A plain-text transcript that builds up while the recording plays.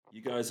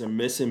You guys are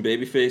missing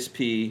Babyface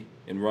P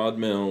and Rod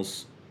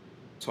Mills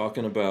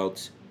talking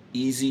about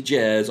easy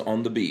jazz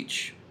on the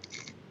beach.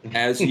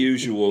 As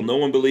usual, no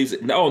one believes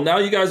it. No, now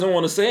you guys don't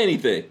want to say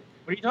anything.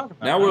 What are you talking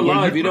about? Now we're Well,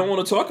 live. You don't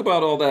want to talk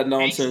about all that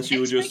nonsense you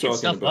were Hank's just making talking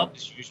stuff up about.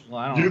 as usual.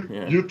 I don't know.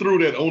 You Yeah. you threw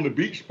that on the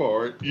beach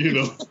part, you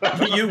know.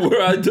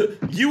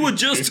 You were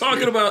just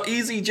talking about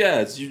easy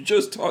jazz. You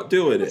just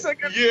doing it.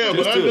 Yeah, but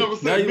Just I do it.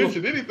 never Now you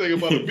mentioned anything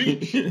about the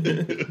beach.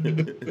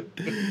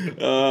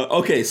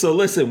 Okay, so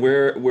listen,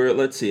 we're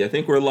let's see. I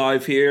think we're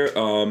live here.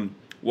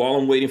 While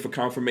I'm waiting for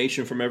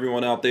confirmation from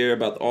everyone out there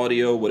about the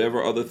audio,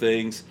 whatever other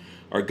things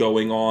are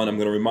going on, I'm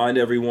going to remind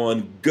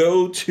everyone,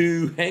 go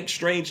to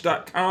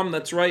hankstrange.com.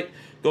 That's right.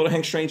 Go to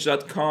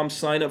hankstrange.com,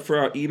 sign up for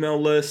our email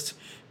list.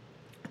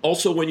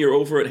 Also, when you're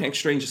over at Hank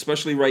Strange,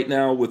 especially right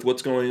now with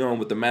what's going on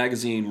with the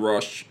magazine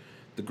rush,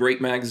 the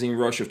great magazine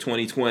rush of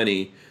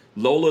 2020,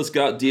 Lola's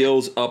got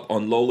deals up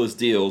on Lola's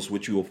Deals,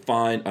 which you will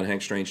find on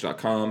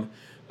hankstrange.com.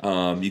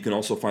 You can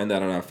also find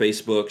that on our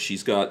Facebook.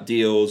 She's got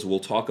deals. We'll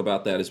talk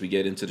about that as we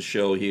get into the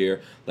show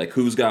here, like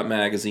who's got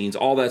magazines,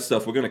 all that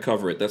stuff. We're going to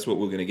cover it. That's what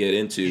we're going to get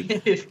into.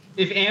 If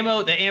the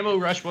ammo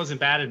rush wasn't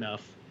bad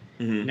enough,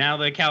 now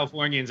the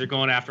Californians are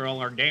going after all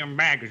our damn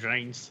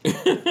magazines.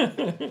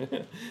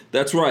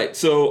 That's right.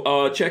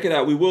 So check it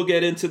out. We will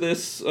get into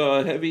this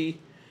pretty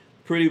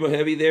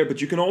heavy there,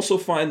 but you can also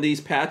find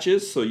these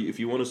patches. So if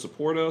you want to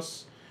support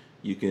us,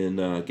 you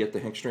can get the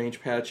Hank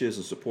Strange patches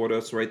and support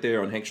us right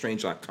there on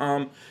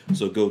hankstrange.com.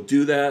 So go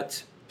do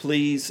that,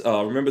 please.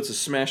 Remember to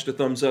smash the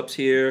thumbs ups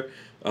here,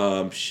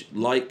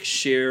 like,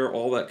 share,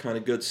 all that kind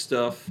of good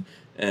stuff.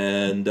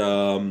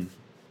 And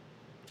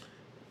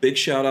big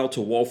shout out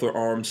to Walther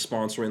Arms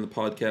sponsoring the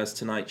podcast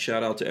tonight.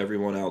 Shout out to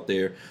everyone out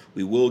there.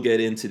 We will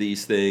get into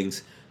these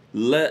things.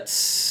 Let's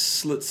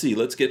see.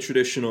 Let's get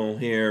traditional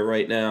here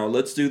right now.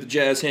 Let's do the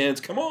jazz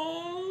hands. Come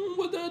on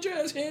with the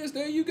jazz hands.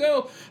 There you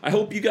go. I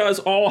hope you guys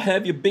all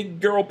have your big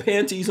girl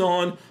panties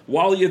on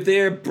while you're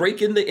there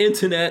breaking the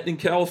internet in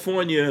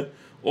California,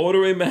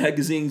 ordering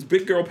magazines,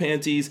 big girl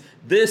panties.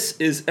 This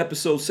is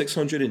episode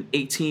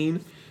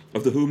 618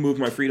 of the Who Moved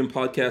My Freedom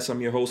podcast.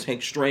 I'm your host,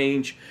 Hank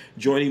Strange.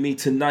 Joining me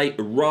tonight,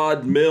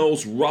 Rod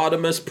Mills.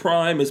 Rodimus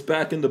Prime is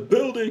back in the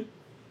building.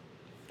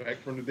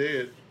 Back from the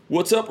dead.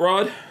 What's up,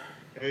 Rod?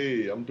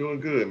 Hey, I'm doing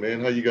good, man.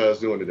 How you guys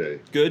doing today?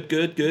 Good.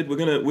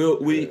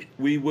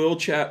 We will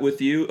chat with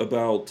you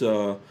about.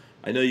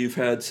 I know you've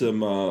had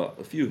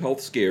a few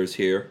health scares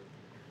here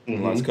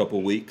in the last couple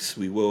of weeks.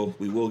 We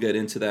will get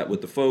into that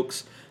with the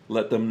folks.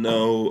 Let them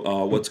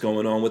know what's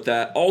going on with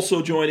that.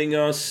 Also joining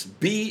us,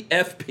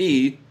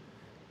 BFP.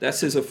 That's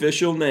his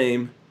official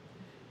name.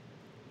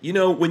 You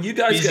know, when you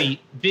guys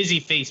busy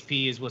face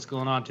P is what's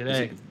going on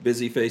today.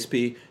 Busy face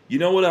P. You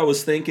know what I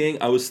was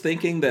thinking? I was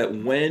thinking that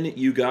when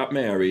you got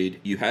married,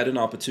 you had an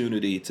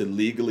opportunity to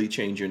legally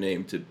change your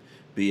name to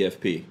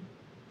BFP.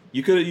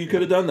 You could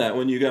have done that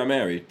when you got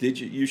married. Did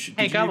you? You should.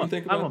 Hank, did you even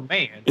think about I'm a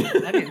man.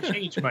 I didn't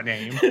change my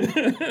name.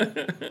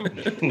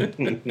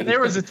 There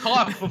was a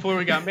talk before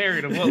we got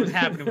married of what was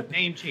happening with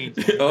name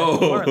changes.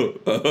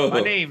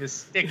 My name is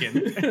sticking,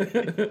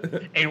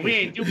 and we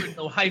ain't doing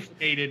no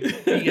hyphenated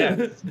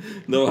BS.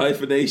 No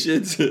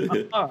hyphenations.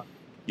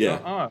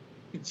 Yeah.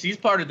 She's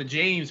part of the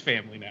James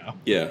family now.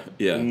 Yeah.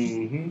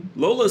 Mm-hmm.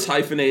 Lola's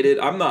hyphenated.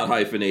 I'm not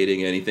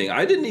hyphenating anything.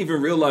 I didn't even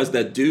realize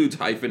that dudes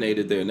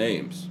hyphenated their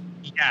names.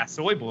 Yeah,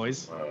 soy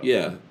boys.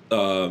 Yeah,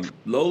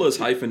 Lola's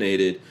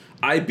hyphenated.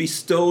 I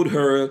bestowed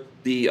her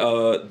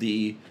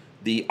the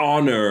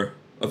honor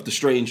of the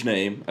strange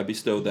name. I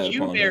bestowed that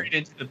upon her.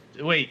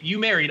 You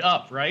married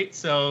up, right?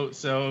 So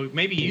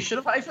maybe you should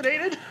have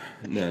hyphenated?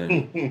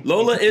 No.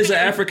 Lola is an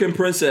African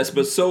princess,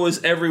 but so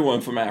is everyone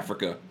from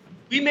Africa.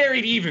 We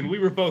married even. We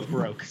were both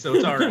broke, so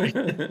it's all right.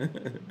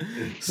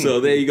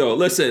 So there you go.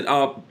 Listen,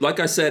 like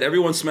I said,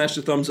 everyone smash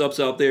the thumbs ups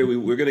out there.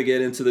 We're going to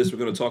get into this. We're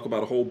going to talk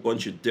about a whole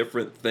bunch of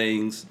different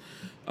things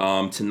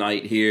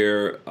tonight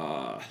here.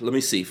 Let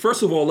me see.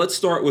 First of all, let's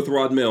start with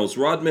Rod Mills.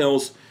 Rod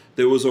Mills,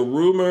 there was a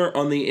rumor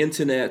on the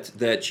internet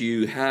that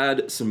you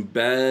had some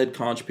bad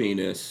conch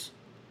penis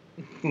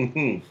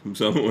from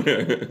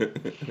somewhere.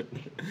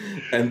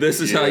 And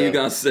this is how you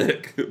got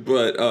sick.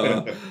 But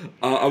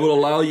I will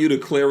allow you to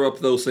clear up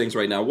those things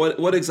right now.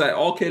 What exactly?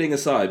 All kidding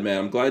aside, man,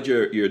 I'm glad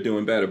you're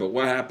doing better. But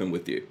what happened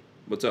with you?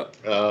 What's up?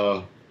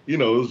 It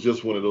was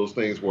just one of those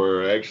things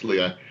where I actually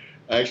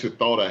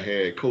thought I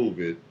had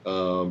COVID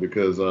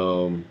because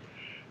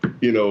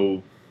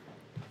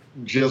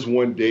just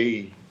one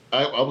day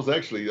I was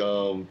actually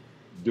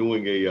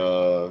doing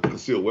a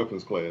concealed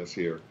weapons class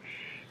here,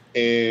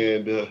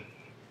 and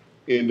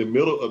in the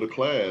middle of the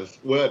class,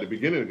 at the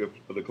beginning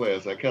of the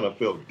class, I kind of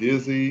felt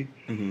dizzy.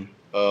 Mm-hmm.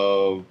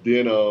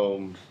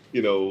 Then,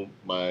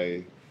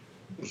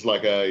 it's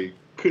like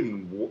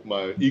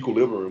my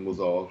equilibrium was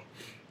off.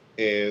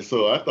 And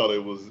so I thought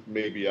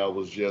maybe I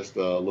was just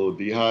a little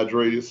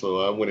dehydrated. So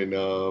I went and,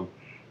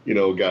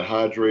 got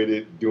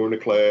hydrated during the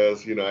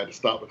class. I had to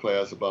stop the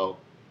class about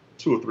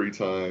 2 or 3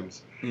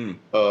 times. I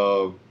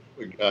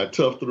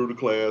toughed through the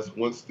class.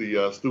 Once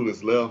the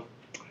students left,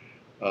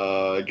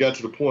 It got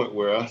to the point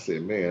where I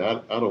said, man,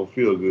 I don't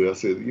feel good. I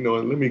said, you know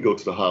what, let me go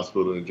to the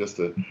hospital and just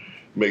to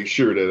make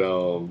sure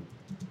that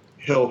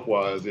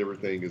health-wise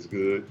everything is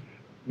good,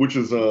 which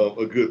is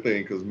a good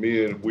thing because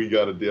men, we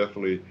got to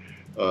definitely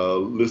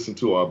listen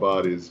to our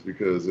bodies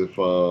because if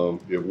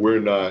we're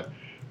not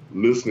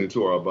listening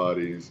to our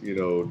bodies, you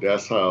know,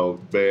 that's how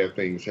bad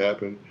things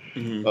happen.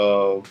 And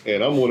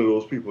I'm one of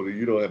those people that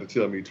you don't have to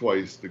tell me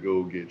twice to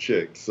go get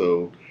checked.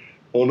 So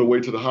on the way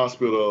to the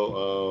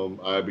hospital,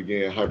 I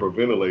began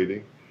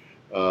hyperventilating.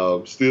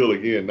 Still,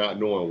 again, not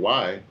knowing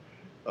why.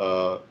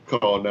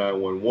 Called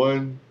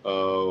 911.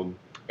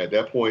 At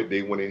that point,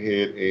 they went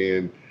ahead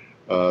and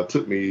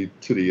took me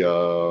to the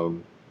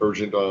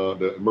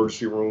the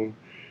emergency room,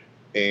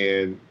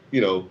 and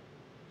you know,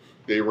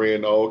 they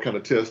ran all kind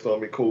of tests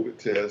on me, COVID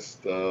tests,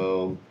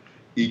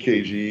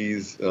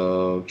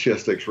 EKGs,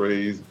 chest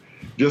X-rays,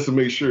 just to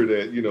make sure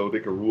that, you know, they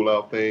can rule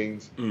out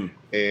things. And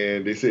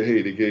they said,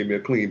 hey, they gave me a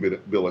clean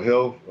bill of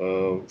health,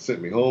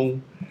 sent me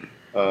home.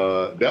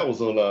 That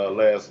was on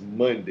last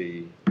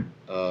Monday,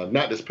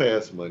 not this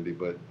past Monday,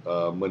 but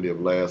Monday of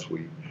last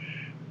week.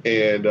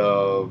 And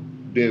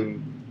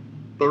then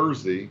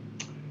Thursday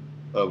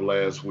of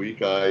last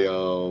week, I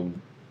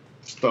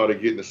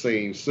started getting the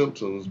same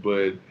symptoms,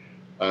 but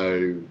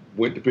I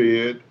went to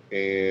bed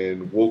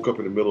and woke up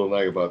in the middle of the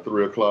night about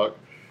 3 o'clock.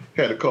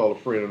 Had to call a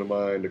friend of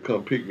mine to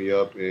come pick me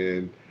up,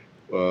 and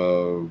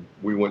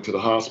we went to the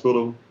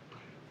hospital.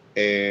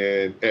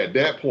 And at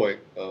that point,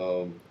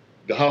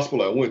 the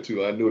hospital I went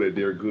to, I knew that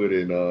they're good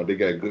and they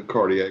got good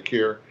cardiac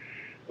care.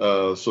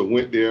 So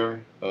went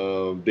there.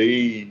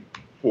 They,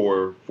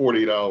 for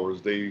 48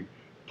 hours, they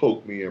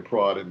poked me and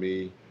prodded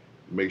me,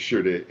 make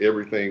sure that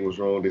everything was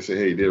wrong. They said,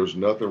 hey, there's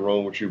nothing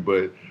wrong with you,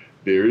 but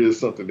there is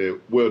something that,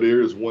 well,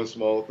 there is one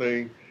small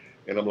thing.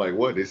 And I'm like,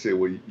 what? They said,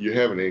 well, you're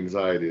having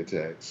anxiety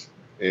attacks.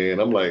 And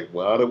I'm like,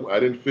 well, I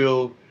didn't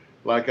feel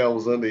like I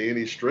was under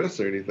any stress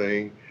or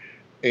anything.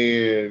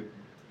 And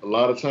a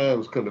lot of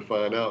times, come to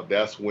find out,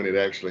 that's when it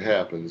actually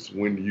happens,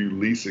 when you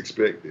least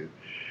expect it.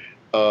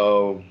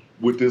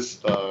 With this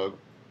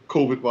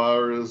COVID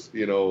virus,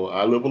 you know,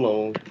 I live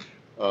alone,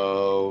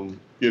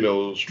 you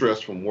know,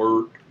 stress from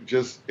work,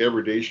 just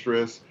everyday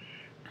stress.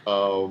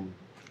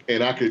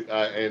 And I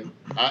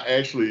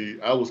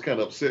was kind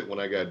of upset when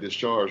I got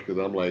discharged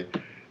because I'm like,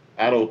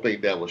 I don't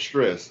think that was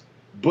stress.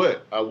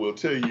 But I will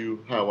tell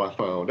you how I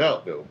found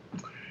out, though.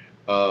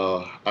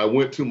 I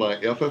went to my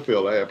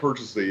FFL. I had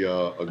purchased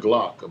a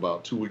Glock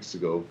about 2 weeks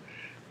ago,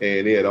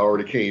 and it had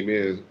already came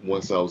in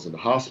once I was in the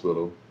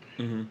hospital.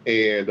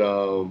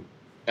 And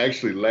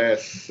actually,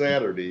 last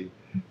Saturday,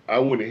 I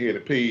went ahead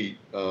and paid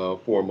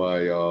for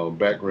my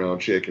background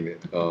check and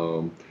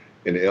the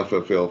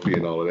FFL fee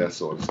and all of that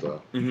sort of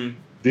stuff.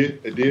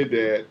 Did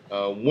that.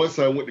 Once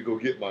I went to go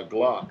get my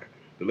Glock,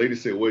 the lady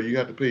said, well, you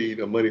have to pay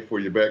the money for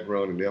your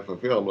background in the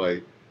FFL. I'm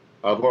like,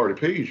 I've already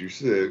paid you.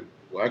 She said,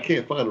 well, I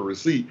can't find a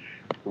receipt.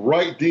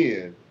 Right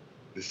then,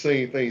 the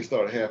same thing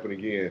started happening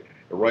again.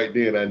 And right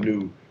then I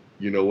knew,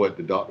 you know what,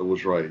 the doctor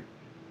was right.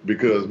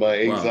 Because my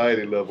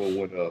anxiety level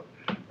went up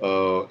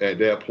at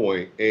that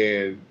point.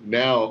 And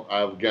now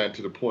I've gotten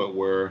to the point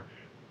where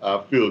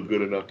I feel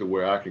good enough to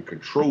where I can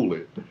control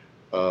it.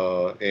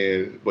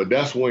 But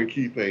that's one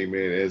key thing,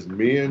 man. As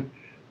men,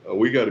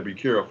 we got to be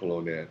careful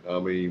on that. I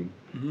mean,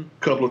 a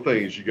couple of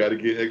things. You got to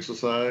get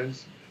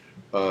exercise.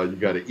 You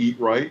got to eat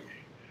right.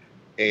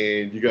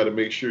 And you got to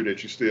make sure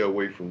that you stay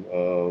away from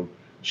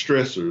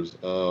stressors.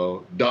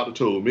 Doctor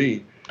told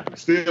me,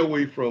 stay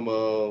away from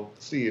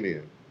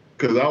CNN.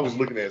 Because I was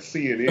looking at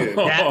CNN.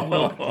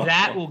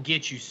 That will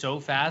get you so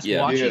fast.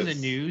 Watching the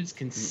news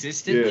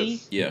consistently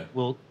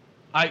will...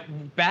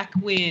 back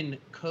when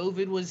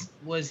COVID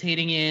was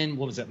hitting in,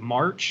 what was it,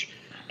 March,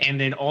 and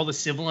then all the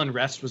civil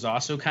unrest was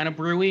also kind of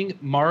brewing.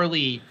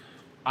 Marley,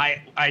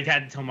 I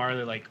had to tell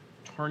Marley, like,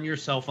 turn your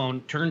cell phone,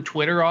 turn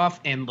Twitter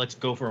off, and let's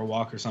go for a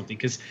walk or something.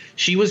 Because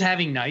she was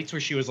having nights where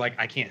she was like,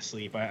 I can't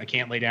sleep, I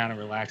can't lay down and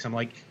relax. I'm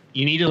like,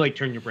 you need to like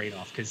turn your brain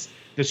off because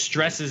the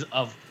stresses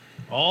of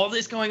all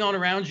this going on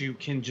around you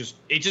it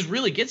just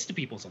really gets to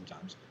people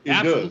sometimes. It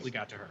absolutely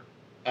got to her.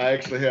 I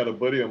actually had a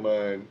buddy of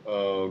mine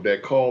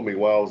that called me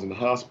while I was in the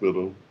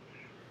hospital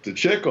to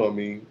check on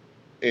me,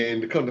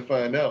 and to come to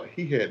find out,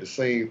 he had the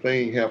same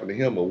thing happen to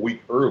him a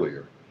week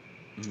earlier.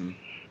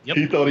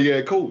 He thought he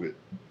had COVID,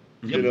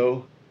 you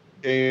know,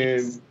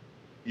 and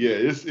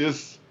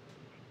it's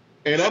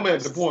and I'm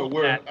at the point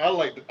where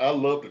I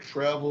love to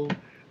travel.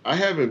 I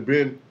haven't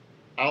been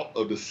out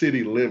of the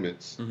city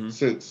limits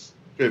since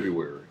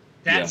February.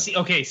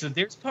 Okay, so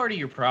there's part of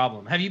your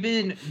problem. Have you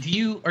been?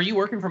 Are you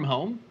working from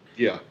home?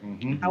 Yeah.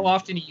 How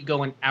often are you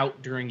going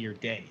out during your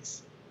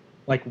days?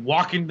 Like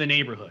walking the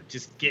neighborhood,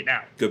 just getting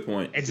out. Good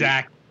point.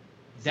 Exactly.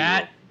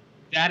 That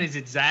is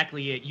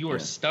exactly it. You are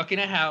stuck in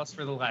a house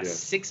for the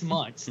last 6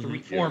 months,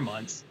 4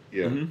 months.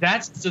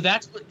 That's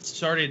what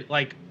started.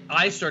 Like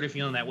I started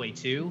feeling that way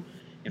too,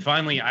 and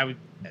finally a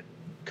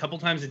couple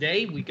times a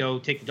day we go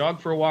take the dog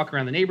for a walk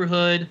around the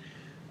neighborhood.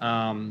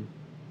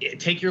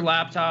 Take your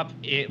laptop.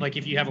 Like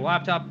if you have a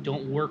laptop,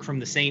 don't work from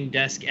the same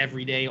desk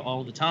every day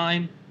all the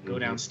time. Go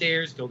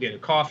downstairs, go get a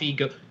coffee,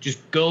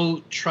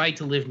 go try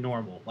to live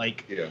normal.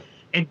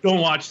 And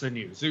don't watch the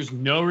news. There's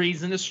no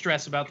reason to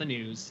stress about the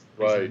news.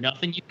 There's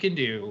nothing you can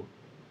do.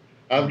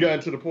 I've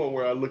gotten to the point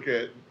where I look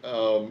at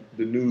the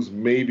news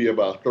maybe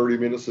about 30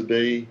 minutes a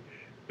day.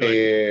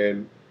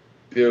 And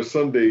there are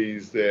some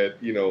days that,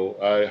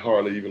 I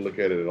hardly even look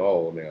at it at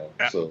all now.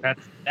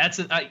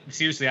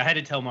 Seriously, I had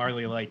to tell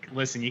Marley,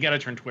 listen, you got to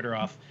turn Twitter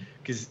off,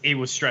 because it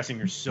was stressing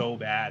her so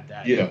bad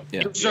that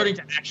it was starting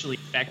to actually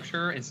affect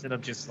her instead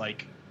of just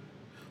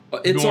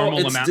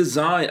it's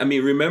design. I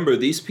mean, remember,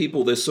 these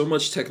people, there's so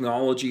much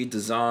technology,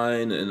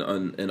 design,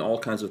 and all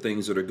kinds of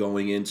things that are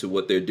going into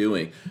what they're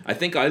doing. I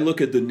think I look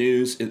at the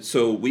news, and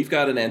so we've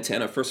got an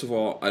antenna. First of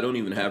all, I don't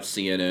even have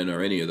CNN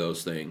or any of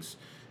those things,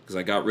 because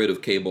I got rid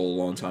of cable a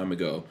long time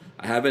ago.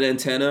 I have an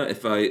antenna.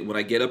 When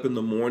I get up in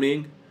the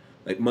morning,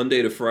 like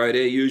Monday to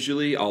Friday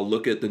usually, I'll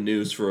look at the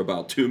news for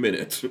about 2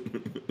 minutes.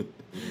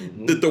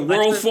 Did the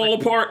world fall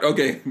apart?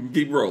 Okay,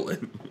 keep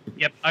rolling.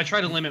 Yep, I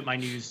try to limit my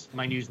news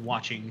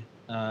watching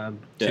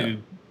to,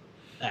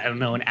 I don't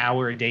know, an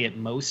hour a day at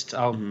most.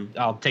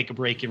 I'll take a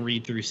break and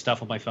read through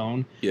stuff on my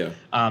phone. Yeah.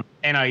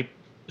 And I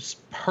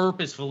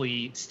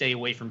purposefully stay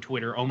away from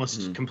Twitter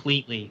almost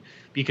completely,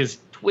 because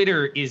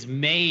Twitter is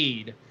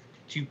made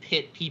to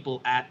pit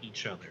people at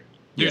each other.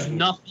 There's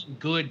nothing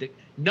good.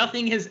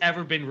 Nothing has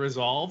ever been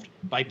resolved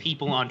by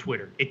people on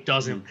Twitter. It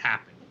doesn't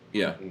happen.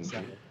 Yeah.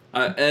 So.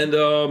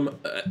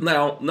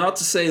 Now, not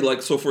to say,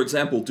 so for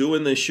example,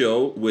 doing this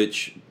show,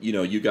 which,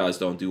 you guys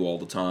don't do all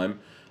the time.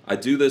 I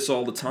do this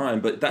all the time,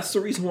 but that's the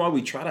reason why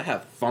we try to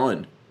have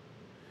fun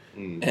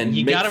and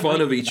make fun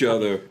of each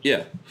other.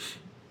 Yeah.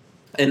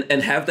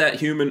 And have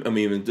that human, I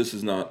mean, this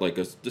is not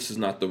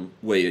the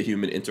way a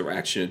human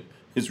interaction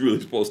is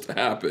really supposed to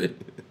happen.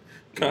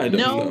 Kind of,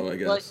 though, I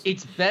guess. But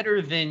it's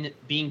better than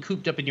being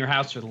cooped up in your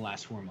house for the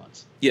last 4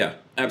 months. Yeah,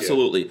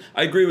 absolutely. Yeah.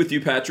 I agree with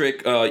you,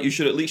 Patrick. You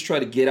should at least try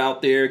to get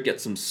out there, get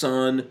some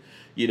sun,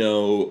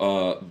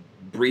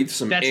 breathe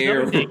some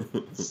air. Another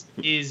thing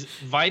is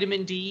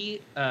vitamin D.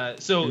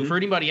 So for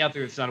anybody out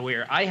there that's not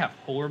aware, I have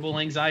horrible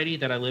anxiety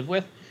that I live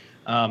with.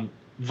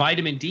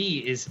 Vitamin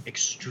D is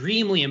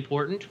extremely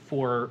important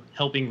for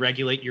helping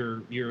regulate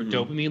your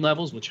dopamine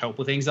levels, which help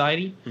with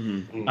anxiety.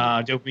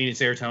 Dopamine and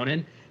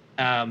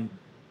serotonin.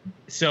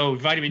 So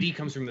vitamin D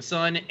comes from the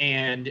sun,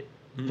 and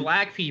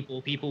black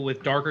people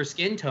with darker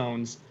skin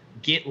tones,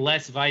 get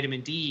less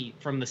vitamin D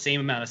from the same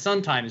amount of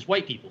sun time as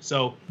white people.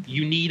 So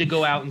you need to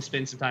go out and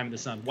spend some time in the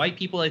sun. White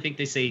people, I think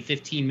they say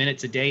 15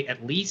 minutes a day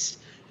at least.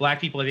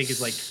 Black people, I think,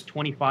 is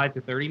 25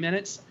 to 30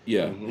 minutes.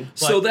 Yeah.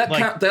 So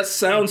that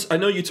sounds, I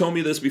know you told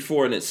me this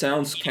before, and it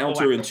sounds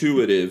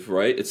counterintuitive,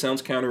 right? It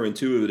sounds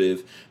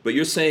counterintuitive, but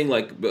you're saying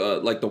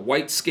the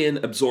white skin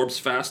absorbs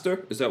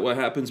faster? Is that what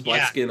happens?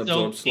 Black skin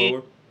absorbs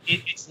slower?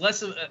 It's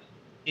less of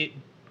it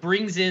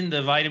brings in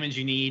the vitamins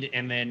you need,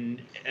 and then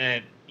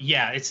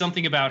it's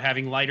something about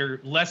having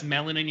less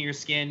melanin in your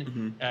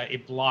skin.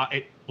 It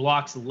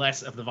blocks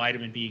less of the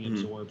vitamin being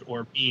absorbed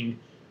or being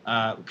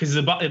because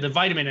the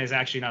vitamin is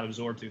actually not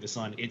absorbed through the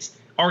sun. It's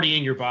already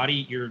in your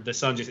body. The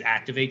sun just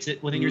activates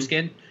it within your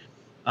skin.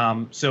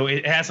 So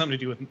it has something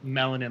to do with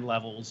melanin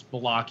levels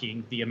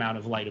blocking the amount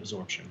of light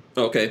absorption.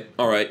 Okay,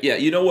 all right, yeah.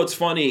 You know what's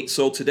funny?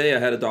 So today I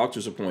had a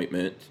doctor's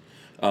appointment.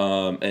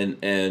 And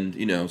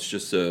it's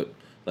just a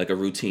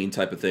routine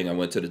type of thing. I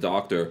went to the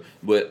doctor,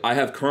 but I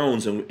have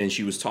Crohn's, and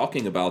she was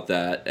talking about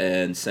that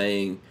and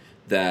saying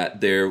that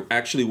they're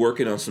actually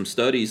working on some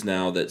studies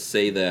now that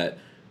say that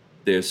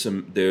there's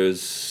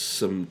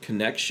some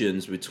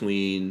connections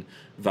between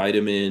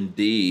vitamin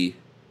D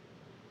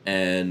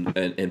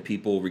and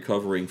people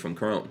recovering from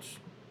Crohn's.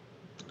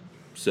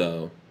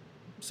 So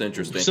it's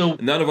interesting. So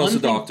none of us are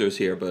doctors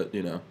here, but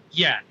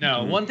Yeah,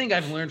 no. One thing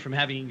I've learned from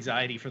having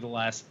anxiety for the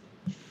last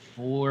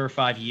 4 or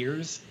 5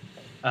 years,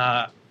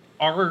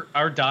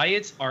 our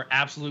diets are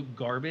absolute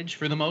garbage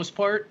for the most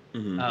part.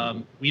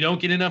 We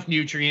don't get enough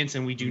nutrients,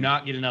 and we do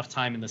not get enough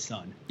time in the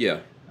sun. Yeah.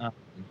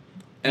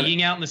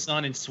 Being out in the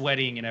sun and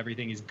sweating and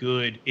everything is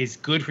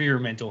good for your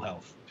mental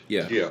health.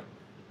 Yeah. Yeah.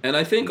 And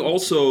I think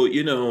also,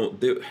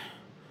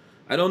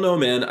 I don't know,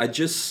 man. I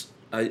just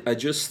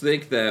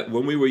think that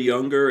when we were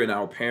younger, and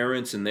our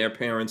parents and their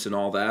parents and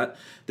all that,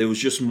 there was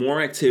just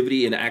more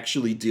activity in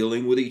actually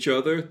dealing with each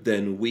other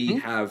than we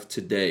have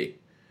today.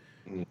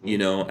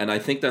 And I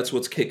think that's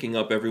what's kicking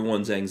up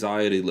everyone's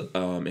anxiety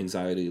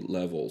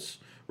levels,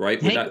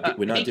 right?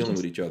 We're not dealing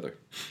with each other.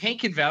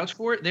 Hank can vouch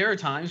for it. There are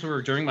times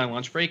where during my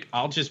lunch break,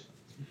 I'll just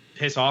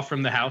piss off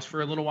from the house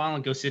for a little while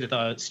and go sit at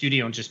the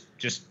studio and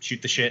just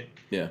shoot the shit.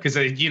 Yeah. Because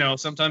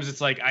sometimes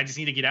it's like I just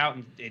need to get out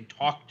and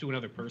talk to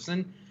another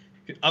person.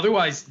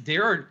 Otherwise,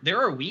 there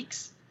are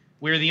weeks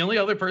where the only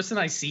other person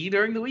I see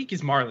during the week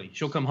is Marley.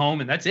 She'll come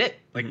home and that's it.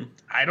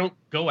 I don't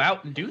go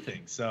out and do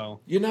things. So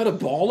you're not a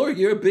baller.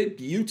 You're a big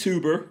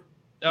YouTuber.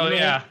 Oh,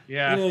 yeah.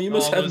 You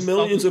must have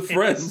millions of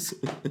friends.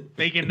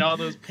 Making all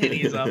those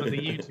pennies off of the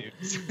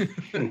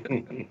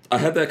YouTubes. I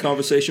had that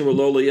conversation with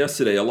Lola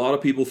yesterday. A lot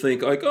of people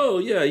think like, oh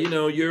yeah,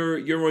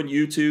 you're on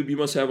YouTube, you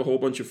must have a whole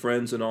bunch of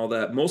friends and all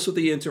that. Most of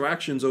the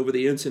interactions over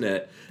the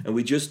internet, and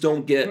we just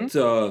don't get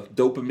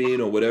dopamine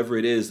or whatever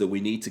it is that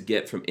we need to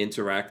get from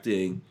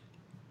interacting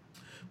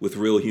with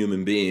real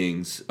human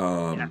beings.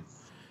 Humans,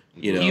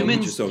 we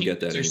just don't get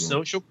that anymore.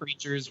 Social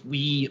creatures.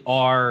 We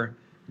are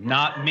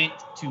not meant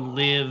to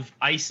live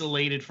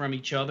isolated from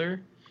each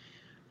other.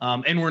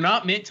 And we're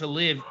not meant to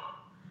live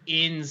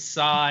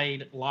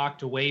inside,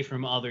 locked away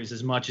from others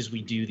as much as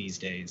we do these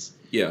days.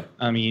 Yeah.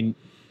 I mean,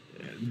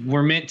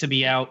 we're meant to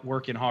be out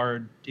working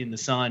hard in the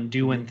sun,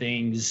 doing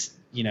things,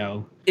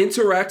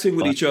 interacting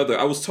with each other.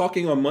 I was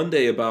talking on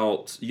Monday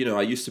about,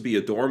 I used to be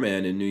a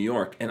doorman in New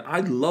York, and I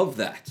love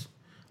that.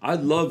 I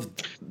love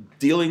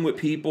dealing with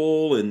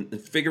people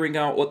and figuring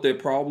out what their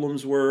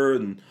problems were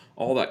and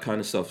all that kind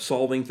of stuff,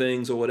 solving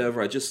things or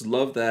whatever. I just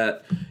love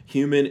that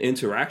human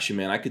interaction,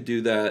 man. I could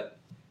do that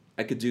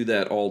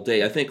all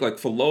day. I think like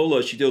for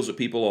Lola, she deals with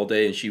people all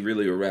day, and she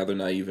really would rather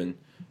not even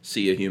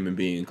see a human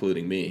being,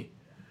 including me,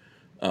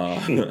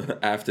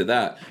 after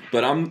that.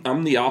 But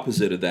I'm the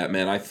opposite of that,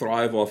 man. I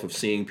thrive off of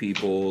seeing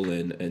people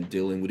and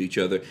dealing with each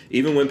other.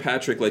 Even when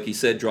Patrick, like he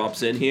said,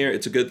 drops in here,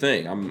 it's a good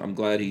thing. I'm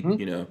glad he,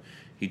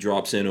 he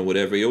drops in or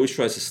whatever. He always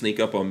tries to sneak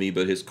up on me,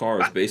 but his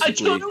car is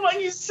basically... I don't know why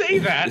you say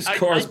that. His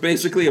car is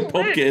basically a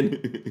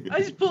pumpkin. I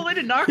just pull in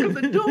and knock on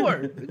the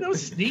door. No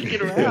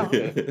sneaking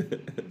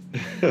around.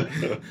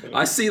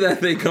 I see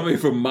that thing coming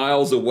from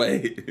miles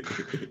away.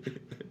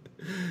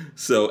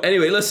 So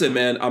anyway, listen,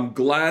 man, I'm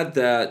glad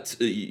that...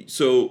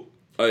 So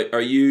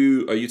are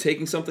you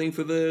taking something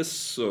for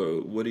this?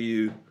 Or what are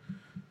you...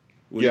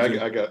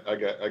 I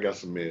got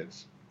some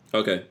meds.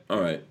 Okay,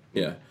 all right,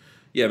 yeah.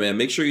 Yeah, man,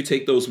 make sure you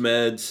take those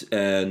meds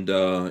and,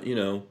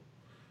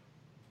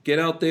 get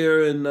out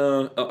there and,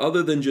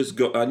 other than just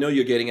go, I know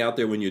you're getting out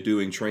there when you're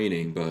doing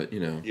training, but,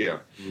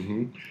 Yeah.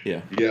 Mm-hmm.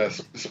 Yeah. Yeah,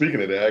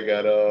 speaking of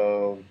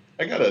that,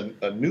 I got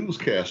a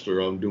newscaster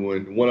I'm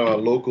doing, one of our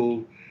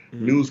local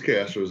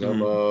newscasters.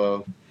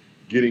 I'm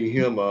getting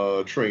him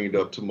trained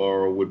up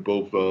tomorrow with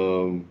both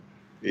a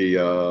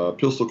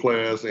pistol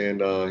class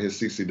and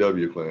his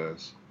CCW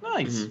class.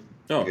 Nice. Mm-hmm.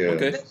 Oh, yeah.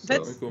 Okay.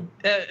 That's cool.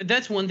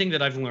 That's one thing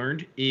that I've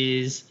learned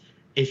is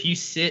if you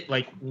sit,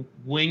 like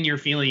when you're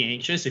feeling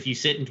anxious, if you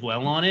sit and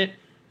dwell on it,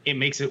 it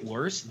makes it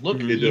worse.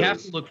 You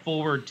have to look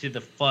forward to the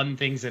fun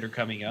things that are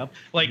coming up.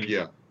 Like,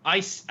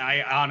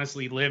 I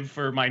honestly live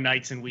for my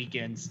nights and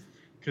weekends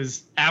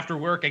because after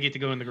work I get to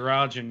go in the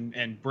garage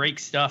and break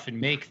stuff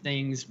and make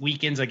things.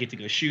 Weekends I get to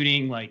go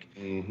shooting. Like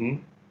a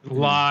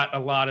lot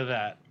of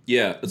that.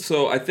 Yeah.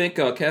 So I think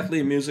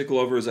Kathleen Music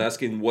Lover is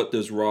asking, what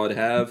does Rod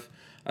have?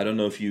 I don't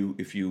know if you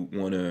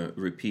want to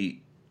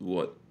repeat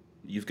what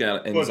you've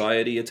got.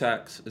 Anxiety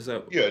attacks, is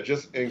that? Yeah,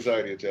 just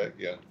anxiety attack.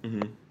 Yeah.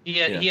 Mm-hmm.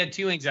 He had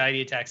 2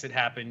 anxiety attacks that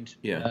happened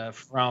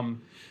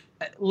from.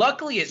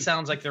 Luckily, it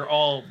sounds like they're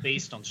all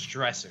based on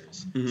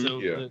stressors. Mm-hmm. So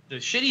the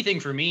shitty thing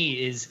for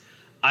me is,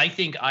 I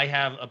think I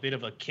have a bit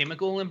of a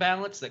chemical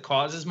imbalance that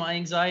causes my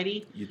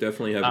anxiety. You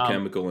definitely have a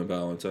chemical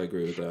imbalance. I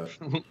agree with that.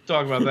 We'll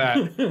talk about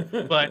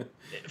that. But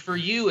for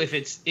you, if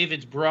it's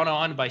brought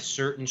on by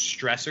certain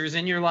stressors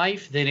in your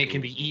life, then it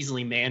can be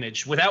easily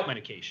managed without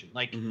medication.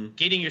 Like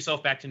getting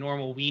yourself back to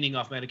normal, weaning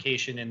off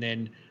medication, and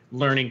then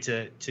learning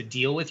to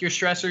deal with your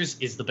stressors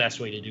is the best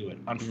way to do it.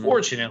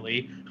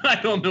 Unfortunately,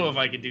 I don't know if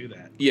I can do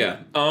that. Yeah.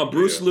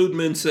 Bruce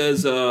Ludman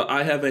says,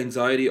 I have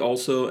anxiety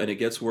also, and it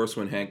gets worse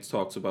when Hank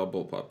talks about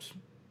bullpups.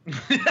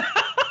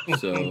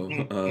 So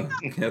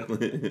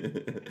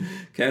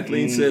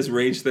Kathleen says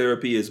range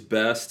therapy is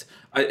best.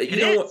 But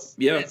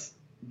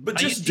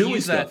just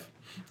doing stuff.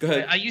 Go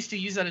ahead. I used to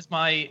use that as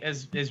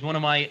one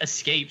of my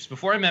escapes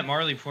before I met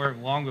Marley.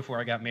 Long before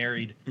I got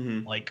married,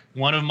 like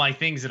one of my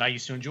things that I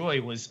used to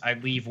enjoy was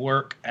I'd leave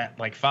work at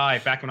like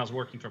 5 back when I was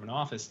working from an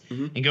office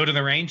and go to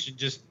the range and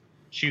just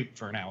shoot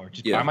for an hour,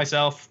 just by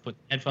myself, put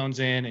headphones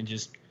in and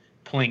just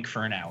plink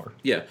for an hour.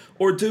 Yeah.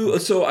 Or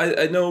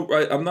I know,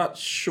 right, I'm not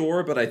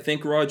sure, but I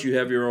think, Rod, you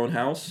have your own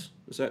house.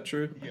 Is that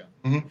true? Yeah.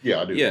 Mm-hmm.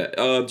 Yeah, I do.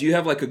 Yeah. Do you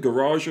have like a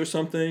garage or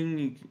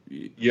something?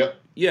 Yep.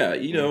 Yeah,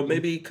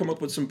 maybe come up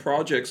with some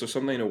projects or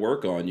something to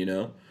work on,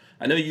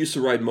 I know you used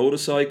to ride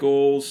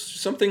motorcycles,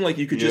 something like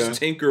you could just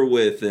tinker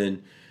with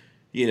and,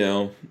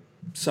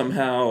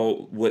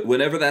 somehow,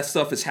 whenever that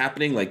stuff is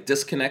happening, like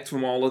disconnect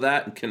from all of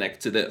that and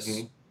connect to this.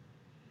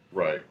 Mm-hmm.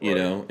 Right.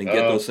 And get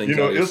those things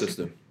out of your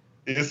system.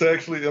 It's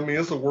actually,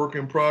 it's a work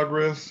in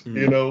progress.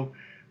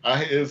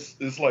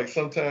 It's like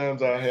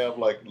sometimes I have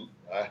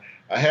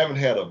I haven't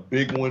had a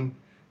big one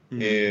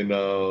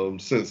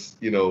since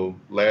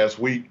last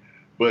week,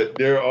 but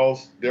there are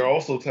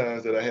also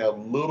times that I have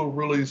little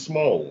really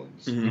small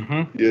ones.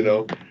 And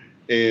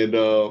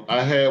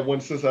I had one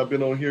since I've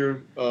been on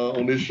here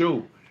on this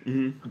show,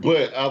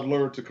 but I've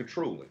learned to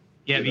control it.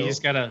 Yeah, you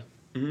just gotta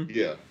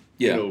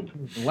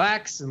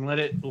relax and let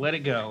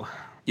it go.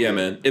 Yeah,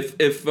 man.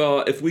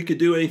 If we could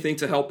do anything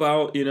to help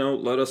out,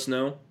 let us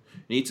know.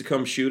 need to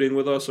come shooting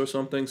with us or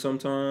something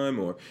sometime,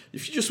 or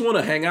if you just want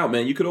to hang out,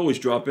 man, you could always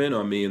drop in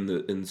on me in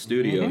the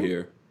studio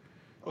here.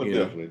 Oh,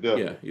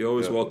 definitely. Yeah, you're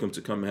always welcome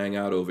to come hang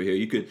out over here.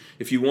 You could,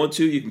 if you want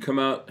to, you can come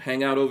out,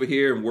 hang out over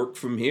here, and work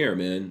from here,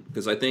 man.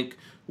 Because I think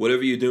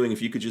whatever you're doing,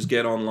 if you could just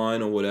get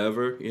online or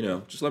whatever,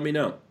 just let me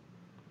know.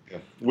 Yeah,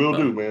 will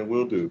do, man.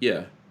 Will do.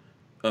 Yeah.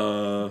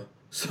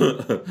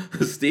 So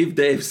Steve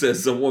Dave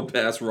says someone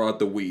pass Rod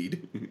the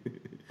weed.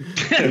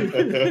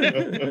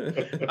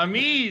 I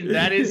mean,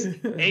 that is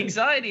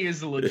anxiety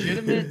is a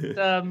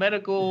legitimate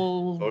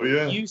medical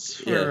use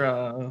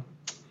for.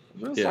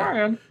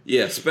 Sorry.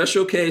 Yeah.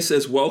 Special K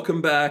says, welcome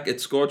back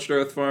at Scorched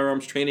Earth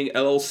Firearms Training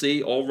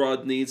LLC. All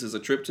Rod needs is a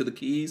trip to the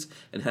Keys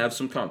and have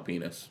some conch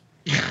penis.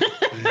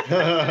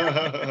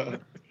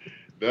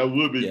 That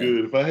would be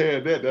good. If I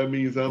had that, that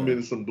means I'm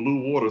in some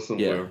blue water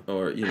somewhere. Yeah,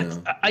 or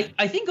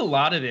I think a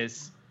lot of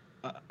this,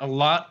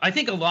 I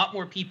think a lot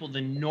more people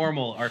than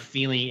normal are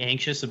feeling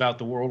anxious about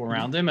the world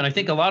around them, and I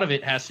think a lot of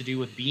it has to do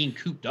with being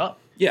cooped up.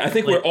 Yeah, I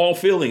think we're all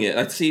feeling it.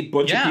 I see a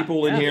bunch of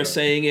people in here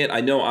saying it.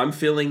 I know I'm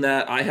feeling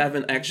that. I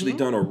haven't actually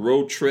done a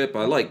road trip.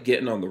 I like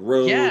getting on the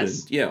road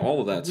and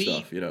all of that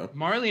stuff,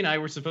 Marley and I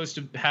were supposed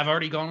to have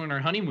already gone on our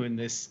honeymoon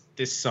this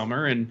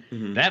summer, and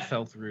that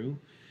fell through.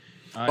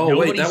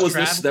 Wait, that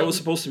was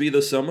supposed to be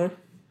this summer?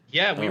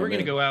 Yeah, we were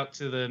going to go out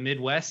to the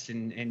Midwest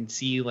and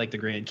see like the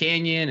Grand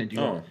Canyon and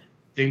do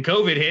Then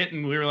COVID hit,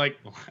 and we were like,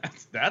 well,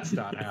 that's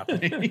not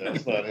happening.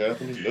 That's not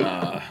happening.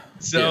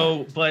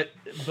 Nope.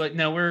 But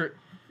no,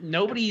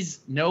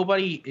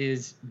 nobody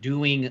is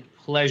doing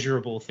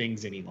pleasurable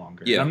things any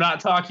longer. Yeah. I'm not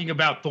talking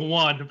about the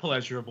one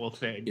pleasurable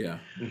thing. Yeah.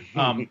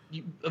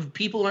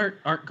 People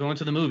aren't going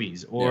to the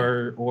movies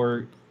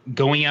or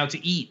going out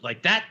to eat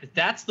like that.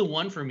 That's the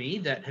one for me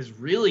that has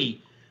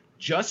really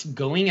just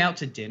going out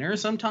to dinner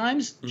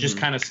sometimes just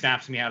kind of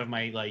snaps me out of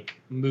my like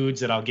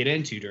moods that I'll get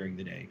into during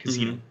the day because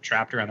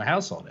trapped around the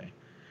house all day.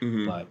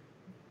 But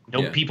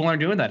people aren't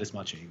doing that as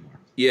much anymore.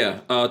 Yeah,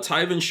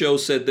 Tyven Show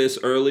said this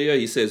earlier.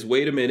 He says,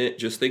 wait a minute,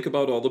 just think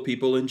about all the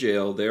people in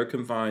jail. They're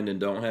confined and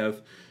don't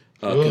have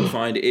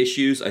confined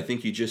issues. I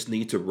think you just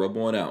need to rub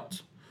one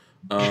out.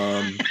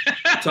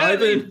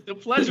 Tyven, the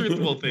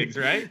pleasurable things,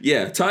 right?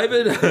 Yeah,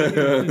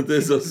 Tyven,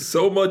 there's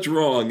so much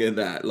wrong in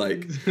that.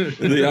 Like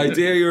the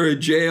idea you're in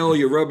jail,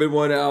 you're rubbing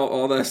one out,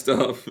 all that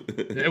stuff.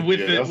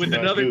 with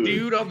another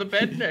dude on the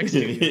bed next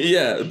to you.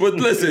 Yeah, but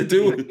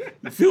listen,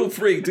 feel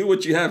free, do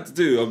what you have to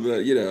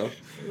do.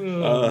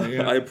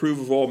 I approve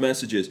of all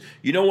messages.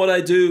 You know what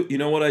I do?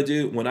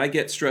 When I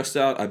get stressed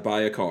out, I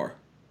buy a car.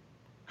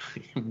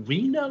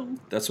 We know.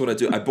 That's what I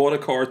do. I bought a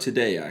car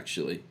today,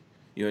 actually.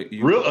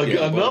 Really?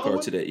 I bought a car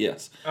today.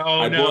 Yes.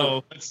 Oh,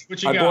 no.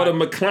 I bought a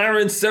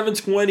McLaren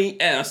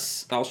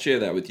 720S. I'll share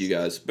that with you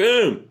guys.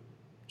 Boom.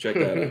 Check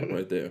that out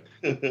right there.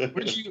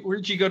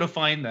 Where'd you go to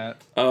find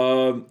that?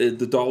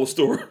 The dollar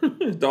store.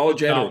 Dollar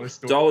General.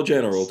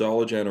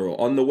 Dollar General.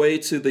 On the way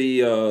to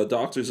the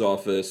doctor's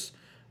office,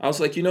 I was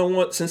like, you know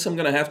what? Since I'm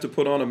going to have to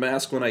put on a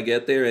mask when I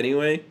get there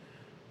anyway,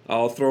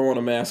 I'll throw on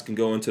a mask and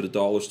go into the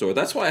dollar store.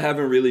 That's why I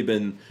haven't really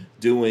been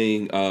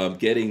doing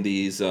getting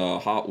these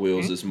Hot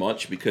Wheels as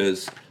much,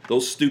 because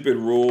those stupid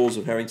rules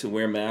of having to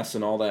wear masks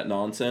and all that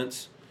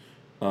nonsense.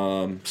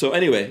 So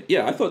anyway,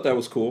 yeah, I thought that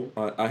was cool.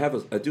 I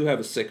do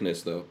have a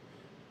sickness though.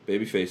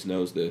 Babyface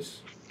knows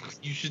this.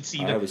 You should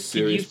see I have a Can you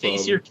serious face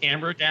problem. your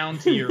camera down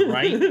to your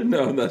right?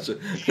 No, I'm not showing.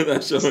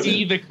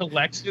 See the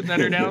collection that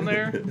are down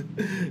there?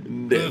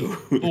 No.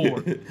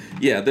 Four.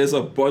 Yeah, there's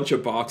a bunch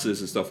of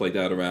boxes and stuff like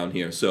that around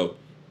here. So,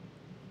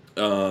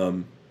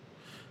 Lola's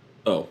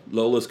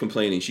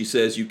complaining. She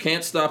says, you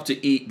can't stop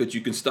to eat, but you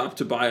can stop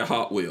to buy a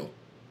Hot Wheel.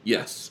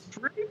 Yes.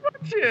 Pretty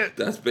much it.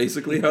 That's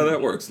basically how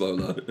that works,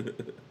 Lola.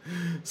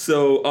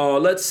 So,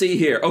 let's see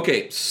here.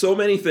 Okay, so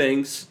many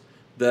things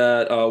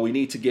that we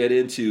need to get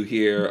into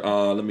here.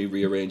 Let me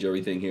rearrange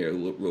everything here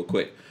real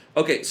quick.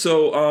 Okay,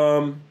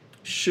 so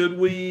should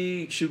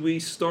we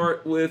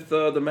start with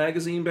the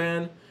magazine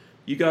ban?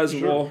 You guys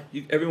have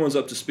everyone's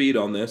up to speed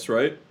on this,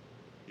 right?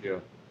 Yeah.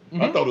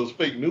 I thought it was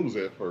fake news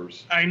at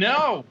first. I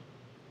know.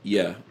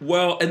 Yeah.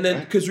 Well, and then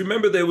because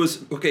remember there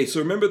was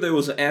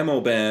an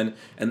ammo ban,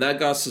 and that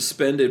got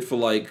suspended for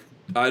like,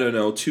 I don't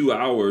know, 2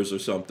 hours or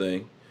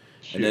something.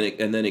 Shit.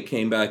 And then it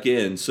came back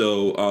in.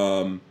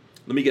 So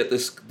let me get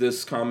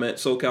this comment.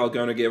 SoCal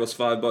Gunner gave us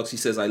 $5. He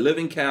says, I live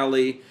in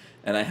Cali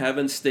and I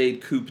haven't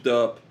stayed cooped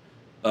up.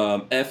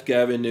 F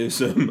Gavin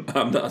Newsom.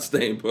 I'm not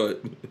staying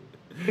put.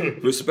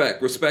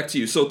 Respect to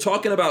you. So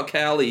talking about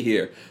Cali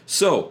here.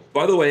 So,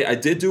 by the way, I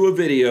did do a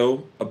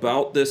video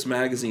about this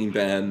magazine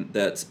ban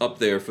that's up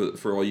there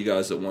for all you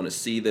guys that want to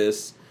see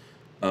this.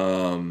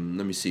 Let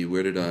me see.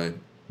 Where did I...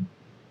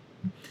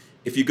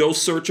 If you go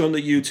search on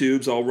the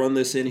YouTubes, I'll run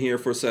this in here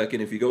for a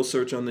second. If you go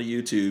search on the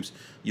YouTubes,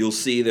 you'll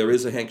see there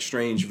is a Hank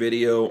Strange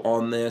video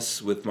on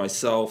this with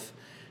myself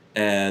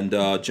and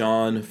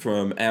John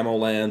from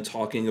AmmoLand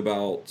talking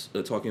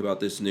about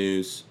this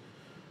news.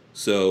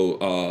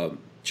 So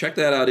check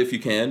that out if you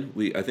can.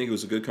 I think it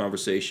was a good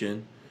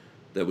conversation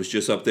that was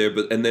just up there.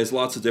 And there's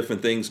lots of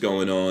different things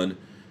going on.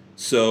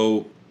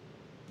 So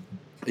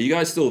Are you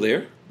guys still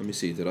there? Let me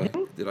see. Did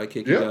I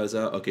kick you guys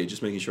out? Okay,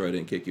 just making sure I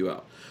didn't kick you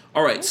out.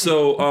 All right.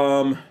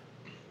 So,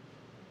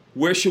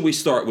 where should we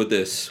start with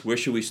this? Where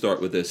should we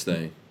start with this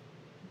thing?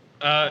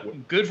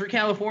 Good for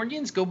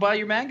Californians. Go buy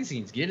your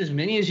magazines. Get as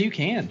many as you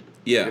can.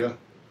 Yeah.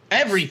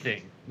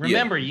 Everything.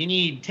 Remember, you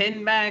need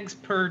 10 mags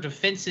per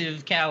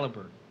defensive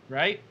caliber,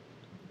 right?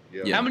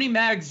 Yeah. How many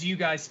mags do you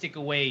guys stick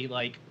away?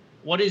 Like,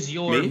 what is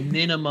your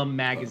minimum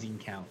magazine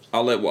count?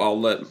 I'll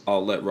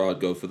let Rod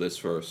go for this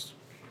first.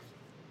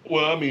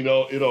 Well, I mean,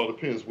 it all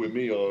depends with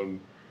me on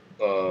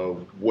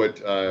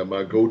what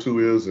my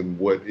go-to is and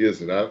what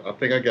isn't. I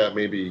think I got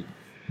maybe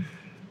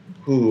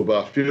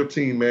about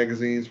 15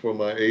 magazines for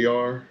my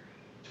AR.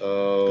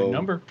 Good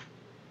number.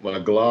 My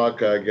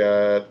Glock, I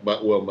got my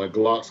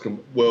Glocks.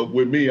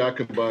 With me, I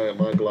combine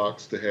my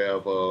Glocks to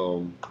have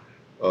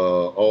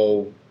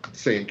all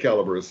same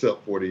caliber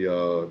except for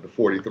the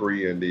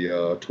 43 and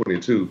the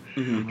 22.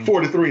 Mm-hmm.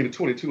 43 and the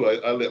 22,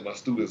 I let my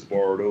students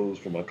borrow those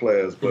from my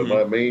class, but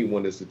my main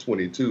one is the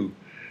 22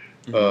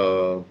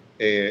 and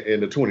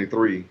the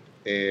 23.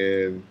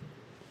 And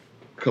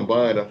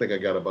combined, I think I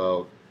got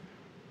about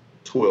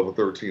 12 or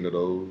 13 of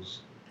those.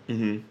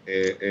 Mm-hmm.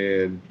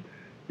 And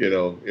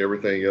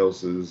everything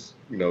else is,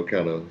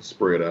 kind of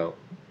spread out.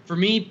 For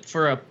me,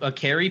 for a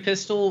carry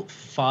pistol,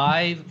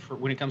 5,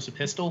 when it comes to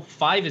pistol,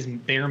 5 is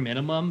bare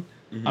minimum.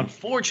 Mm-hmm.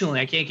 Unfortunately,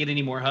 I can't get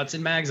any more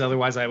Hudson mags.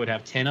 Otherwise, I would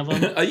have 10 of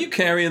them. Are you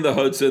carrying the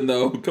Hudson,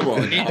 though? Come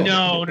on.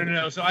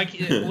 No. So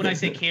when I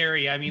say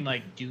carry, I mean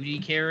like duty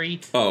carry.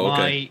 Oh,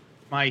 okay.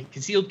 My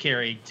concealed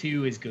carry,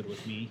 2 is good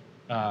with me.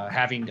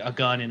 Having a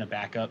gun and a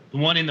backup.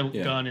 One in the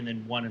gun and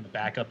then one in the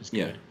backup is good.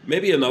 Yeah.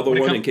 Maybe another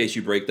one in case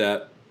you break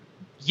that.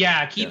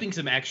 Yeah, keeping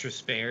some extra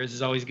spares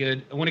is always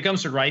good. When it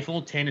comes to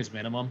rifle, 10 is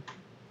minimum.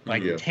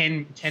 Like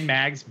 10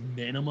 mags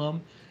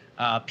minimum.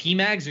 P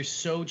mags are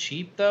so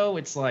cheap though.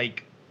 It's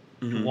like,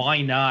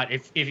 why not?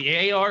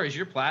 If AR is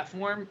your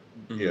platform,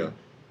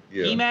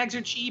 P mags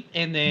are cheap.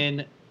 And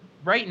then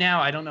right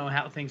now, I don't know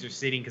how things are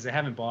sitting because I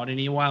haven't bought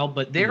any in a while.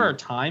 But there are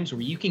times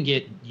where you can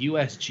get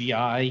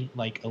USGI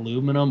like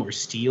aluminum or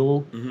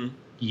steel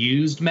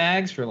used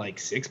mags for like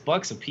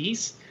 $6 a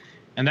piece.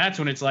 And that's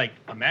when it's like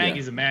a mag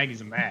is a mag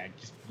is a mag.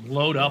 Just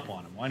load up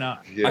on them. Why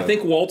not? Yeah. I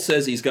think Walt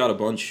says he's got a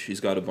bunch.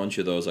 He's got a bunch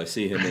of those. I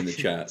see him in the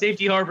chat.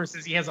 Safety Harbor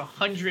says he has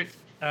 100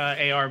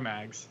 AR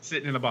mags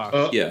sitting in a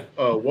box.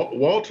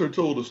 Walter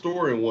told a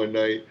story one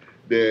night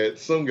that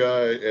some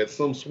guy at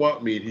some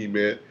swap meet he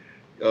met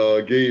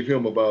gave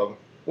him about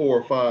 4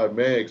 or 5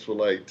 mags for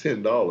like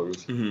 $10.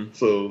 Mm-hmm.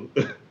 So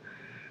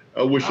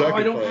I wish I could.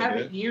 I don't have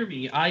it near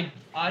me. I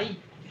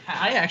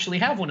actually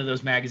have one of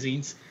those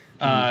magazines.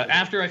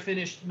 After I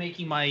finished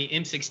making my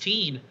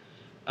M16,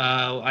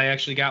 I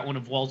actually got one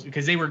of Walter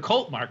because they were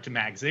Colt marked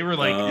mags. They were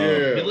like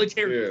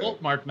military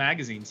Colt marked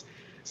magazines.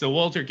 So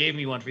Walter gave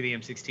me one for the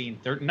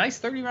M16. Nice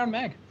 30-round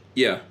mag.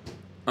 Yeah.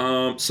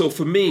 So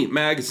for me,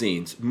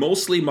 magazines,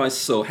 mostly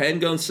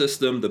handgun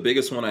system, the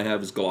biggest one I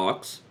have is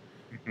Glocks.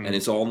 And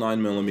it's all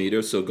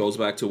 9mm, so it goes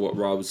back to what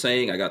Rob was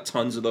saying. I got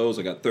tons of those.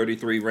 I got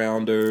 33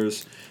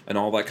 rounders and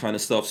all that kind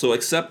of stuff. So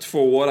except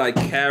for what I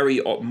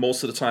carry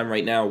most of the time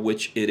right now,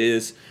 which it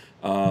is,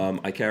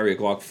 I carry a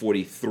Glock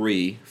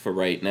 43 for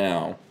right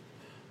now.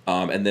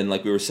 And then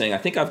like we were saying, I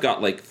think I've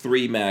got like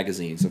 3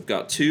 magazines. I've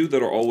got 2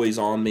 that are always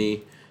on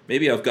me.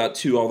 Maybe I've got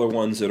 2 other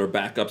ones that are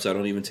backups. I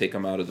don't even take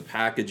them out of the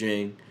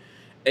packaging.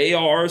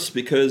 ARs,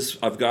 because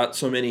I've got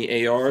so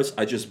many ARs,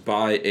 I just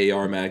buy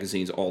AR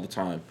magazines all the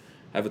time.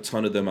 I have a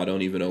ton of them I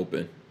don't even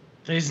open.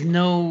 There's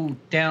no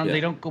they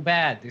don't go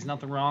bad. There's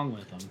nothing wrong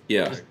with them.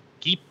 Yeah. Just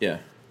keep. Yeah,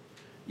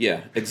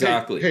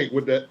 exactly. Hey,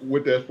 with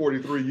that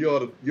 43, you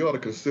ought to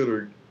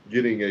consider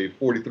getting a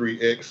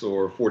 43X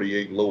or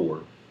 48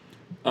 lower.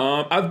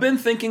 I've been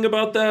thinking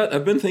about that.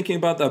 I've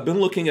been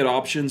looking at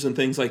options and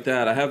things like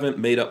that. I haven't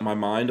made up my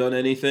mind on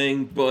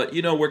anything, but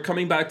we're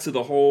coming back to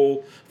the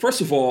whole. First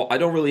of all, I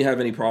don't really have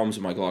any problems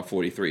with my Glock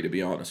 43, to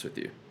be honest with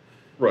you.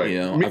 Right.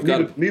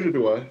 Neither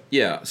do I.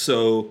 Yeah.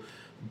 So.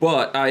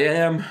 But I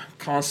am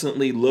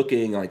constantly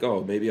looking like,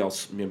 maybe I'll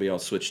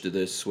switch to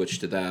this, switch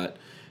to that.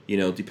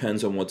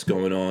 Depends on what's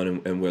going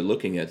on, and we're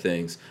looking at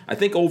things. I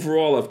think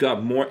overall I've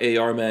got more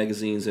AR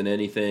magazines than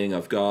anything.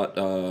 I've got,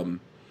 and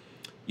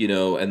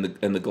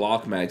the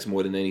Glock mags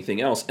more than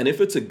anything else. And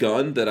if it's a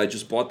gun that I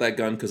just bought that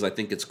gun because I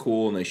think it's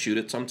cool and I shoot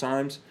it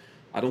sometimes,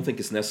 I don't think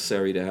it's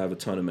necessary to have a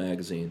ton of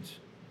magazines.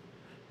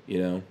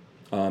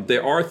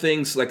 There are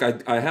things like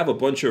I have a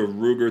bunch of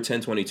Ruger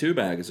 1022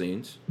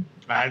 magazines.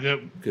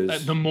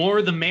 The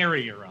more the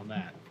merrier on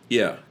that.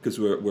 Yeah, because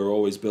we're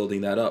always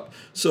building that up.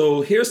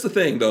 So here's the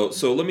thing, though.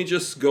 So let me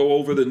just go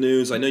over the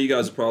news. I know you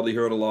guys have probably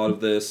heard a lot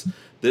of this.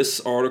 This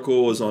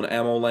article is on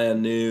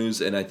AmmoLand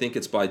News, and I think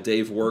it's by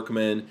Dave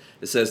Workman.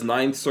 It says,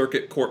 9th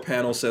Circuit Court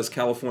Panel says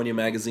California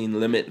magazine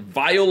limit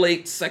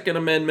violates Second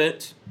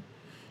Amendment.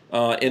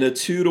 In a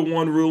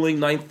 2-1 ruling,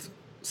 9th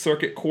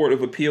Circuit Court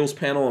of Appeals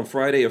panel on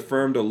Friday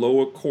affirmed a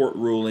lower court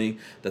ruling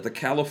that the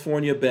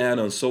California ban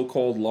on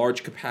so-called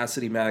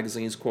large-capacity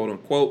magazines,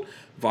 quote-unquote,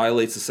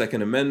 violates the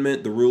Second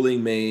Amendment. The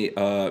ruling may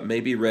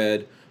be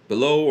read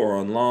below or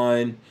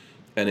online.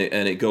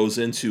 and it goes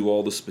into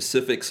all the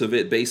specifics of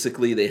it.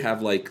 Basically, they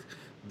have like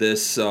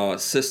this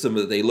system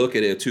that they look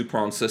at it, a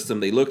 2-pronged system.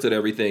 They looked at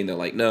everything. They're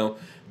like, no,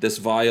 this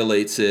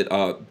violates it.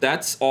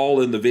 That's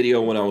all in the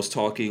video when I was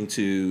talking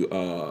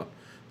to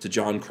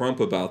John Crump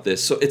about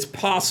this. So it's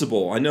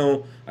possible. I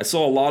know I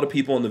saw a lot of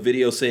people in the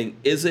video saying,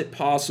 is it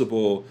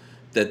possible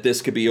that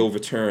this could be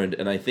overturned?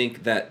 And I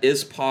think that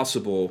is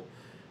possible.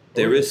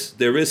 There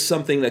is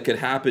something that could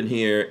happen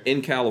here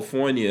in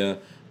California,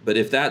 but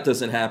if that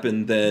doesn't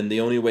happen, then the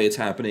only way it's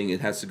happening,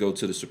 it has to go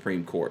to the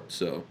Supreme Court.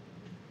 So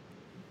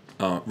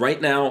right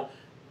now,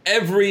 I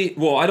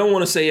don't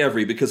want to say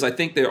every, because I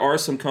think there are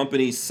some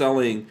companies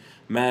selling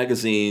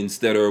magazines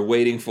that are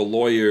waiting for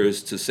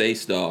lawyers to say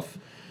stuff.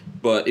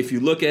 But if you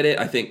look at it,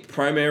 I think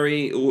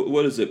Primary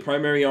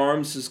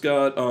Arms has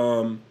got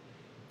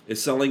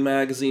is selling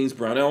magazines.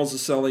 Brownells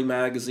is selling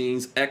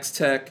magazines.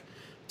 X-Tech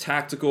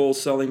Tactical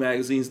selling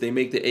magazines. They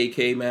make the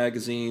AK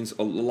magazines.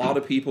 A lot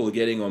of people are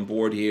getting on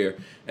board here,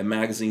 and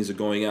magazines are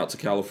going out to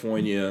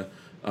California.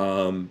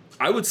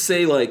 I would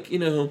say, like,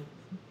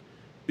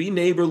 be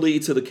neighborly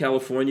to the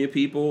California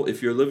people.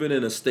 If you're living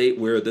in a state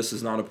where this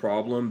is not a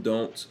problem,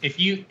 don't. If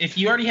you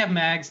already have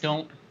mags,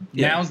 don't.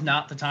 Yeah. Now's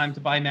not the time to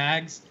buy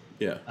mags.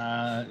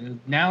 Yeah.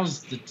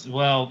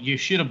 You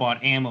should have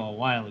bought ammo a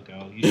while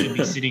ago. You should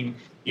be sitting.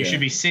 You should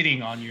be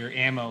sitting on your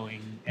ammo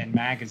and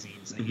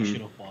magazines that you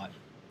should have bought.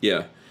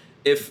 Yeah.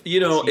 If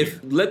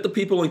let the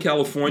people in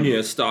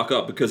California stock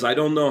up, because I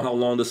don't know how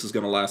long this is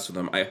going to last for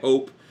them. I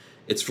hope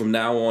it's from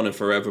now on and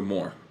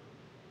forevermore.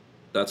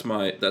 That's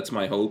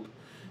my hope.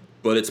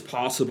 But it's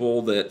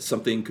possible that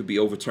something could be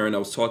overturned. I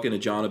was talking to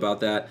John about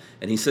that,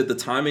 and he said the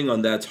timing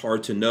on that's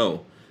hard to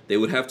know. They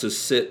would have to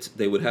sit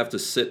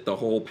the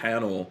whole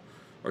panel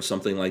or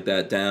something like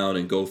that down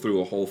and go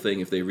through a whole thing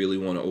if they really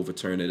want to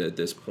overturn it at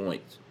this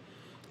point.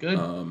 Good.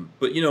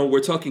 But, we're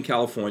talking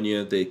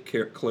California. They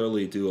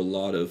clearly do a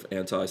lot of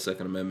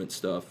anti-Second Amendment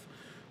stuff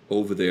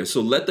over there.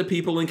 So let the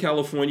people in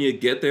California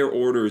get their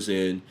orders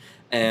in.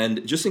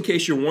 And just in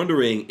case you're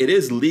wondering, it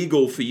is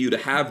legal for you to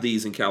have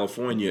these in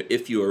California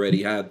if you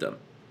already had them.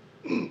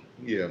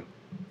 Yeah.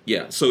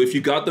 Yeah. So if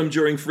you got them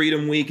during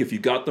Freedom Week, if you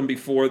got them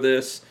before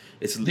this,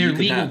 they're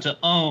legal to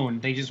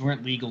own. They just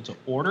weren't legal to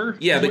order.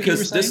 Yeah,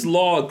 because this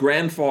law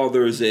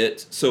grandfathers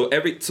it. So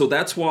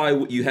that's why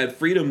you had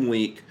Freedom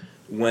Week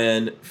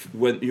when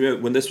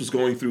this was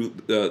going through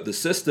the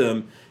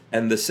system,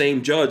 and the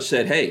same judge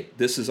said, "Hey,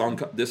 this is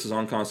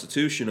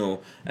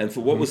unconstitutional." And for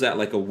what was that,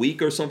 like a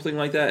week or something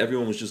like that?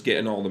 Everyone was just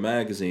getting all the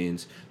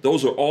magazines.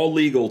 Those are all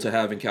legal to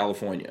have in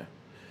California.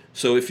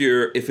 So if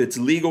it's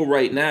legal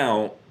right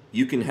now,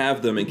 you can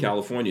have them in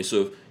California.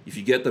 So if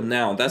you get them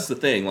now, that's the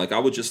thing. Like, I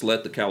would just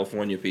let the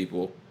California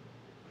people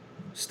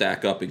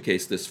stack up in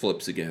case this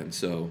flips again.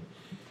 So,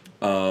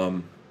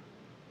 SoCal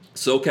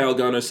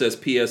Gunner says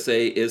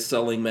PSA is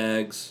selling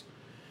mags.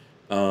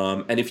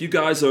 And if you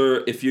guys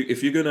are, if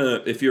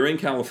you're in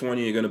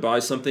California, you're gonna buy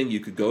something,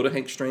 you could go to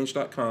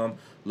hankstrange.com,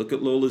 look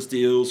at Lola's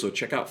deals, or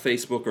check out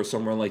Facebook or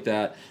somewhere like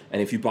that.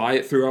 And if you buy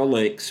it through our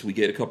links, we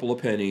get a couple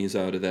of pennies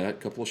out of that, a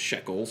couple of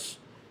shekels,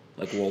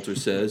 like Walter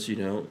says.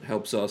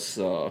 Helps us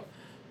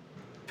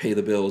pay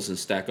the bills and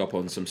stack up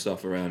on some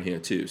stuff around here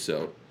too.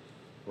 So,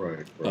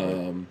 right.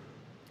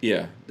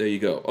 Yeah, there you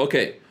go.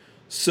 Okay,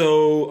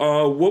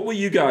 so what were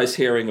you guys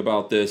hearing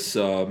about this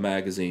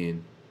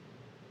magazine?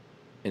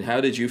 And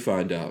how did you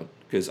find out?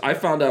 Because I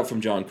found out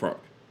from John Crump.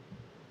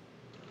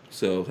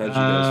 So how did you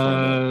guys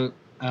find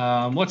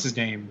out? What's his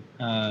name?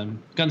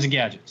 Guns and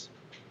Gadgets.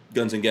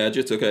 Guns and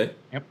Gadgets. Okay.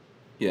 Yep.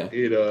 Yeah.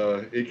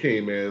 It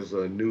came as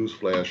a news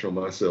flash on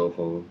my cell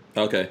phone.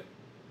 Okay.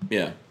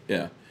 Yeah.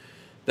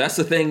 That's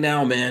the thing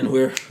now, man.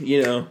 We're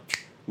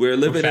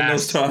living in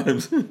those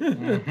times.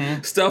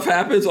 Mm-hmm. Stuff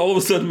happens. All of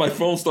a sudden, my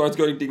phone starts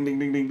going ding, ding,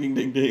 ding, ding, ding,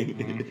 ding,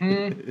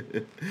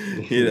 ding.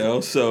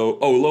 Mm-hmm. So,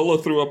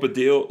 Lola threw up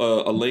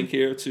a link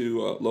here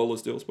to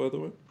Lola's Deals, by the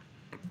way.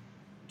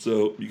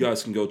 So you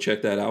guys can go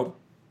check that out.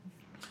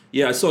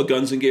 Yeah, I saw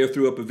Guns and Gear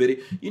threw up a video.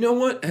 You know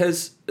what?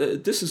 This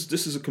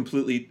is a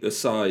completely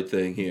aside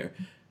thing here.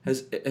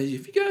 Have you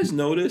guys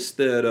noticed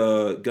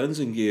that Guns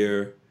and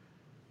Gear,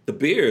 the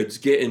beard's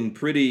getting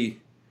pretty?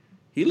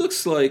 He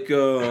looks like.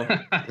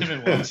 I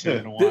haven't watched him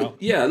in a while.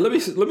 Yeah, let me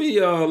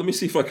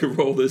see if I can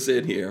roll this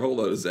in here.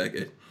 Hold on a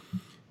second.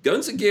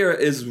 Guns and Gear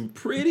is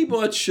pretty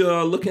much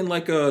looking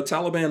like a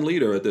Taliban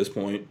leader at this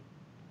point.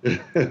 I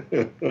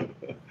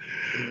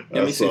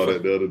saw that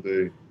the other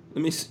day.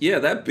 Let me see. Yeah,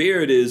 that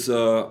beard is.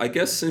 I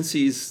guess since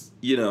he's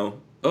there's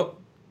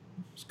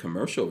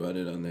commercial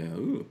running on there.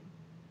 Ooh,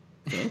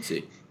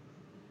 fancy.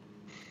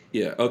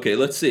 Yeah. Okay.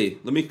 Let's see.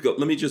 Let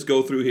me just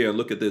go through here and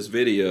look at this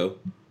video.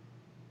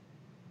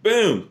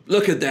 Boom!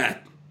 Look at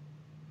that.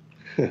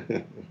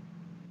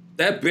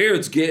 That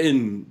beard's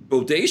getting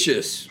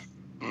bodacious.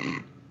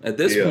 At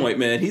this point,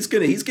 man, he's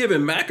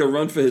giving Mac a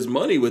run for his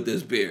money with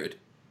this beard.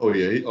 Oh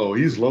yeah.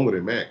 He's longer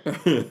than Mac.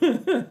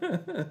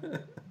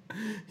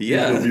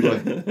 Yeah. Be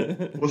like,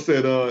 what's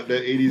that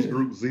 80s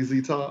group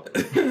ZZ Top?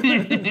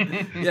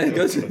 Yeah,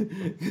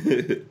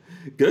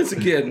 Once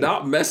again,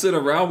 not messing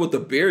around with the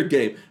beard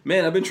game.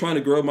 Man, I've been trying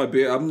to grow my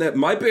beard.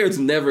 My beard's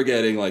never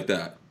getting like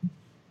that.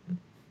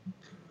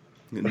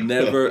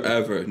 Never,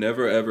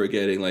 ever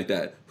getting like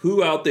that.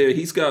 Who out there,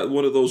 he's got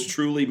one of those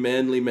truly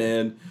manly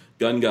man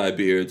gun guy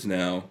beards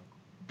now.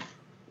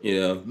 You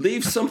know,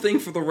 leave something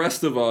for the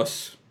rest of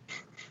us.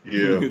 Yeah.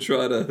 You can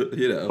try to,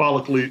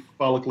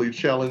 follically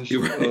challenged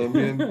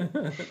men.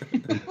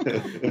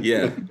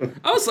 Yeah.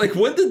 I was like,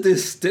 when did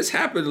this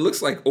happen? It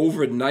looks like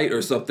overnight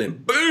or something.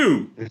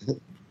 Boom!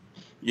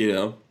 You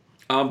know?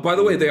 By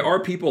the way, there are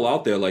people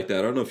out there like that.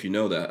 I don't know if you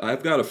know that.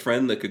 I've got a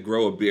friend that could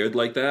grow a beard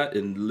like that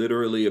in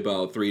literally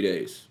about 3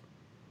 days.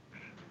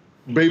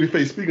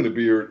 Babyface, speaking of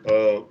beard,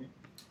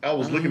 I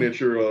was looking at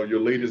your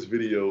latest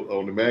video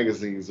on the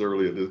magazines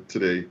earlier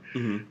today.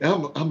 And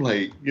I'm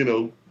like, you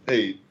know,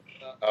 hey,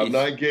 I'm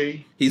not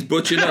gay. He's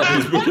butching up.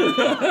 But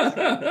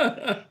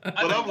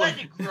I'm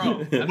like,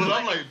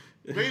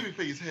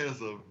 Babyface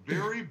has a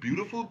very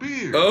beautiful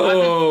beard.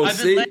 Oh,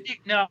 I've been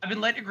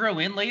letting it grow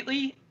in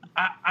lately.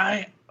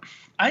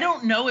 I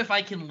don't know if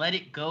I can let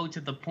it go to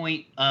the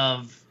point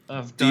of.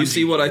 Do you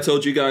see what I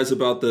told you guys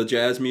about the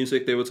jazz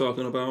music they were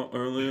talking about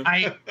earlier?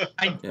 I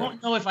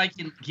don't know if I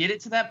can get it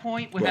to that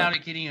point without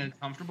it getting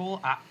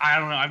uncomfortable. I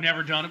don't know. I've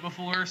never done it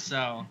before,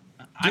 so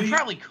I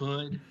probably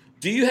could.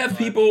 Do you have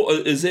people?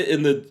 Is it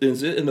in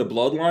the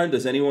bloodline?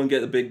 Does anyone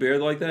get a big beard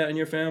like that in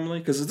your family?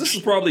 Because this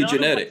is probably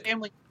genetic. My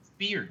family has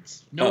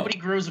beards. Nobody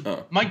grows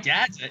a. My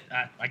dad's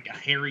like a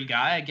hairy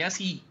guy. I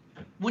guess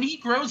when he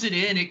grows it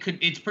in,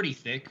 it's pretty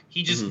thick.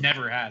 He just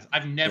never has.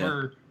 I've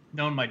never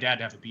known my dad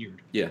to have a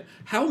beard. Yeah.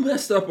 How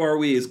messed up are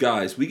we as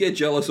guys? We get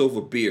jealous over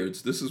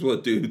beards. This is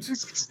what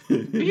dudes.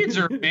 Beards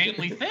are a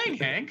manly thing,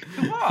 Hank.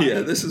 Come on.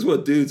 Yeah, this is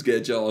what dudes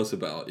get jealous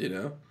about. You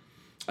know.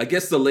 I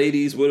guess the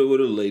ladies. What do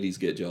the ladies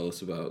get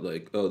jealous about?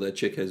 Like, oh, that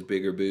chick has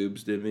bigger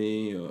boobs than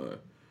me, or.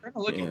 I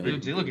don't look at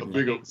boobs. They look at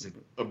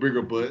a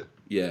bigger butt.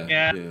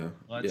 Yeah.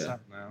 Well, that's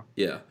something now.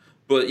 Yeah.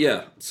 But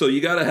yeah, so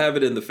you got to have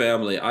it in the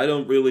family. I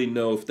don't really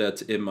know if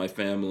that's in my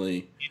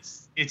family.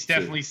 It's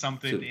definitely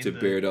something to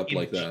beard up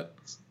like that.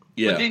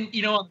 Yeah. But then,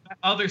 you know, on the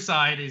other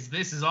side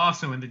this is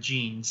also in the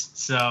genes.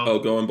 So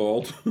going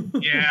bald?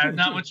 Yeah,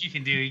 not much you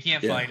can do. You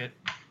can't fight it.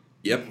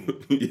 Yep.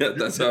 Yeah,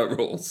 that's how it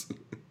rolls.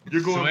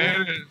 You're going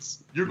bald?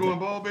 You're going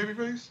bald,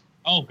 Babyface?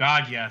 Oh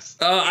God, yes.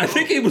 I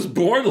think he was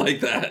born like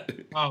that.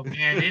 Oh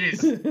man,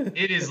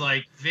 it is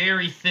like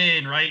very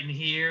thin right in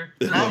here.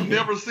 I've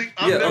never seen.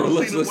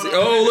 Let's see.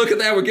 Oh, look at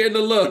that! We're getting a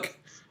look.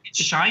 It's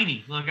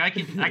shiny. Look, I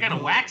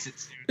gotta wax it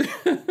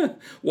soon.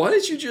 Why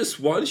did you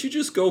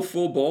just go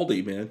full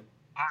baldy, man?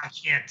 I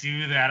can't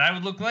do that. I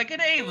would look like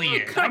an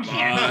alien. Oh, come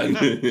on.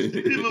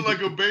 You look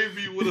like a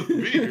baby with a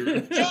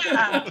beard.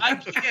 Yeah, I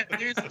can't.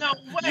 There's no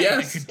way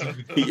yes. I could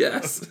do that.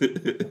 Yes.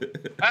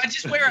 I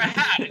just wear a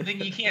hat and then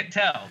you can't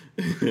tell.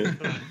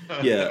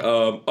 Yeah.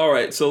 All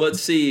right. So let's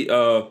see.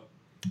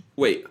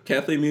 Wait.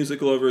 Kathleen Music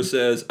Lover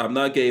says, "I'm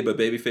not gay, but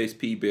Babyface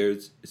P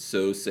beards is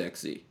so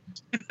sexy."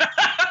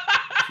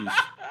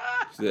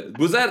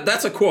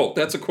 That's a quote.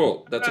 That's a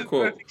quote. That's a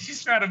quote. I think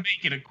she's trying to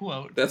make it a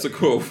quote. That's a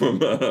quote from.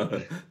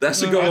 That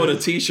should go on a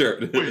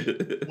T-shirt.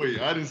 Wait!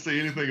 I didn't say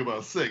anything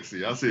about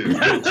sexy. I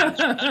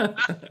said.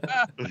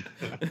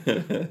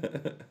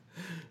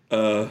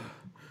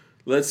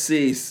 Let's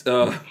see.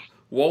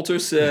 Walter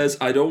says,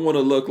 "I don't want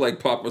to look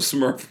like Papa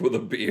Smurf with a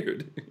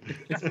beard."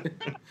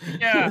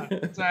 Yeah,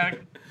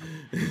 exactly.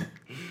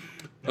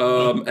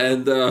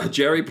 And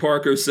Jerry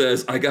Parker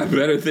says, "I got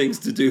better things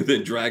to do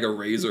than drag a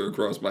razor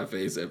across my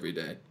face every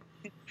day."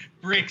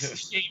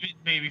 Bricks shaving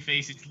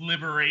Babyface, it's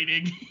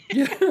liberating.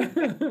 Yeah.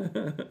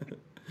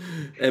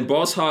 And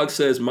Boss Hog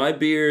says, "My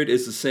beard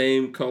is the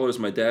same color as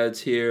my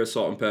dad's hair,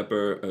 salt and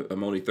pepper.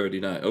 I'm only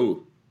 39.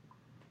 Oh.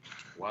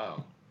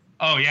 Wow.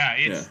 Oh yeah,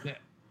 it's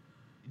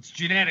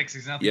genetics.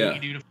 There's nothing you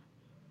can do to.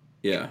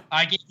 Yeah.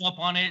 I gave up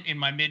on it in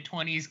my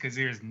mid-20s because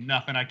there's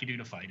nothing I could do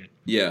to fight it.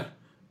 Yeah.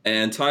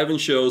 And Tyven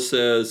Show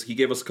says, he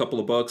gave us a couple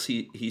of bucks.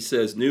 He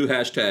says, new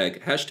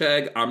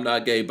hashtag I'm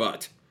not gay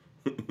but.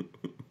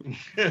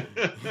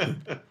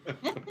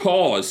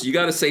 Pause. You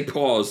got to say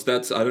pause.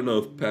 I don't know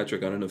if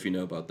Patrick, I don't know if you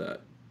know about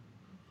that.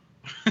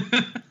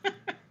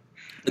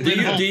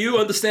 Do you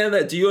understand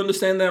that? Do you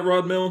understand that,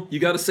 Rod Mill? You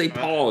got to say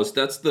pause.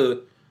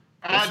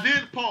 I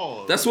did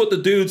pause. That's what the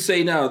dudes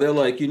say now. They're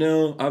like,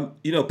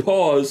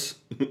 pause.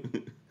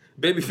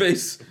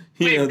 Babyface.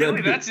 Wait,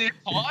 really? That's it?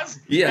 Pause?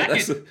 Yeah.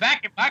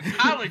 Back in my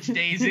college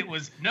days, it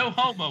was no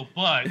homo,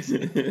 but.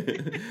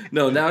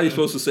 No, now you're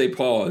supposed to say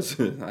pause,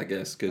 I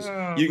guess, because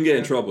you can get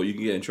in trouble. You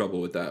can get in trouble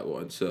with that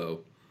one.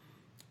 So,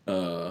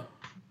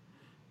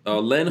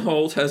 Len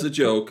Holt has a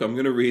joke. I'm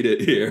going to read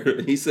it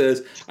here. He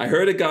says, "I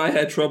heard a guy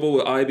had trouble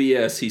with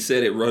IBS. He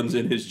said it runs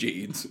in his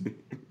genes."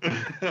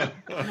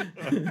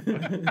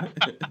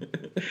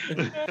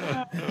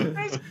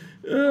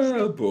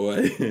 Oh,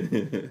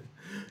 boy.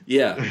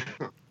 Yeah.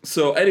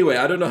 So anyway,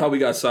 I don't know how we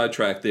got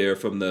sidetracked there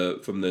from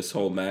this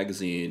whole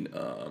magazine,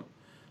 the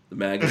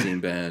magazine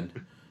ban,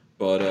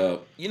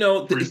 but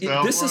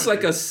this is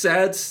like a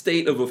sad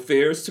state of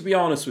affairs. To be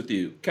honest with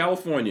you,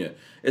 California,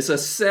 it's a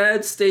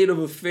sad state of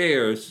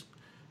affairs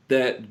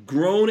that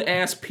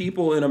grown-ass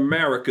people in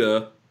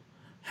America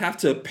have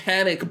to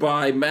panic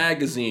buy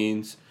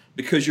magazines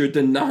because you're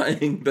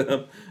denying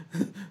them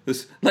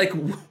this. Like,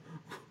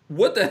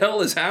 what the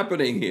hell is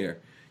happening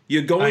here?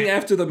 You're going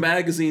after the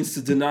magazines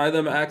to deny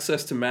them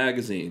access to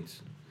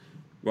magazines,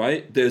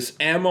 right? There's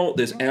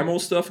ammo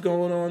stuff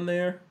going on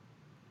there.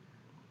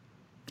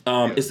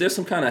 Is there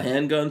some kind of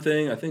handgun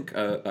thing? I think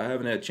I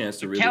haven't had a chance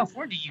to really.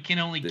 California, you can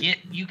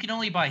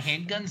only buy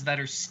handguns that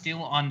are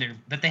still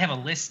that they have a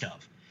list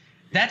of.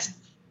 That's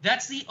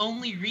the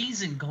only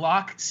reason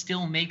Glock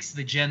still makes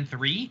the Gen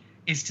 3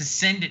 is to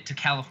send it to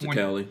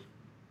California. To Cali.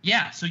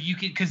 Yeah, so you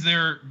can, because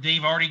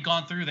they've already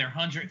gone through their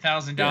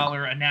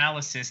 $100,000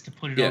 analysis to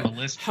put it on the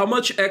list. How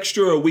much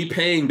extra are we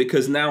paying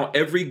because now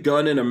every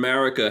gun in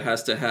America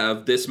has to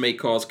have "this may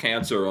cause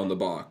cancer" on the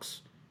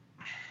box?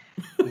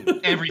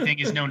 Everything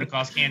is known to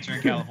cause cancer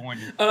in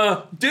California.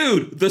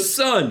 Dude, the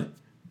sun.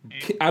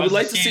 I would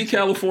like to see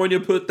California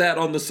put that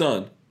on the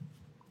sun.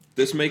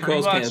 This may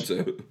cause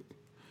cancer.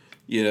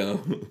 You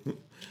know,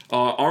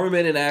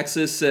 Armament and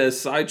Axis says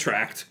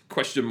sidetracked ?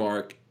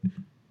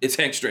 It's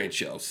Hank Strange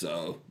show,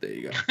 so there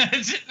you go.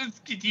 Let's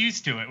get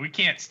used to it. We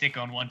can't stick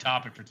on one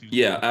topic for too long.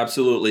 Yeah,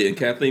 absolutely. And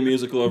Kathleen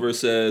Music Lover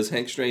says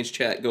Hank Strange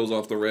chat goes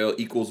off the rail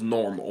equals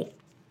normal.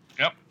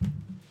 Yep.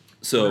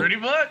 So pretty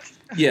much.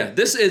 Yeah,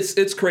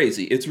 it's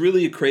crazy. It's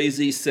really a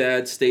crazy,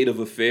 sad state of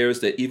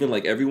affairs that even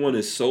like everyone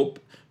is so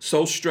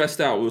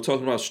stressed out. We were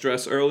talking about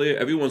stress earlier.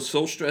 Everyone's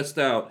so stressed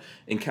out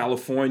in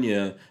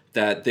California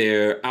that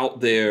they're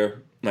out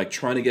there like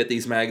trying to get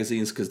these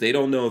magazines because they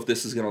don't know if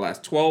this is going to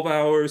last 12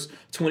 hours,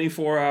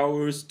 24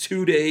 hours,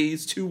 2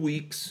 days, 2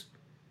 weeks.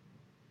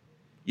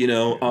 You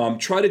know,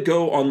 try to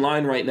go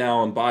online right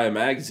now and buy a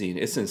magazine.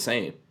 It's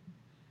insane.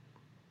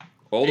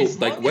 All the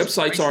like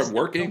websites aren't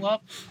working.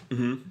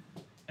 Mm-hmm.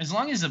 As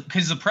long as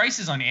because the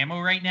prices on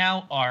ammo right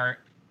now are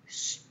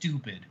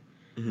stupid.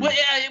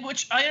 Mm-hmm.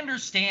 Which I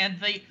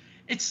understand.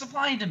 It's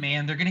supply and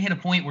demand. They're going to hit a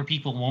point where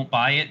people won't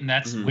buy it, and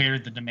that's where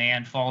the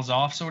demand falls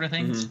off, sort of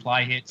thing. Mm-hmm.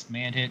 Supply hits,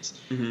 demand hits.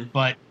 Mm-hmm.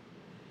 But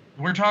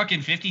we're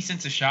talking 50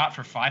 cents a shot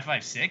for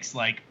 5.56.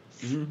 Like,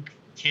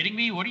 kidding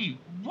me?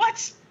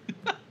 What?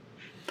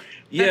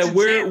 Yeah,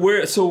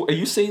 where? So, are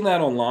you seeing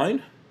that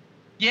online?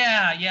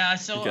 Yeah.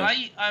 So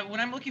I when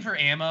I'm looking for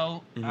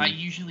ammo, I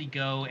usually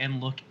go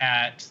and look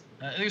at.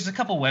 There's a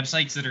couple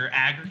websites that are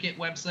aggregate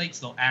websites.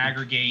 They'll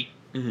aggregate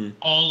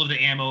all of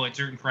the ammo at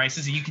certain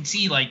prices, and you can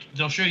see like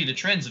they'll show you the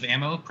trends of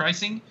ammo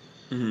pricing.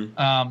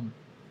 And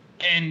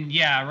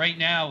yeah, right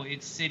now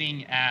it's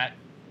sitting at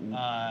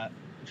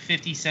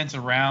 50 cents a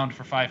round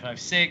for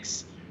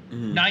 5.56,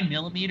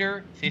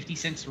 9mm 50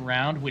 cents a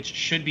round, which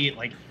should be at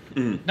like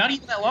not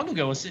even that long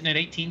ago was sitting at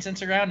 18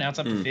 cents a round. Now it's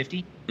up to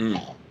 50.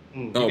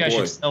 You guys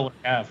should sell what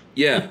I have.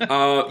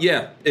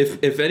 Yeah.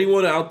 If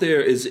anyone out there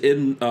is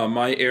in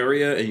my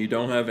area and you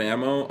don't have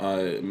ammo,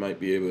 I might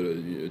be able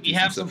to. You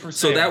have some for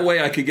sale. So that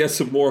way I could get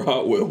some more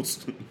Hot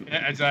Wheels.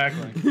 Yeah,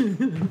 exactly.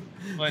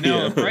 But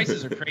no,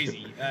 prices are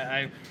crazy.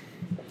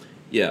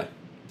 Yeah,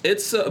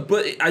 it's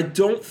but I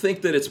don't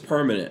think that it's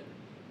permanent.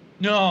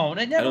 No,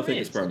 it never I don't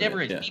think it's permanent. It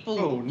never is. Yeah.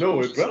 People.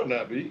 No, it better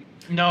not be.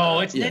 No,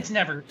 it's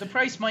never. The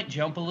price might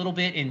jump a little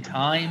bit in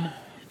time,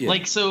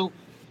 like so.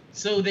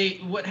 So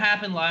what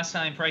happened last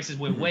time? Prices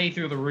went way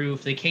through the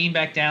roof. They came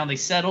back down. They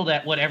settled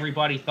at what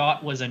everybody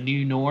thought was a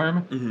new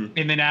norm,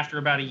 and then after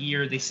about a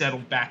year, they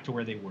settled back to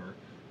where they were.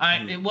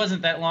 It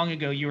wasn't that long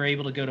ago. You were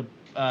able to go to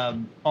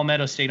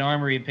Palmetto State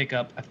Armory and pick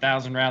up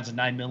 1,000 rounds of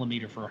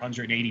 9mm for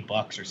 $180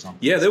 or something.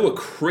 Yeah, there were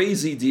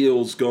crazy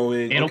deals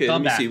going. It'll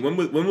come back. See. When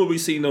will we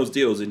see those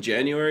deals? In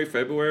January,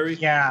 February?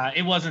 Yeah,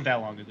 it wasn't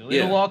that long ago.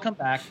 It'll all come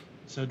back.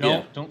 So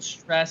don't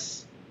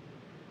stress.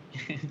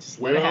 Just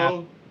let it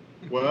happen.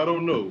 Well, I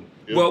don't know.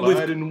 If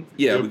Biden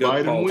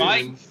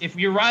wins, if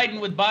you're riding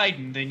with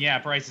Biden, then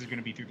prices are going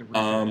to be through the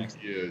roof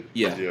next year.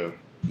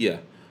 Yeah.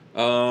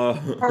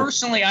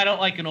 Personally, I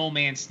don't like an old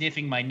man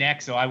sniffing my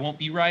neck, so I won't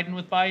be riding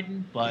with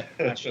Biden. But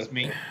that's just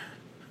me.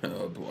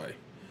 Oh boy.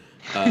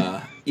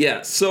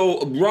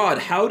 So Rod,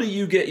 how do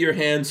you get your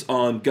hands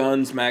on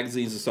guns,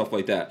 magazines, and stuff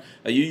like that?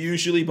 Are you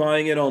usually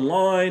buying it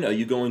online? Are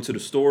you going to the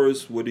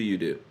stores? What do you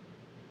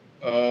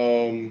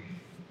do?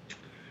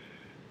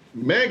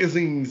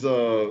 Magazines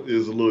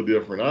is a little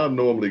different. I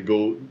normally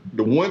go.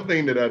 The one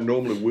thing that I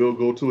normally will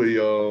go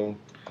to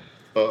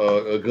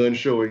a gun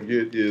show and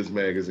get is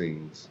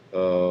magazines.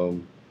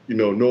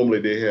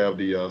 Normally they have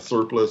the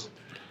surplus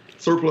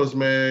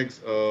mags.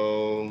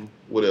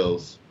 What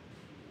else?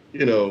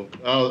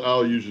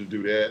 I'll usually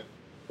do that.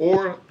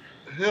 Or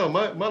hell,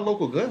 my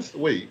local gun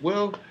store.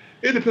 Well,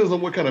 it depends on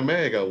what kind of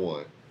mag I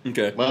want.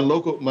 Okay. My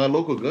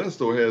local gun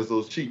store has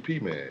those cheap P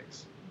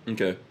mags.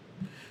 Okay.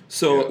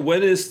 So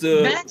when is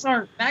the mags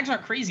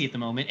aren't crazy at the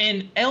moment,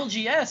 and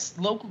LGS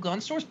local gun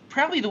stores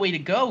probably the way to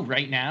go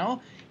right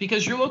now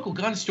because your local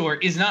gun store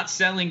is not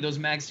selling those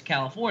mags to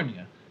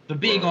California. The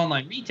big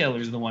online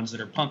retailers are the ones that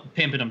are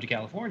pimping them to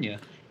California.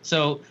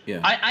 So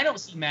I don't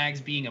see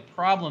mags being a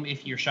problem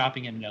if you're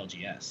shopping at an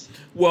LGS.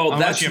 Well,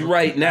 that's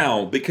right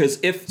now because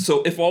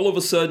if all of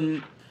a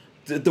sudden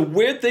The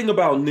weird thing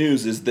about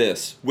news is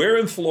this. We're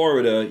in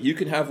Florida. You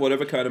can have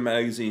whatever kind of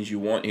magazines you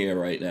want here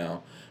right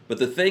now. But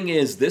the thing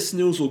is, this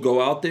news will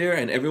go out there,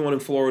 and everyone in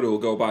Florida will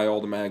go buy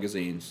all the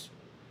magazines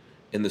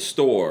in the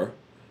store.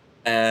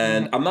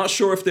 And I'm not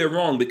sure if they're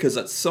wrong, because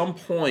at some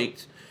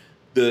point,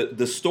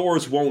 the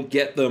stores won't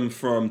get them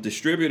from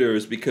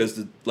distributors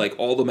because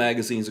all the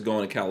magazines are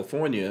going to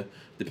California,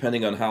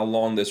 depending on how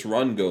long this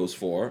run goes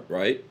for,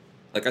 right?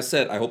 Like I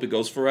said, I hope it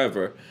goes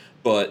forever.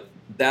 But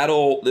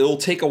it'll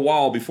take a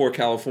while before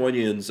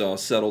Californians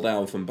settle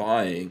down from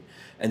buying.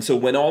 And so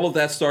when all of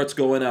that starts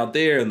going out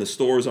there and the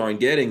stores aren't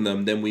getting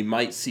them, then we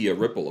might see a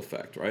ripple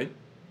effect, right?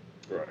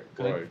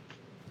 Right.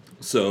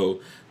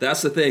 So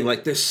that's the thing.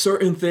 There's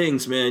certain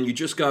things, man, you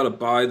just got to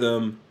buy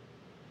them.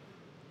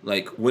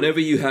 Whenever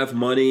you have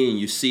money and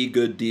you see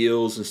good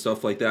deals and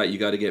stuff like that, you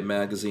got to get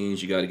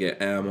magazines, you got to get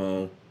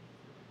ammo.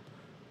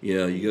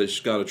 You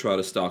just got to try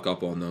to stock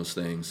up on those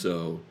things.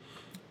 So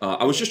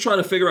I was just trying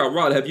to figure out,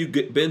 Rod, have you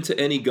been to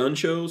any gun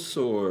shows?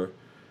 Or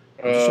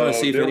I'm just trying to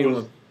see if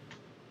anyone...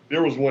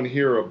 There was one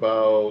here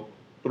about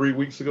 3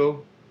 weeks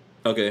ago.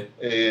 Okay.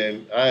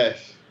 And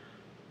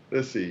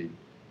let's see.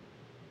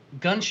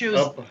 Gun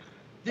shows.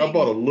 I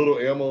bought a little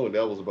ammo, and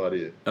that was about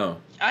it. Oh.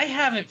 I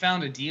haven't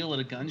found a deal at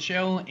a gun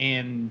show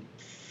in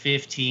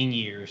 15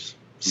 years.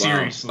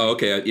 Seriously. Wow. Oh,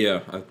 okay.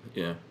 Yeah.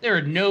 Yeah. There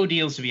are no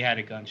deals to be had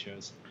at gun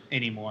shows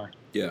anymore.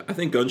 Yeah, I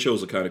think gun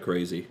shows are kind of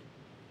crazy.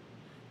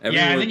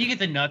 Yeah, and then you get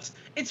the nuts.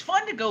 It's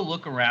fun to go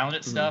look around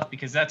at stuff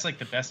because that's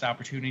the best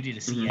opportunity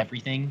to see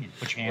everything and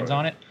put your hands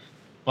on it.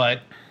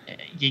 But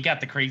you got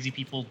the crazy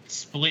people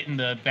splitting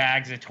the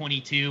bags of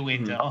 22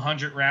 into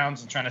 100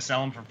 rounds and trying to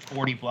sell them for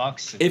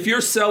 $40. If you're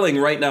selling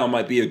right now,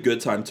 might be a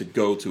good time to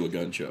go to a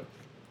gun show.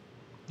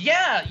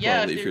 Yeah.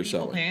 Probably if you're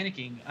selling.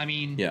 Panicking. I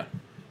mean, yeah.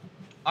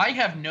 I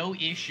have no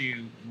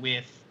issue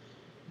with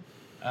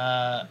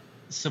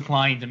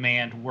supply and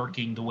demand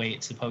working the way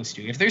it's supposed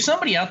to. If there's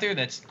somebody out there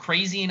that's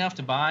crazy enough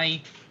to buy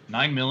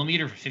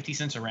 9mm for 50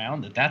 cents a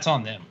round, that's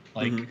on them.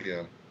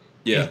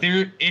 Yeah.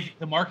 If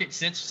the market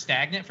sits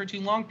stagnant for too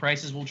long,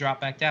 prices will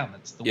drop back down.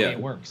 That's the way it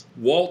works.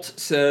 Walt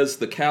says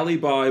the Cali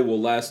buy will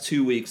last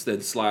 2 weeks,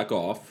 then slack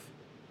off.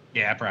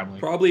 Yeah, probably.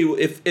 Probably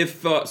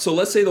if so.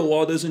 Let's say the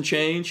law doesn't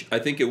change. I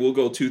think it will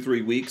go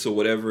 2-3 weeks or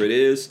whatever it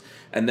is,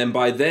 and then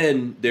by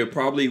then there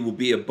probably will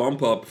be a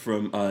bump up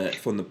from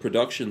the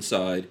production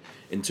side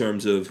in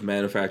terms of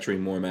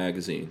manufacturing more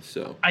magazines.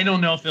 So I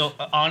don't know if they'll.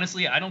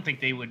 Honestly, I don't think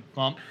they would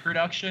bump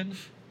production.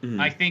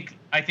 I think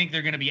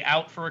they're going to be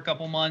out for a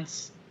couple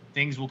months.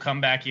 Things will come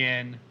back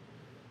in,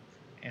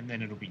 and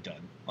then it'll be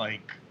done. I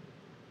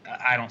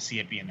don't see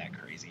it being that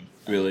crazy.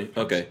 Really?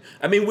 Okay.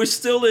 I mean, we're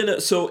still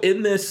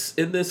in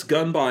this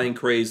gun buying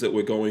craze that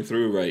we're going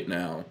through right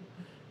now.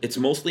 It's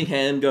mostly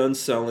handguns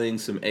selling,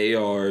 some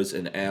ARs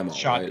and ammo,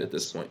 shotguns. Right, at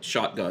this point.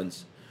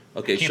 Shotguns.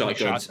 Okay,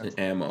 shotguns and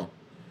ammo.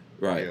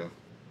 Right.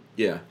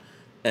 Yeah.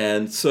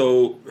 And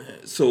so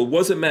it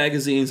wasn't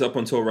magazines up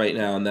until right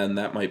now, and then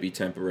that might be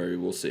temporary.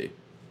 We'll see.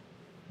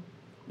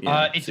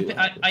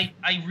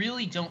 I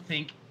really don't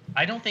think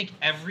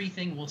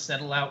everything will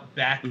settle out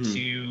back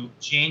to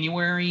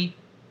January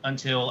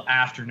until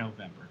after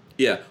November.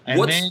 Yeah, and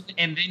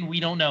then we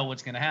don't know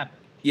what's going to happen.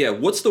 Yeah,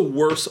 what's the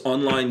worst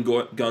online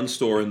gun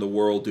store in the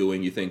world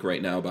doing, you think,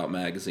 right now about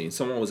magazines?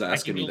 Someone was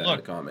asking me that in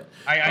a comment.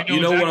 I know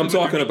you know exactly what I'm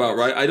talking about,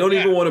 right? I don't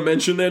even want to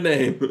mention their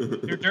name.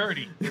 They're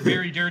dirty. They're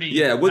very dirty.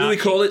 Yeah, what do we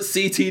call it?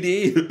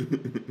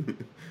 CTD?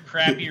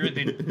 Crappier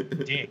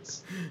than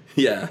dicks.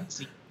 Yeah.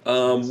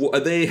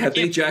 Have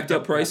they jacked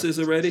up prices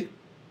already?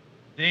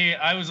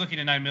 I was looking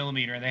at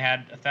 9mm and they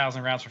had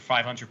 1,000 rounds for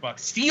 $500.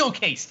 Steel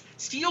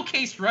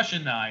cased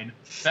Russian 9.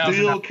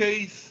 Steel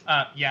case.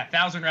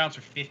 1,000 rounds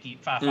for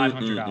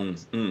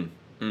 $500.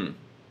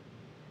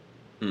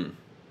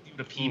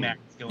 The PMAG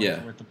is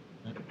going for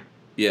it.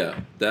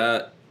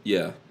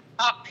 Yeah.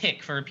 Top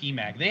pick for a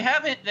PMAG. They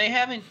haven't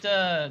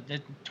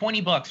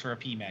 $20 for a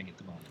PMAG at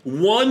the moment.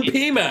 One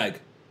PMAG.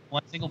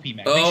 One single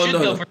PMAG. They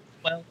should go for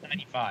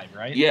 $12.95,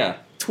 right? Yeah,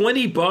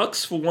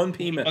 $20 for one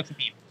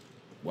PMAG.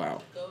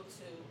 Wow. Go to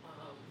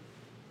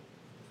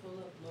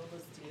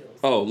Lola's Deals.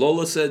 Oh,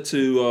 Lola said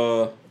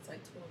to. It's like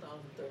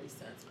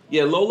 $12.30.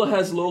 Yeah, Lola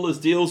has Lola's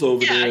Deals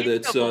over there.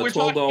 That's $12.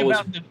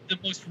 The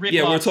most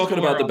we're talking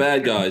about the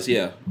bad guys.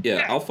 Yeah.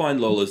 I'll find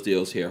Lola's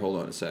Deals here. Hold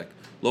on a sec.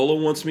 Lola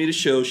wants me to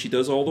show. She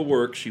does all the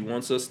work. She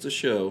wants us to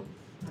show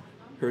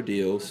her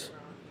deals.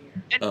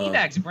 And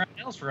PMAGs at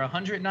Brownells for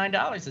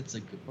 $109. It's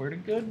a pretty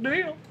good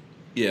deal.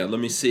 Yeah, let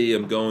me see.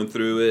 I'm going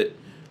through it.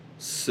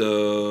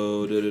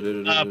 So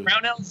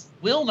Brownells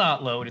will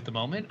not load at the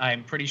moment.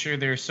 I'm pretty sure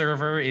their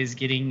server is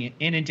getting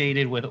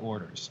inundated with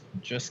orders.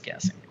 Just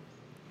guessing.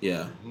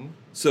 Yeah.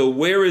 So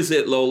where is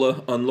it,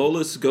 Lola? On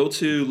Lola's, go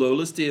to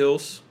Lola's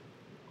Deals.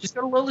 Just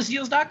go to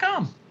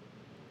lolasdeals.com.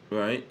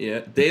 Right. Yeah.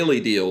 Daily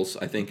Deals,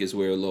 I think, is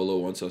where Lola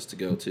wants us to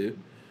go to.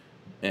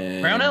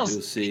 And Brownells.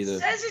 You'll see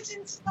says it's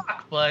in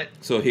stock, but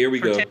so here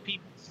we go. 10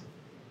 people.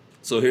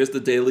 So here's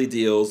the Daily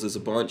Deals. There's a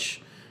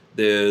bunch.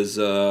 There's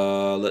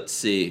let's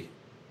see.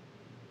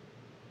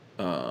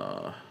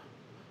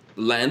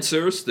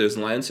 Lancers. There's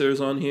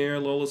Lancers on here.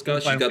 Lola's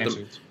got. She's got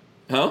them.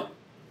 Huh?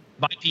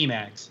 Buy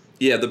PMags.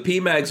 Yeah, the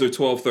PMags are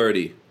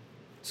 $12.30,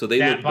 so they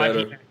look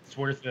better. It's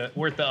worth the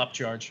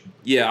upcharge.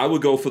 Yeah, I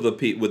would go for the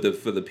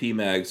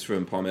PMags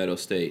from Palmetto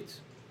State,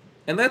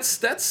 and that's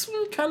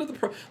kind of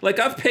the like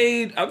I've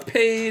paid I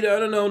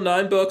don't know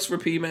 $9 for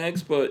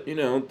PMags, but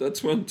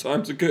that's when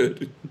times are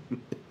good.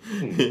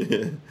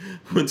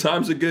 When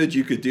times are good,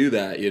 you could do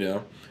that.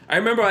 I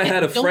remember I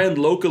had a friend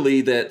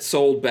locally that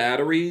sold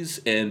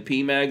batteries and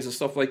PMags and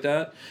stuff like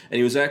that, and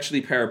he was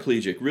actually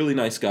paraplegic. Really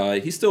nice guy.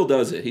 He still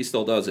does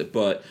it.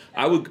 But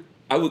I would,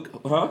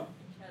 huh?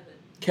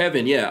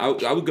 Kevin, yeah.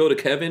 I would go to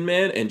Kevin,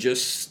 man, and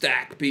just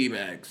stack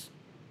PMags.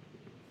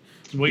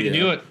 Way to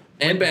do it.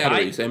 And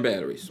batteries.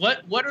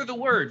 What are the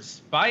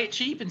words? Buy it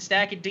cheap and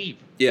stack it deep.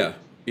 Yeah.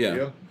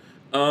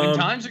 When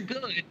times are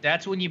good,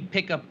 that's when you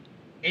pick up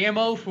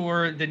ammo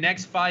for the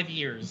next 5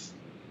 years.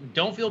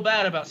 Don't feel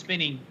bad about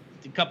spending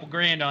a couple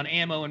grand on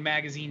ammo and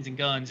magazines and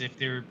guns if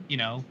they're,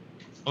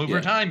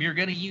 over time you're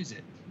going to use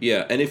it.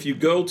 Yeah, and if you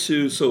go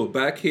to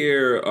back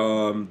here,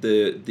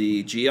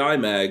 the GI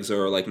mags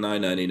are like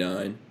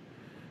 $9.99.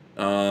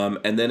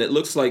 And then it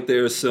looks like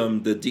there's the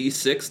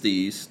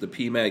D60s, the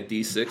PMag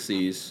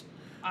D60s.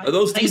 Are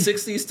those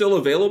D60s still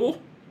available?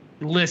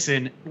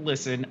 Listen.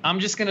 I'm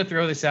just going to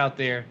throw this out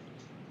there.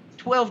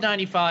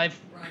 $12.95.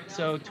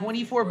 So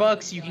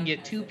 $24, you can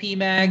get 2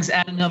 PMags.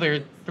 Add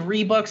another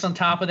 $3 on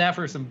top of that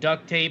for some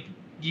duct tape.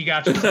 You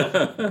got yourself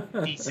a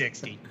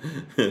D60.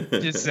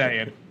 Just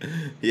saying.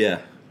 Yeah.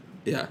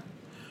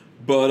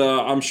 But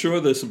I'm sure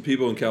there's some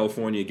people in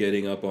California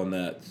getting up on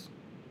that.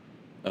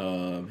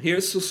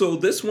 So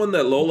this one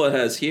that Lola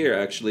has here,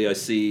 actually, I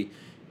see,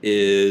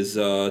 is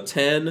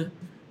 10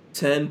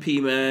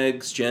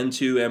 PMags Gen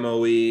 2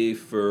 MOE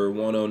for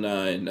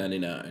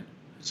 $109.99.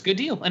 It's a good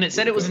deal. And it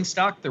said it was in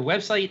stock. Their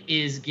website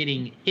is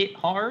getting hit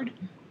hard,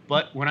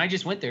 but when I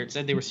just went there, it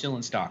said they were still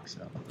in stock.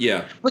 So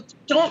yeah. But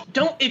don't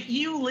if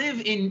you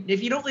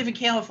don't live in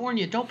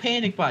California, don't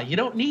panic buy. You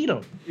don't need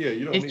them. Yeah,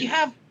 you don't.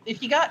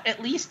 If you got at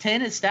least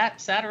 10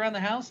 sat around the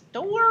house,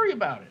 don't worry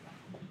about it.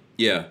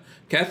 Yeah.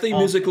 Kathleen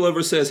Music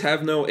Lover says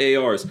have no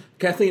ARs.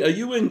 Kathleen,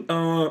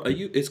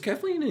 is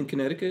Kathleen in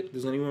Connecticut?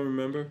 Does anyone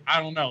remember?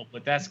 I don't know,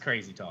 but that's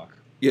crazy talk.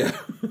 Yeah.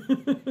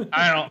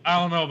 I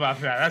don't know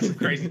about that. That's some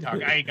crazy talk.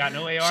 I ain't got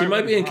no AR. She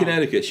might be in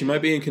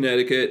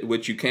Connecticut,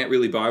 which you can't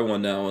really buy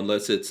one now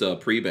unless it's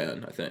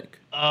pre-ban, I think.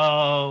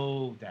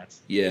 Oh,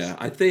 that's... Yeah,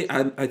 I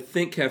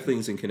think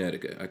Kathleen's in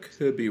Connecticut. I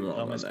could be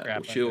wrong on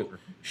that.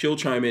 She'll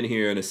chime in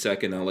here in a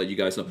second. I'll let you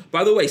guys know.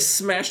 By the way,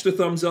 smash the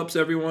thumbs ups,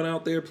 everyone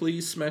out there,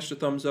 please. Smash the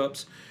thumbs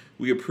ups.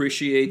 We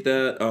appreciate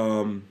that.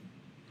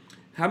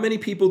 How many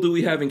people do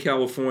we have in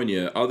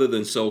California other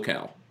than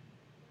SoCal?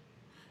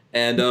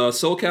 And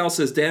SoCal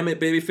says, "Damn it,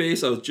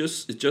 babyface! It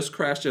just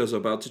crashed. I was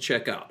about to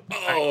check out."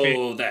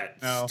 Oh,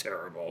 that's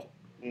terrible.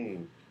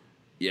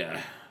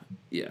 Yeah.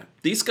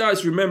 These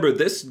guys, remember,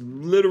 this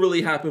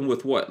literally happened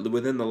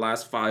within the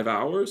last 5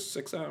 hours,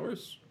 6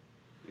 hours.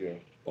 Yeah.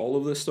 All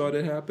of this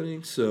started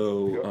happening.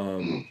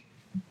 So,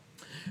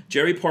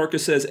 Jerry Parker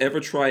says, "Ever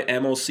try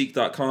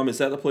AmmoSeek.com?" Is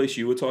that the place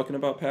you were talking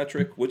about,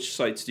 Patrick? Which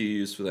sites do you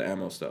use for the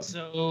ammo stuff?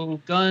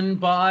 So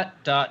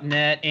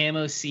gunbot.net,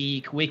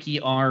 AmmoSeek,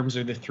 WikiArms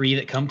are the 3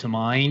 that come to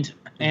mind.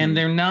 And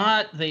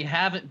they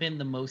haven't been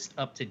the most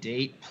up to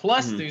date.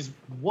 Plus, there's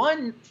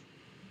one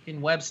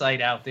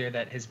website out there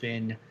that has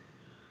been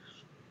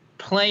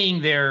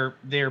playing their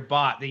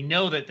bot. They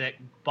know that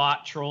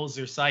bot trolls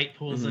their site,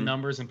 pulls the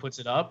numbers and puts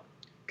it up.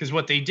 Because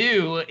what they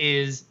do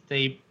is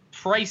they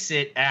price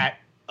it at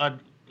a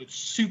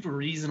super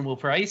reasonable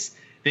price.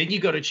 Then you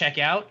go to check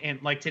out,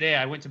 and like today,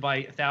 I went to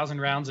buy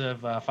 1,000 rounds of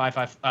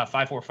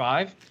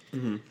 545.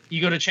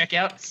 You go to check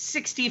out,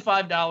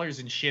 $65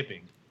 in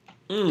shipping.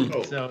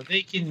 So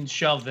they can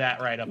shove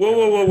that right up.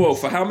 Whoa!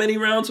 For how many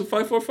rounds of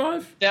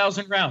 545?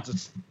 1,000 rounds.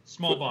 It's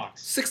small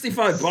box.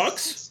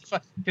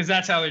 $65? Because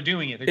that's how they're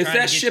doing it. Is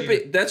that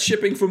shipping? That's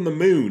shipping from the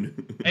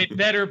moon. It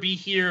better be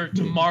here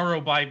tomorrow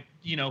by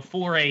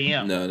 4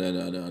 a.m. No.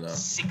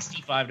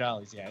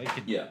 $65. Yeah, they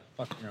could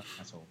fuck their own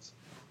assholes.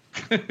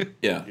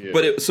 Yeah.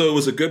 But it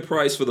was a good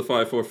price for the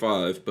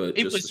 545, but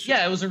it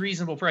was a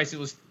reasonable price. It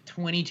was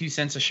 22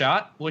 cents a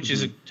shot, which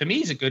to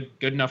me is a good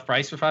enough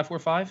price for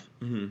 545.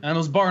 And it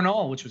was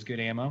Barnaul, which was good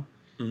ammo.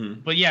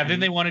 But yeah, then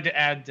they wanted to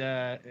add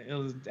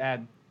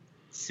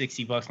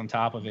 $60 on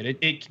top of it.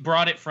 It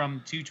brought it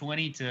from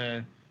 $220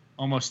 to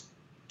almost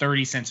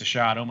 30 cents a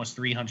shot, almost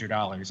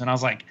 $300. And I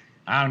was like,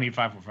 I don't need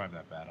 545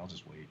 that bad. I'll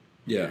just wait.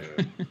 Yeah.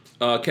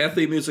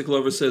 Kathleen Music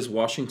Lover says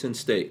Washington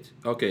State.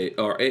 Okay.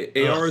 Are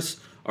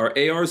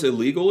ARs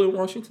illegal in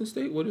Washington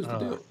State? What is the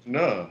deal?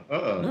 No.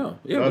 No.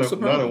 Yeah.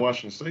 Not in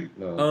Washington State.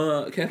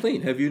 No.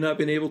 Kathleen, have you not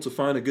been able to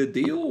find a good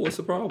deal? What's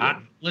the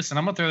problem? Listen,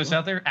 I'm gonna throw this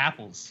out there.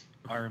 Apples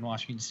are in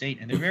Washington State,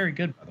 and they're very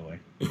good, by the way.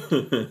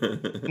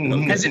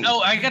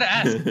 I gotta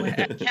ask,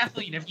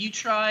 Kathleen, have you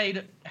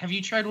tried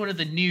one of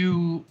the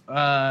new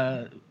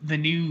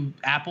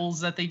apples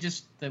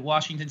that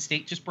Washington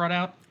State just brought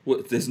out?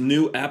 What? There's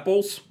new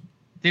apples?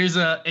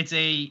 It's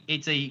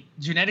a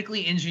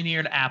genetically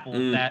engineered apple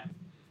that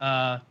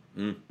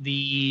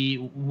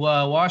the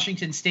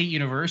Washington State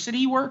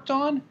University worked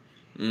on.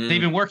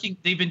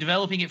 They've been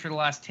developing it for the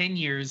last 10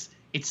 years.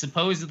 It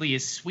supposedly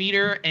is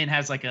sweeter and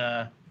has like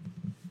a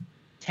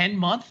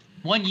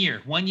 1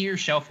 year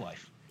shelf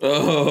life.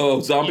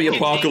 Oh, zombie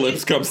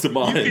apocalypse comes to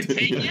mind. You can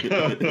take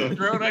it,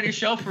 throw it on your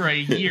shelf for a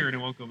year, and it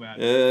won't go bad.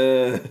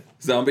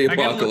 Zombie apocalypse. I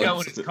gotta look out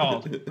what it's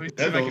called.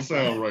 That don't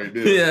sound right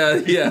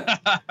there. Yeah,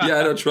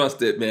 I don't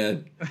trust it,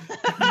 man.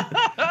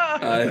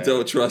 I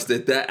don't trust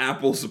it. That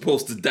apple's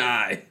supposed to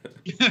die.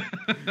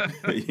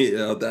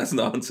 That's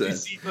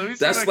nonsense.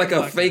 That's like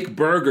a fake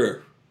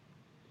burger.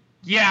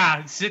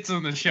 Yeah, it sits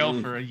on the shelf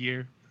for a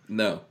year.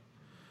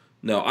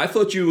 No, I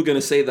thought you were going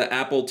to say the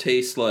apple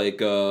tastes like,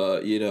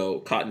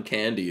 cotton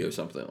candy or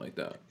something like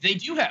that. They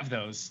do have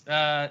those.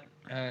 No,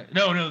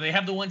 they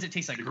have the ones that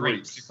taste like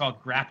grapes. They're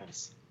called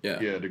grapples.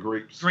 Yeah, the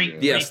grapes.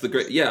 Yes, the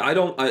grape. Yeah, I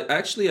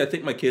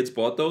think my kids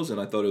bought those and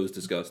I thought it was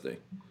disgusting.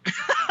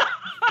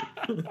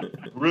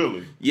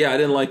 Really? Yeah, I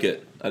didn't like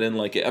it.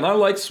 And I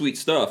like sweet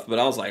stuff, but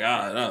I was like,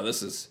 no,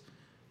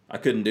 I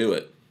couldn't do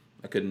it.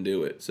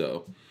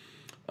 So,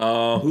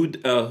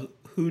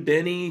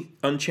 Houdini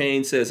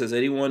Unchained says, has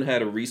anyone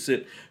had a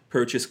recent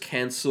purchase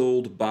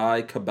canceled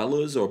by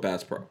Cabela's or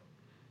Bass Pro?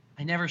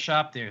 I never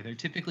shop there. They're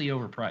typically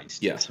overpriced.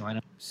 Yeah. So I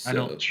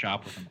don't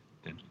shop with them.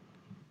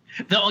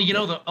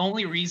 The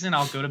only reason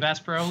I'll go to Bass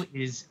Pro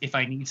is if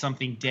I need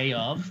something day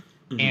of,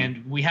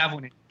 and we have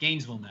one in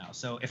Gainesville now.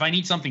 So if I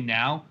need something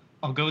now,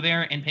 I'll go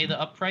there and pay the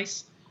up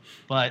price.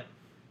 But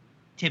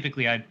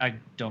typically I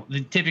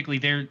don't. Typically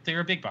they're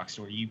a big box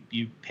store.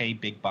 You pay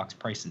big box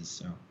prices.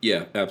 So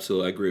yeah,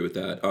 absolutely, I agree with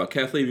that.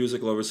 Kathleen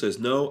Music Lover says,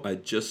 no, I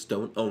just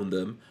don't own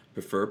them.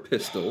 Prefer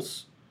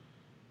pistols.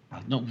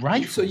 No,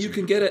 right. So you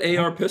can get an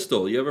AR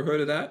pistol. You ever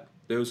heard of that?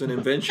 There was an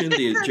invention.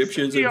 The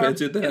Egyptians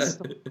invented that.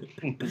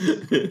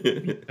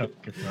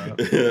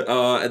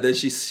 And then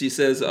she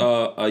says,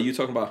 are you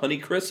talking about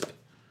Honeycrisp?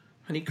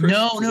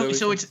 Honeycrisp? No.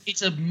 So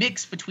it's a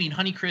mix between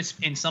Honeycrisp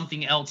and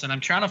something else, and I'm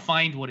trying to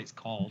find what it's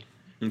called.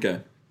 Okay.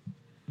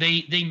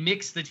 They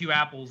mix the two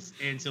apples,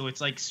 and so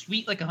it's like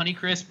sweet like a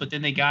Honeycrisp, but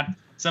then they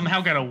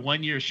somehow got a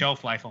 1 year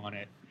shelf life on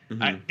it.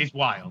 It's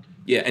wild.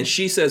 Yeah, and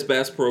she says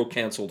Bass Pro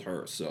canceled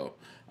her, so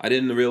I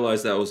didn't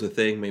realize that was a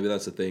thing. Maybe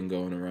that's a thing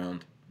going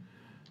around.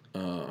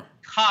 The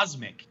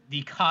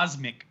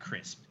Cosmic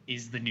Crisp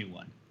is the new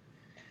one.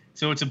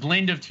 So it's a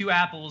blend of two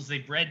apples. They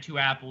bred two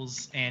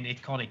apples, and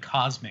it's called a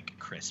Cosmic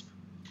Crisp.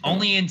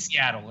 Only in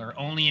Seattle or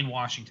only in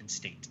Washington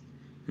State.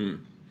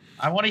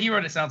 I want to hear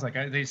what it sounds like.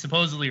 They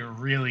supposedly are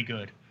really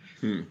good.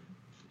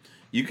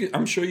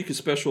 I'm sure you could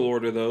special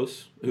order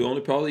those. It will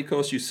only probably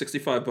cost you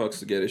 $65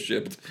 to get it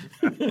shipped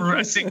for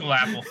a single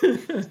apple.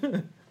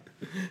 And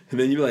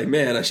then you're like,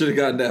 man, I should have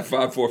gotten that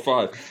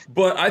 545.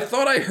 But I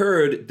thought I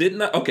heard,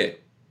 didn't I? Okay.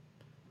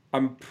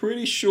 I'm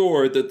pretty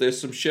sure that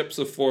there's some ships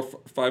of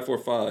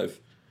 545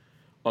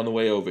 on the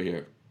way over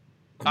here.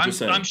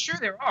 I'm sure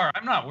there are.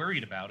 I'm not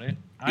worried about it.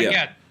 I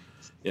got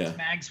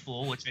bags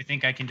full, which I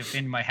think I can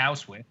defend my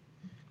house with.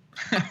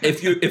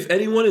 If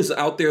anyone is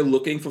out there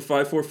looking for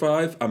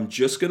 545, I'm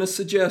just going to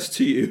suggest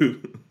to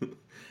you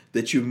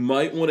that you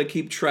might want to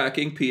keep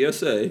tracking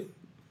PSA.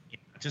 Yeah,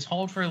 just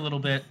hold for a little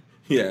bit.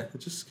 Yeah,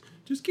 just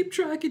keep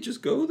tracking.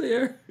 Just go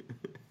there.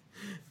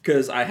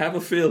 Because I have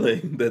a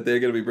feeling that they're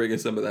going to be bringing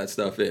some of that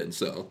stuff in.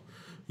 So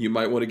you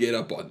might want to get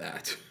up on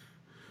that.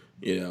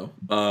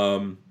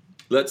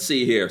 Let's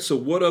see here. So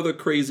what other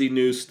crazy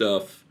news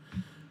stuff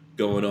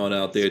going on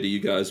out there do you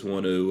guys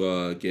want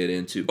to get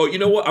into? Oh, you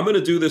know what? I'm going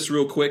to do this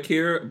real quick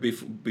here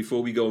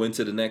before we go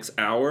into the next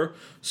hour.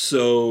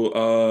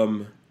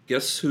 So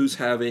guess who's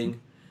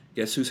having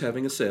a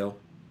sale?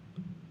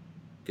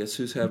 Guess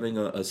who's having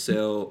a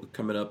sale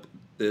coming up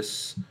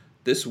this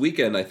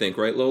weekend, I think,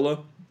 right, Lola?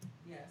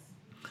 Yes.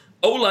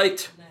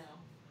 Olight.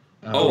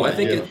 Now. I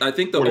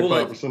think the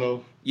Olight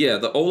off. Yeah,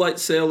 the Olight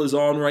sale is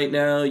on right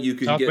now. You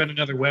can get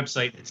another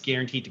website that's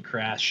guaranteed to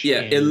crash.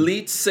 Yeah,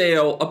 Elite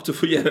sale up to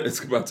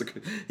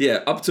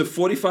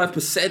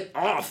 45%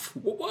 off.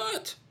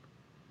 What?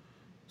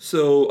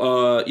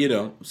 So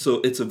so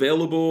it's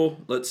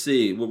available. Let's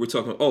see what we're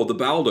talking about. Oh, the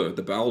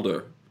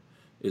Balder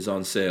is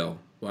on sale.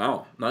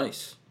 Wow,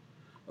 nice.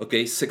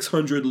 Okay,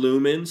 600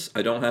 lumens.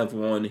 I don't have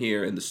one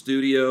here in the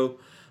studio.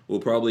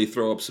 We'll probably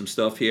throw up some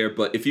stuff here,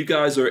 but if you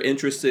guys are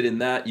interested in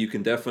that, you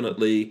can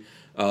definitely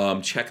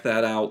check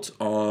that out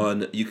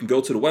you can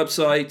go to the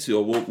website.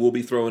 So we'll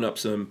be throwing up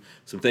some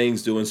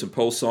things, doing some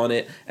posts on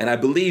it. And I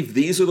believe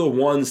these are the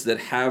ones that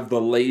have the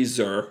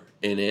laser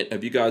in it.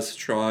 Have you guys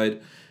tried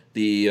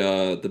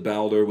the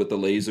Balder with the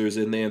lasers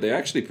in there? They're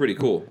actually pretty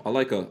cool. I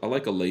like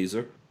a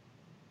laser.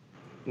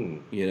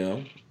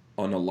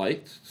 On a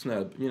light. It's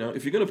not,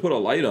 if you're going to put a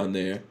light on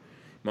there,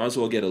 might as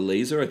well get a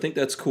laser. I think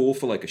that's cool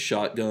for like a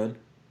shotgun.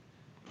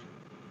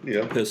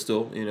 Yeah.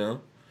 Pistol,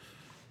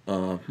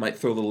 might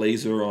throw the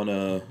laser on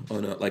a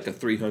like a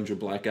 300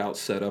 blackout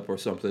setup or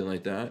something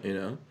like that,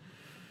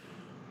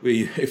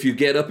 If you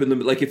get up in the,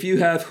 like if you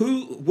have,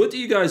 what do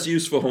you guys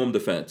use for home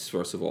defense,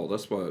 first of all?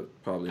 That's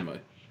probably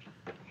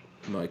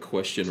my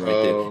question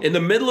right there. In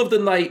the middle of the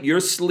night, you're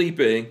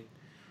sleeping,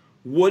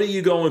 What are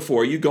you going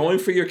for? Are you going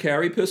for your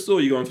carry pistol or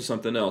are you going for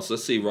something else?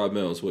 Let's see, Rod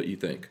Mills, what you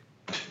think.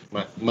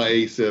 My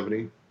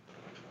 870.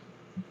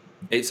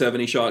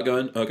 870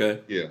 shotgun?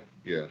 Okay. Yeah.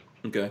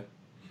 Okay.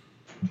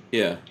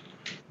 Yeah.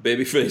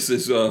 Babyface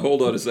is,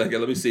 hold on a second.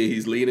 Let me see.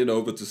 He's leaning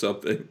over to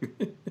something.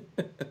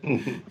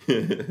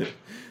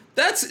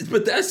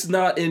 That's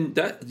not in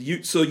that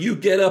so you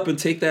get up and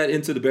take that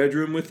into the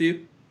bedroom with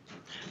you?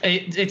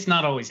 It's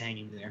not always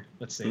hanging there.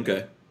 Let's say.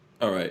 Okay.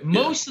 All right.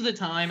 Most of the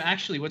time,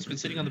 actually, what's been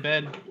sitting on the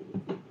bed,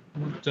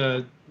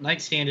 the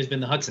nightstand has been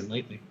the Hudson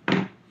lately.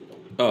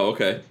 Oh,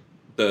 okay.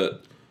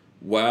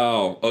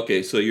 Wow.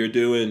 Okay, so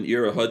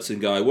you're a Hudson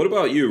guy. What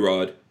about you,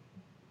 Rod?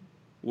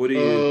 What do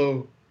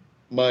you?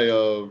 My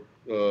Glock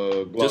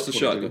just a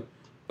shotgun.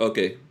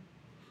 Okay.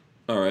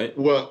 All right.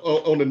 Well,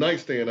 on the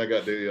nightstand, I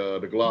got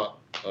the Glock,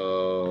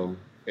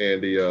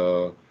 and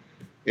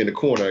in the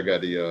corner, I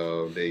got the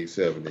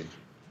 870.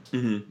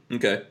 Mm-hmm.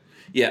 Okay.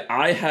 Yeah,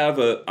 I'm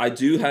a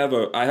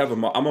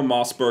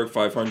Mossberg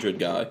 500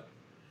 guy.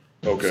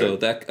 Okay. So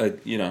that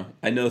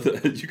I know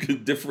that you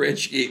can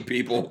differentiate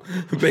people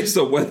based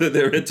on whether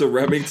they're into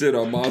Remington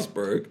or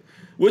Mossberg,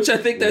 which I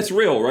think that's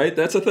real, right?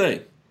 That's a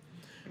thing.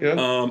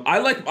 Yeah. I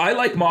like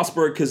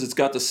Mossberg because it's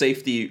got the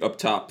safety up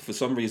top. For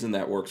some reason,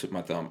 that works with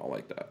my thumb. I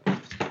like that.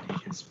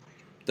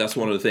 That's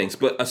one of the things.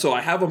 But so I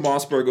have a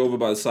Mossberg over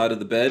by the side of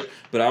the bed,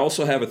 but I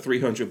also have a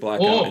 300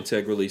 Blackout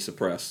integrally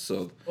suppressed.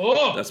 So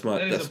that's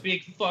a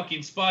big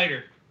fucking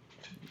spider.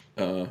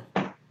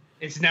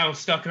 It's now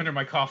stuck under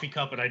my coffee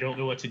cup, and I don't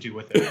know what to do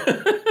with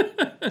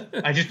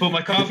it. I just put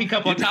my coffee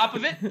cup on top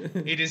of it.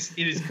 It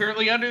is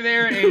currently under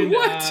there, and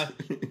what?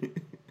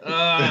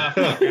 I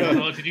don't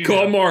know what to do.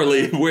 Call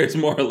Marley. Where's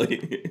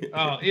Marley?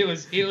 Oh, it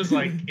was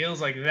like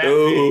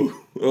that.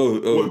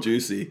 Oh,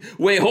 juicy.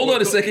 Wait, hold on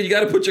a second. You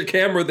got to put your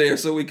camera there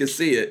so we can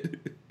see it.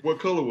 What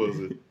color was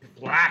it?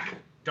 Black,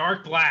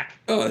 dark black.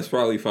 Oh, that's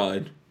probably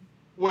fine.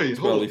 Wait,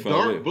 hold on.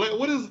 Dark black.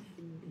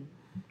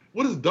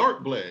 What is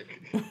dark black?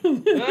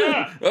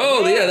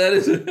 Oh, yeah, that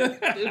is a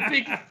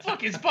big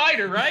fucking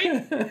spider,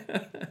 right?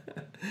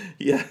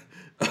 Yeah.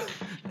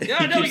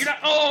 Yeah, no, you're not.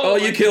 Oh,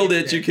 you killed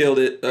it. You killed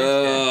it.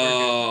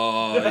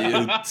 Oh,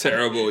 you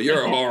terrible.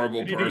 You're a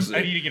horrible person.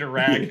 I need to get a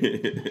rag.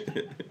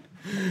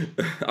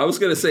 I was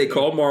going to say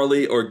call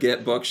Marley or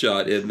get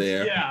Buckshot in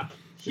there. Yeah.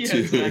 Yeah,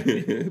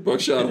 exactly.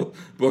 Buckshot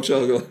will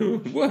go,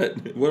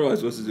 what? What am I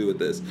supposed to do with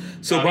this?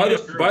 So by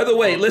the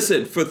way,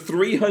 listen, for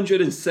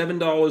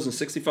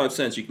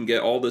 $307.65, you can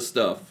get all this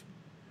stuff.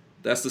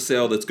 That's the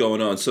sale that's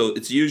going on. So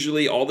it's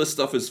usually all this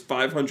stuff is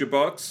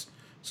 $500.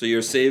 So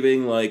you're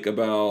saving like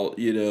about,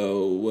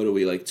 what are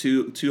we, like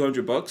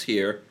 $200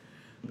 here.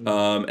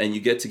 And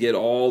you get to get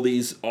all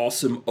these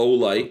awesome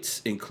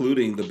Olights,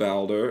 including the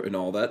Balder and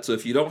all that. So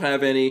if you don't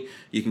have any,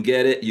 you can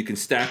get it. You can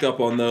stack up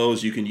on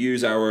those. You can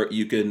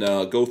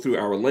go through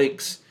our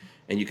links,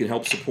 and you can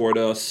help support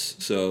us.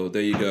 So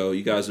there you go.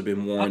 You guys have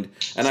been warned.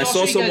 And I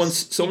saw someone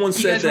said that.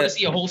 You guys want to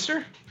see a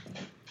holster?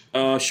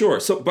 Sure.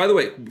 So by the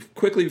way,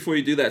 quickly before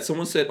you do that,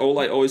 someone said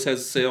Olight always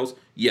has sales.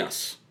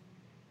 Yes.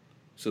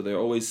 So they're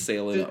always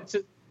sailing up.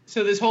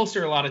 So this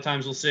holster a lot of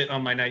times will sit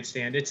on my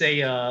nightstand. It's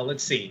a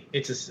let's see.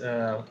 It's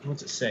a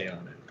what's it say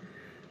on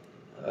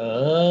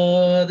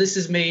it? This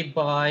is made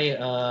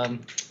by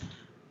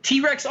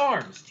T-Rex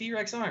Arms.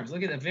 T-Rex Arms.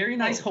 Look at that very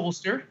nice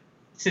holster.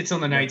 Sits on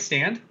the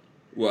nightstand.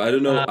 Well, I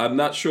don't know. I'm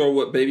not sure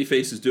what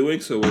Babyface is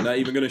doing, so we're not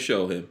even going to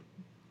show him.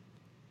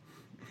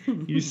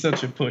 He's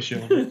such a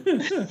pushover.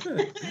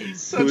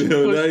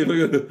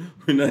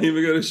 We're not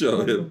even gonna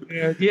show him.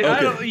 Yeah.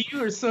 Okay.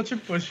 You are such a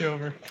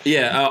pushover.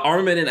 Yeah.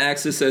 Armament and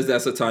Axis says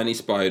that's a tiny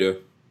spider.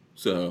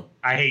 So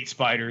I hate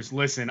spiders.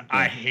 Listen,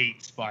 I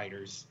hate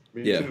spiders.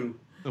 Me too.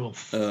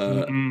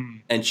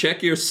 And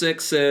Check Your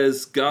Six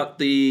says got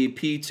the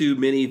P2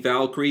 Mini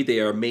Valkyrie.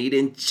 They are made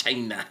in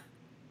China.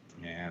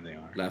 Yeah, they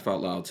are. Laugh out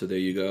loud. So there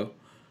you go.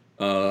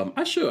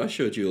 I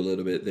showed you a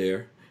little bit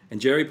there. And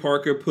Jerry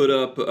Parker put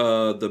up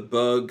the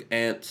bug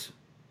ant.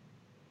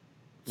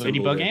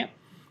 Ladybug ant?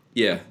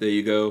 Yeah, there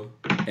you go.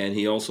 And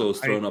he also has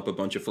thrown up a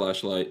bunch of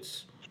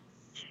flashlights.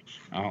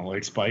 I don't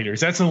like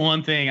spiders. That's the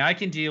one thing. I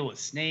can deal with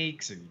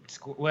snakes and,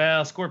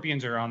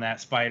 scorpions are on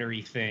that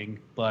spidery thing.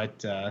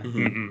 But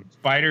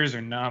spiders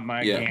are not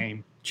my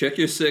game. Check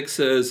Your Six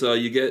says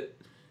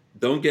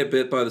don't get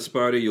bit by the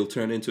spider, you'll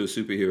turn into a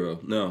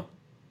superhero. No.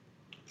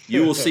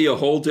 You will see a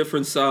whole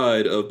different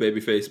side of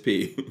Babyface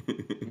P.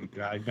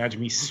 God, imagine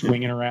me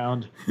swinging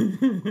around.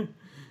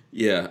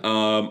 Yeah.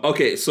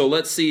 Okay, so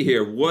let's see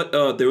here.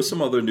 There was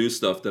some other news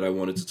stuff that I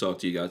wanted to talk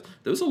to you guys.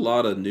 There was a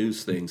lot of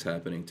news things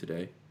happening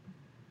today.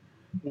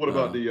 What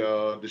about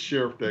the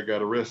sheriff that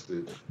got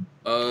arrested?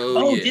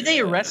 Oh, yeah. Did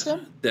they arrest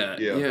him?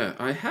 Yeah.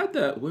 I had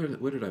that. Where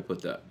did I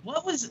put that?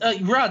 What was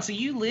Rod? So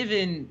you live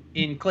in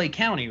Clay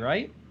County,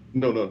 right?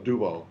 No,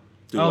 Duval.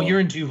 Oh, you're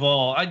in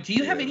Duval. Do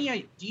you have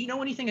any? Do you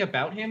know anything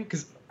about him?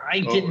 Because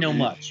I didn't know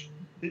much.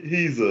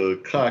 He's a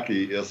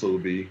cocky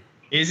SOB.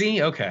 Is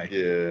he?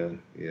 Okay.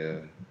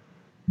 Yeah.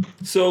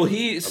 So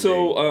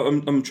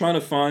I'm trying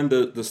to find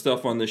the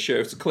stuff on the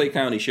sheriff. It's a Clay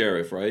County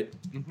sheriff, right?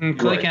 Mm-hmm.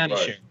 Clay County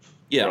sheriff.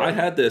 Yeah, right. I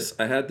had this,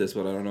 but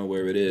I don't know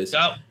where it is.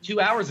 2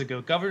 hours ago,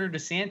 Governor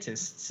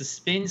DeSantis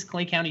suspends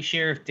Clay County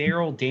Sheriff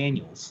Daryl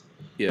Daniels.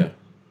 Yeah.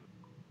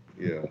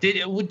 Yeah. Did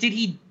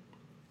he?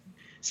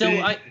 So he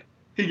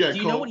got do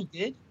you know what he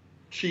did?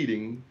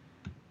 Cheating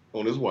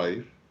on his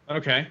wife.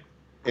 Okay.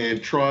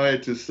 And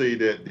tried to say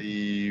that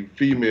the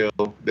female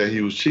that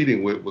he was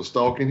cheating with was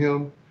stalking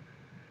him,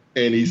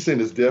 and he sent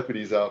his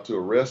deputies out to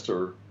arrest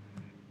her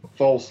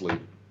falsely.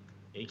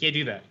 You can't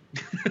do that.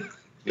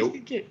 Nope.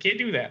 You can't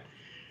do that.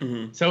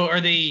 Mm-hmm. So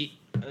are they?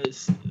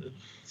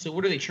 So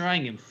what are they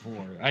trying him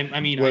for?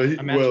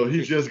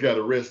 He just got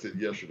arrested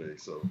yesterday.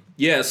 So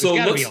yeah, so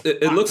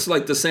it looks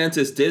like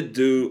DeSantis did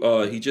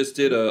do. He just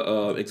did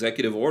a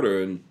executive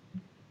order and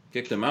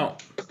kicked him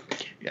out.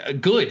 Yeah,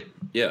 good.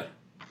 Yeah.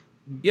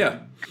 Yeah.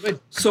 Good.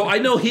 So I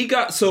know he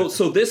got so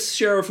this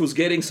sheriff was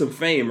getting some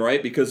fame,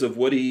 right? Because of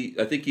what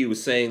I think he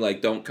was saying,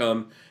 like, don't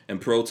come and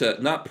protest.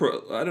 I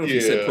don't know if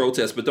he said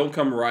protest, but don't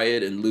come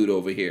riot and loot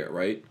over here,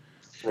 right?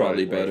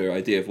 Probably better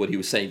idea of what he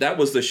was saying. That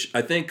was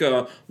I think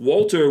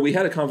Walter, we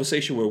had a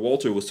conversation where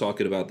Walter was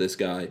talking about this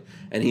guy,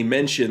 and he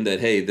mentioned that,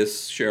 hey,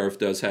 this sheriff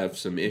does have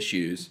some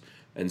issues,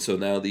 and so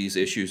now these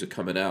issues are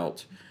coming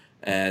out.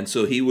 And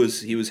so he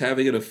was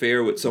having an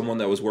affair with someone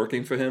that was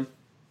working for him?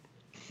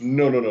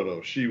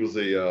 No. She was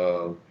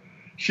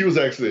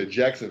actually a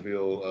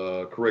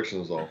Jacksonville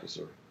corrections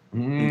officer.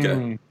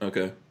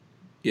 Okay.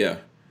 Yeah.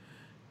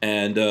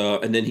 And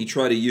then he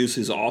tried to use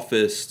his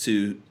office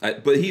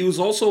but he was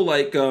also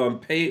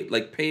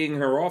paying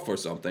her off or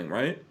something,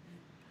 right?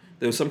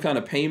 There was some kind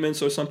of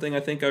payments or something. I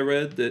think I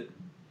read that.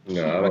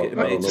 No, I don't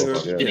know about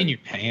that. Keep it in your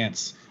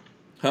pants.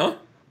 Huh?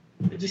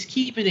 Just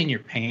keep it in your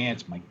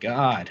pants. My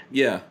God.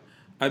 Yeah,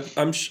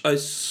 I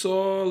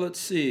saw. Let's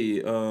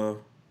see. Let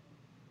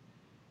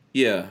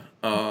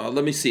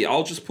me see.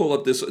 I'll just pull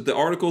up this. The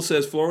article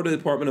says Florida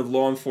Department of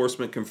Law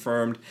Enforcement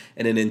confirmed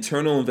in an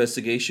internal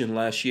investigation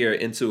last year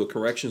into a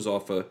corrections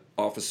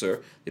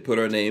officer, they put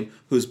her name,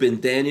 who's been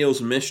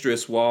Daniels'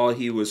 mistress while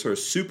he was her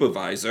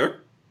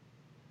supervisor.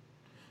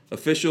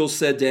 Officials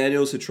said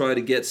Daniels had tried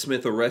to get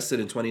Smith arrested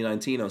in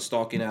 2019 on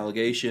stalking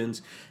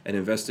allegations, and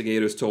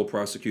investigators told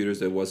prosecutors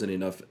there wasn't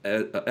enough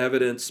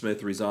evidence.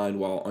 Smith resigned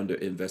while under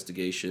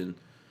investigation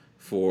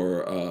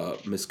for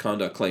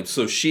misconduct claims.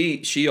 So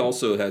she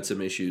also had some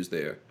issues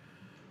there.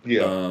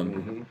 Yeah.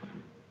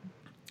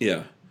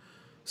 Yeah.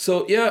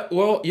 So, yeah,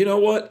 well, you know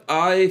what?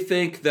 I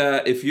think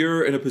that if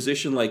you're in a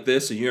position like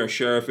this and you're a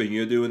sheriff and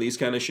you're doing these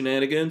kind of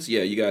shenanigans,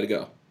 yeah, you got to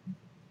go.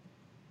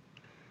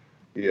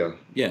 Yeah.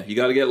 Yeah, you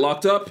got to get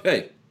locked up.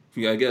 Hey,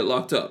 you got to get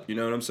locked up. You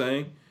know what I'm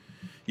saying?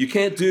 You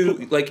can't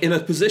do, like, in a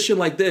position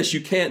like this,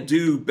 you can't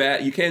do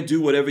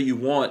whatever you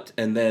want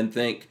and then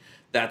think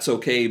that's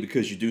okay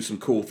because you do some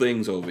cool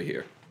things over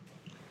here.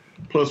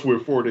 Plus, we're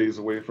 4 days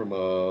away from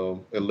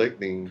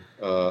electing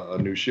a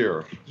new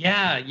sheriff.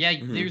 Yeah.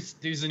 Mm-hmm.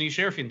 There's a new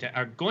sheriff in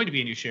town. Going to be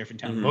a new sheriff in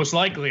town, most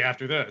likely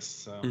after this.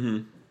 So.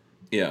 Mm-hmm.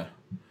 Yeah.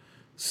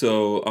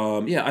 So,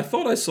 I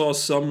thought I saw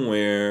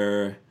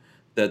somewhere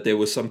that there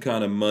was some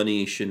kind of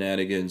money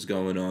shenanigans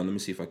going on. Let me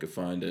see if I could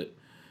find it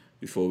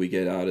before we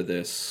get out of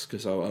this,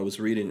 because I was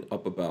reading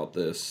up about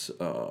this.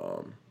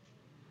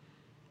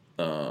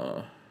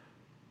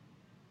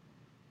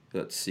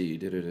 Let's see.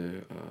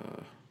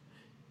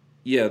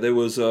 Yeah, there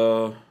was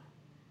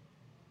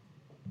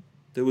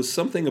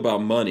something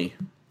about money.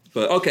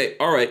 But okay,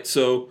 all right.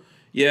 So,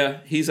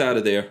 yeah, he's out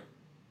of there.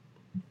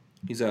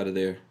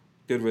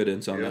 Good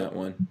riddance on that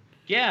one.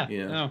 Yeah.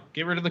 No,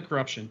 get rid of the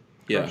corruption.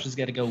 Corruption's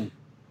got to go.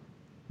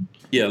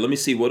 Yeah, let me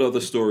see what other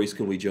stories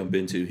can we jump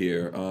into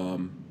here.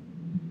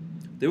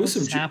 There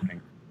was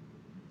happening.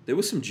 There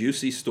was some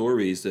juicy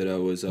stories that I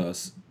was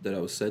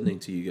sending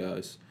to you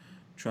guys.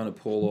 Trying to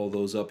pull all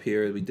those up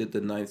here. We did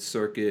the Ninth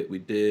Circuit. We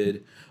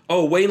did.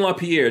 Oh, Wayne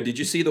LaPierre. Did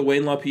you see the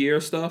Wayne LaPierre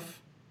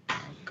stuff?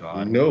 Oh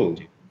God. No.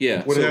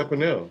 Yeah. What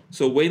happened now?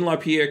 So Wayne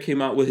LaPierre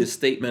came out with his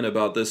statement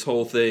about this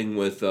whole thing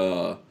with,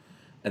 and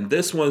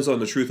this one's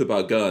on the truth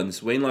about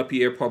guns. Wayne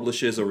LaPierre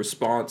publishes a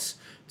response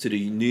to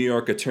the New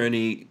York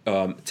Attorney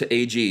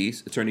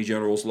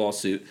General's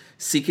lawsuit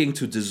seeking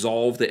to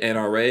dissolve the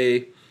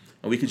NRA.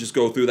 And we could just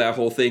go through that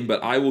whole thing,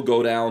 but I will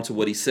go down to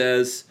what he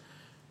says.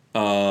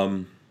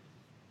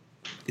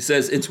 He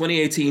says, in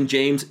 2018,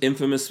 James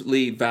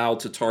infamously vowed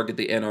to target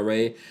the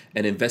NRA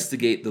and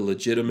investigate the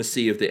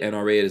legitimacy of the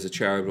NRA as a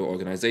charitable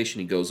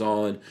organization. He goes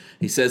on.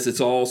 He says it's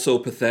all so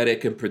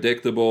pathetic and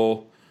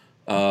predictable.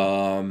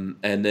 And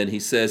then he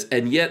says,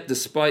 and yet,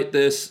 despite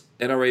this,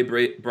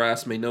 NRA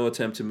brass made no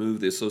attempt to move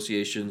the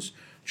association's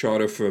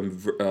charter from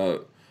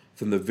the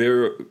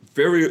virulently.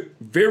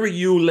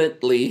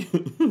 Virulently?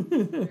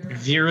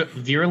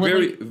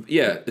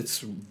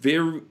 It's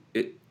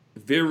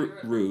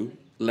virulently.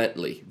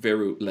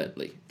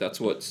 That's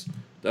what's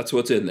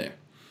in there.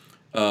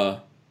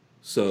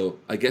 So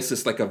I guess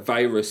it's like a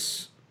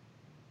virus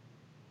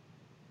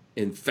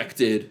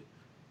infected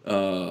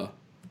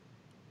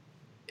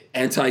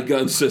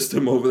anti-gun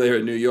system over there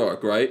in New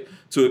York, right?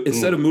 So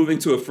instead of moving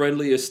to a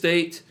friendlier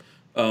state,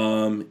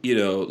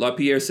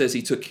 LaPierre says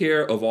he took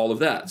care of all of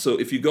that. So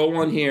if you go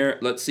on here,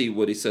 let's see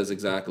what he says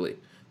exactly.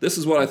 This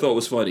is what I thought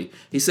was funny.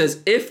 He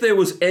says, if there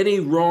was any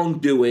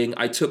wrongdoing,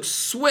 I took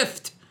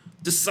swift,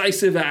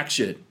 decisive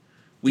action.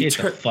 Get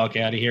the fuck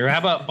out of here. How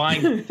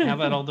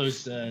about all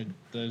those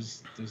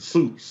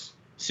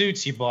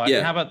suits you bought?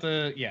 Yeah. How about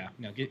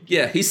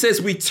he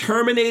says we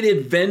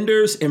terminated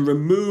vendors and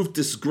removed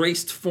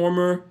disgraced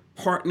former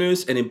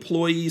partners and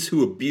employees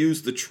who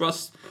abused the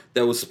trust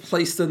that was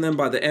placed in them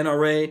by the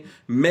NRA.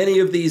 Many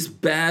of these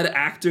bad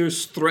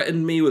actors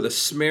threatened me with a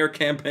smear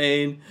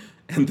campaign,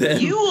 and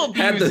then you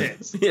abuse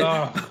it.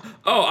 Yeah.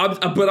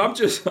 I'm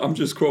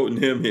just quoting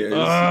him here.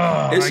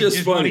 It's just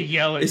funny.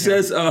 It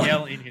says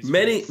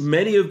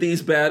many of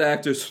these bad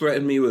actors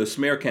threatened me with a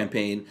smear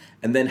campaign,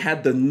 and then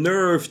had the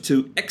nerve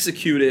to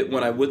execute it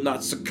when I would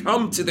not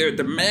succumb to their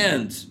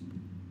demands.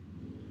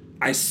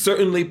 I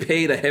certainly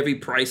paid a heavy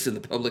price in the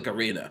public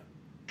arena.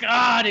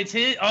 God, it's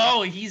his.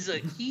 Oh, he's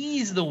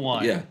the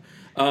one. Yeah.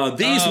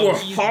 These were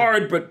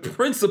hard but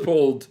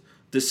principled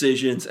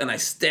decisions, and I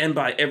stand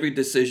by every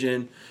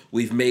decision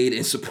we've made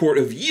in support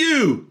of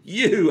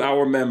you,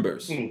 our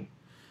members.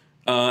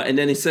 And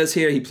then he says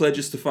here, he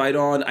pledges to fight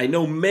on. I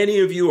know many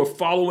of you are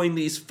following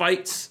these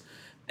fights,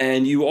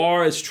 and you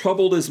are as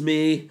troubled as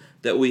me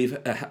that we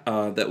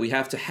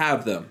have to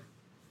have them.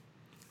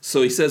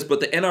 So he says,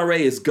 but the NRA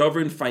is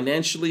governed,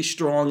 financially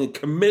strong, and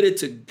committed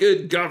to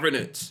good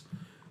governance.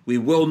 We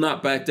will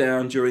not back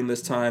down during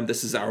this time.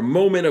 This is our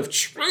moment of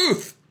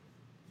truth.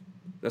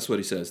 That's what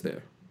he says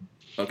there.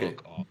 Okay.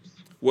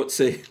 What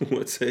say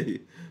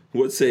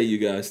you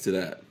guys to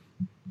that?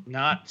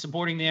 Not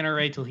supporting the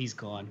NRA till he's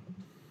gone.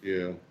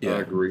 Yeah. I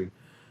agree.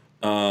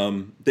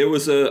 There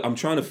was I'm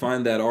trying to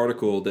find that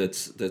article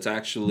that's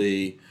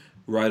actually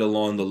right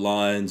along the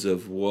lines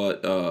of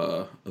what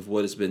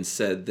has been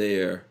said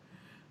there.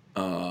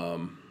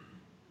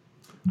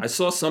 I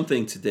saw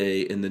something today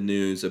in the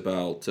news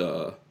about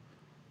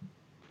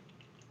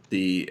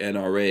the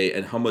NRA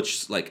and how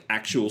much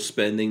actual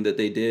spending that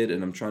they did,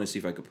 and I'm trying to see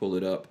if I could pull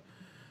it up,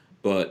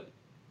 but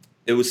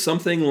it was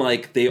something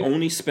like they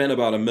only spent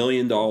about $1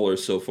 million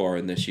so far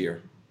in this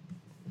year.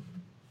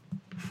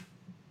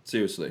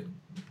 Seriously.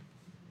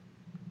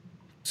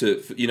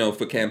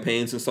 For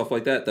campaigns and stuff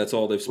like that, that's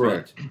all they've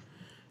spent.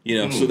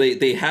 Right. So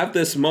they have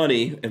this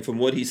money, and from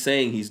what he's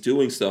saying, he's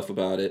doing stuff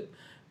about it,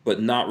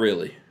 but not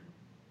really.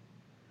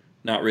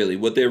 Not really.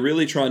 What they're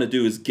really trying to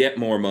do is get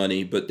more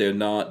money, but they're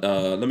not.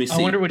 Let me see.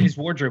 I wonder what his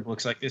wardrobe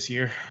looks like this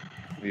year.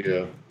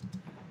 Yeah.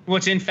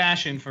 What's in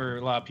fashion for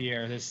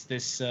LaPierre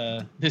this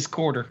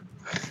quarter?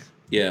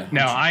 Yeah.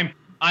 No,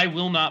 I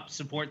will not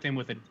support them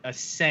with a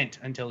cent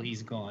until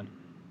he's gone.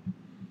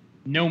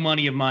 No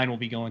money of mine will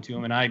be going to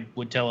him, and I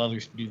would tell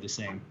others to do the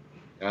same.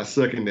 I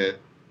second that.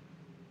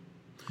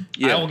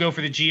 Yeah. I will go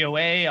for the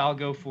GOA. I'll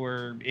go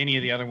for any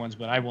of the other ones,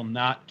 but I will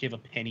not give a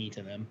penny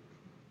to them.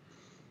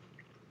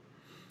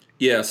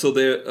 Yeah, so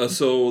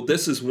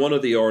this is one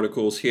of the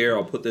articles here.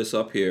 I'll put this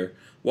up here.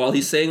 While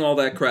he's saying all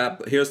that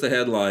crap, here's the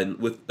headline.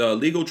 With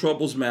legal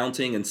troubles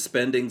mounting and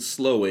spending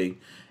slowing,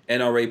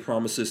 NRA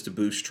promises to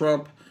boost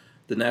Trump.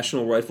 The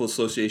National Rifle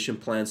Association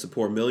plans to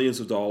pour millions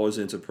of dollars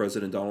into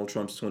President Donald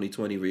Trump's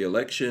 2020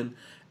 re-election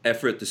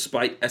effort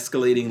despite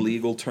escalating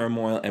legal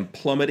turmoil and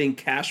plummeting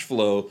cash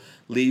flow,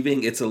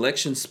 leaving its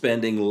election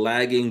spending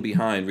lagging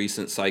behind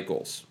recent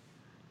cycles.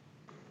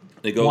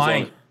 It goes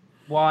on.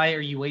 Why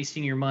are you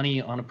wasting your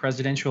money on a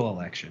presidential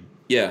election?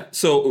 Yeah,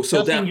 so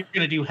nothing you're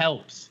going to do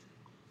helps.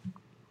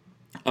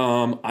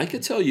 I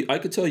could tell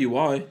you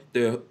why.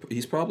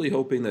 He's probably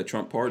hoping that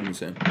Trump pardons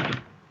him.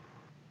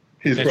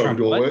 He's probably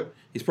doing what?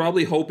 He's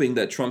probably hoping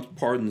that Trump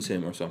pardons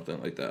him or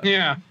something like that.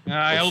 Yeah,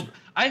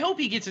 I hope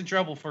he gets in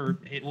trouble for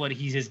what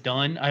he has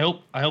done. I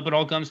hope it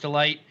all comes to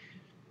light,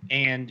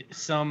 and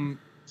some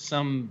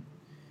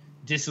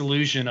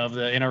dissolution of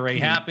the NRA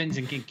happens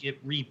and can get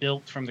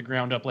rebuilt from the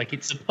ground up like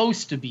it's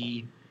supposed to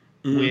be,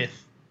 with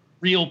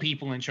real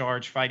people in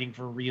charge fighting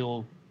for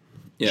real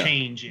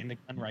change in the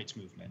gun rights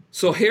movement.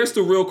 So here's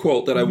the real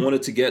quote that I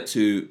wanted to get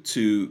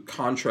to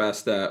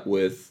contrast that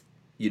with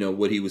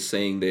what he was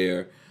saying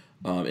there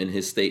in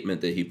his statement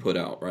that he put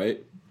out,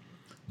 right?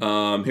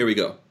 Here we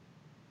go.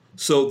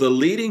 So the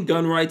leading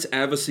gun rights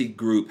advocacy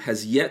group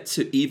has yet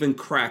to even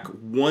crack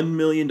 $1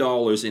 million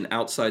in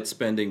outside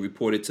spending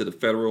reported to the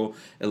Federal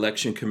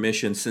Election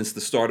Commission since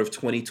the start of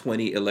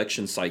 2020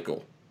 election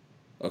cycle.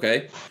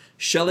 Okay?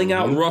 Shelling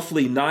out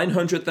roughly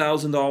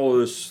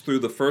 $900,000 through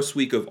the first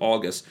week of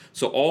August.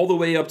 So all the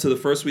way up to the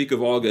first week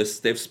of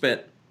August, they've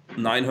spent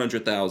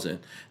 $900,000.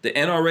 The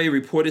NRA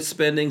reported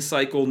spending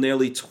cycle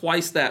nearly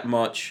twice that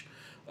much.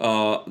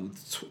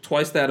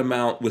 Twice that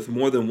amount, with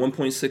more than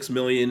 1.6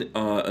 million in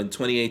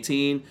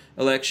 2018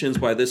 elections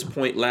by this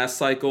point last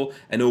cycle,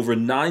 and over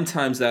 9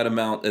 times that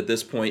amount at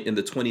this point in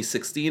the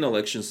 2016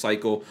 election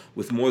cycle,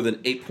 with more than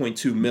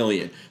 8.2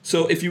 million.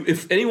 So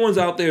if anyone's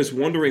out there is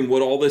wondering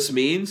what all this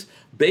means,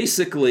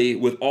 basically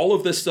with all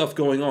of this stuff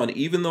going on,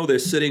 even though they're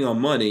sitting on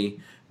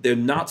money, they're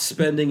not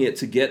spending it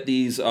to get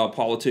these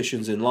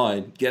politicians in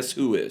line. Guess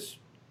who is?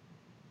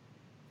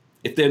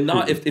 If they're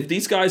not, if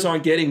these guys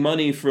aren't getting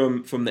money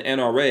from the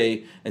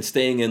NRA and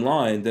staying in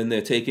line, then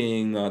they're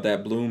taking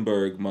that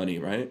Bloomberg money,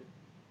 right?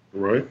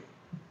 Right.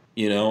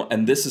 You know,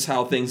 and this is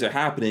how things are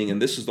happening,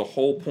 and this is the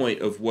whole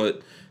point of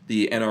what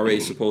the NRA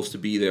is supposed to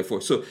be there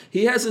for. So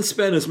he hasn't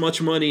spent as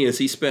much money as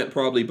he spent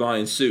probably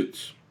buying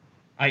suits.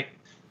 Are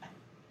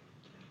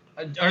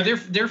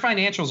their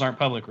financials aren't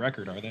public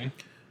record, are they?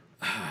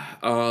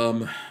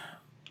 I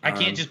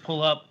can't just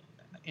pull up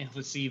and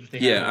let's see if they.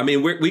 Yeah, I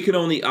mean we're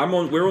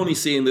only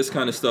seeing this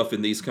kind of stuff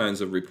in these kinds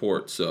of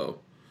reports. So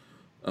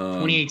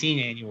 2018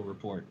 annual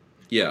report.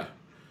 Yeah.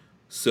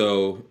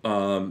 So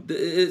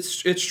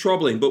it's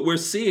troubling, but we're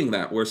seeing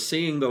that. We're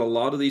seeing that a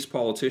lot of these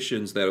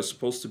politicians that are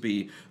supposed to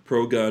be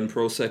pro-gun,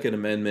 pro-Second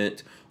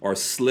Amendment are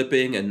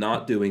slipping and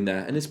not doing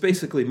that. And it's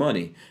basically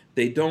money.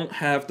 They don't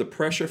have the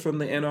pressure from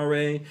the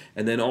NRA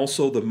and then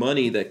also the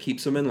money that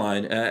keeps them in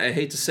line. I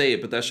hate to say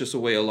it, but that's just the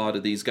way a lot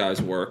of these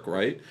guys work,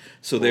 right?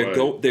 So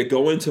they're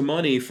going to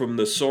money from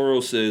the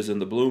Soroses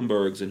and the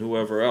Bloombergs and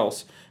whoever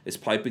else is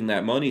piping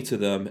that money to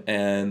them,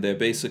 and they're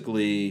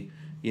basically...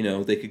 You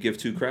know, they could give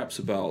two craps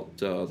about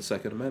the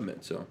Second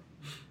Amendment. So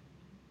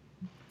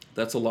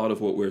that's a lot of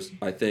what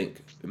I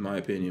think, in my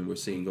opinion, we're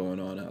seeing going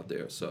on out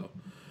there. So,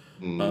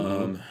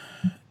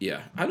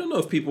 yeah. I don't know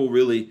if people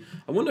really...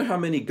 I wonder how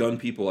many gun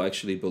people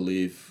actually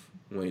believe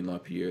Wayne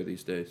LaPierre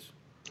these days.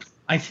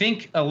 I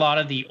think a lot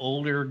of the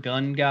older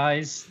gun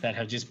guys that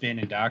have just been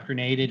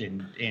indoctrinated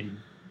and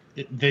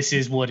this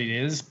is what it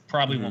is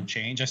probably won't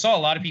change. I saw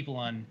a lot of people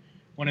on...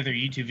 one of their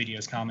YouTube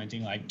videos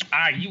commenting like,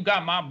 you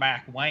got my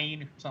back,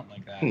 Wayne, something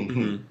like that.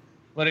 Mm-hmm.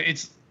 But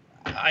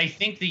I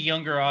think the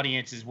younger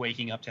audience is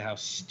waking up to how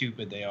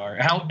stupid they are,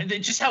 how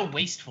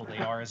wasteful they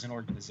are as an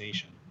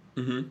organization.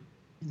 Mm-hmm.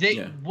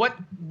 What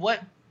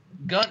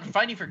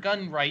fighting for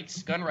gun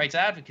rights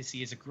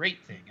advocacy is a great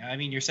thing. I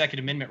mean, your Second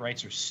Amendment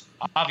rights are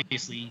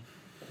obviously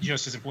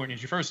just as important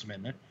as your First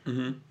Amendment.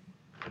 Mm-hmm.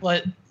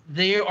 But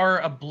they are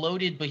a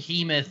bloated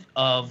behemoth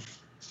of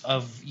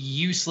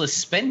useless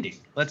spending.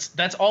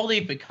 That's all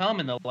they've become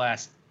in the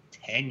last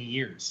 10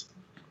 years.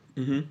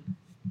 Mm-hmm.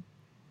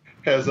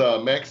 Has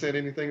Max said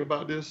anything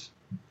about this?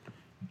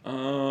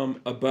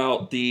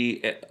 About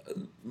the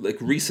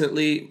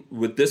recently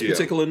with this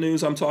particular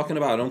news I'm talking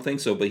about, I don't think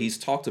so, but he's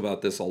talked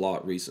about this a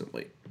lot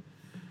recently.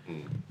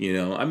 You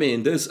know, I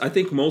mean, I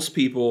think most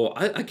people,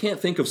 I can't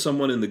think of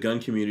someone in the gun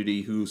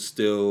community who's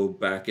still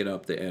backing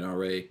up the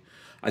NRA.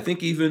 I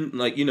think even,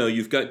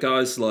 you've got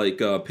guys like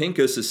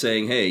Pincus is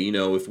saying, hey,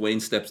 if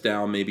Wayne steps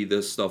down, maybe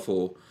this stuff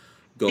will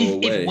go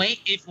away.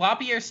 If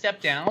LaPierre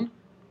stepped down,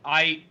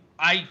 I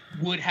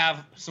would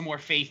have some more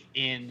faith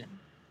in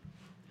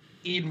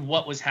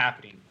what was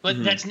happening.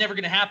 But that's never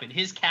going to happen.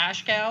 His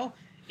cash cow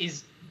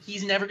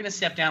he's never going to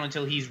step down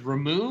until he's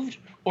removed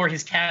or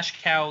his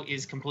cash cow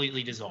is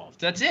completely dissolved.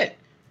 That's it.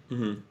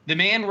 Mm-hmm. The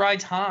man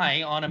rides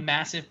high on a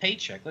massive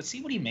paycheck. Let's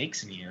see what he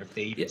makes in a year, if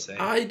they even say.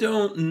 I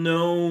don't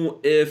know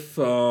if,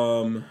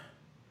 SoCal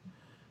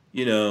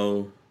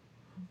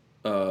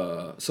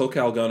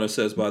Gunner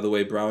says, by the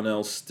way,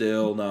 Brownell's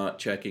still not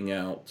checking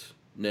out.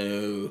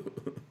 No.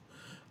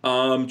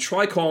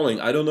 Try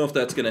calling. I don't know if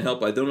that's going to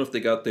help. I don't know if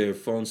they got their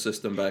phone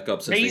system back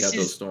up since they had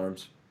those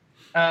storms.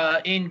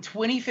 In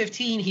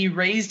 2015, he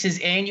raised his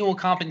annual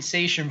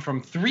compensation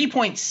from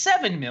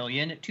 $3.7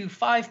 million to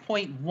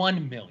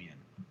 $5.1 million.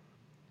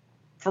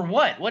 For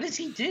what? What does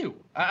he do?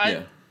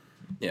 Yeah.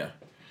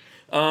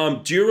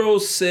 Jiro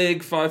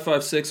Sig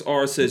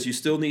 556R says you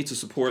still need to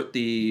support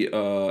the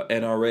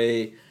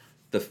NRA.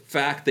 The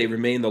fact they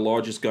remain the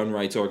largest gun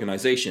rights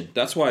organization.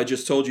 That's why I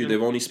just told you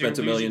they've only spent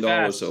 $1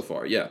 million so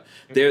far. Yeah,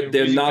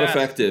 they're not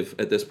effective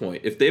at this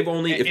point. If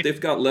they've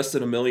got less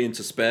than $1 million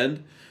to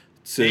spend,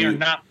 they are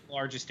not the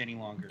largest any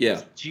longer.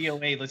 Yeah.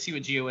 GOA. Let's see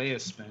what GOA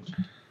has spent.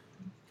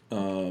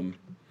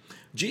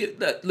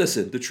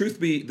 Listen, the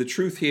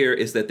truth here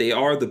is that they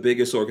are the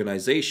biggest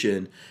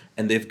organization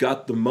and they've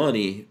got the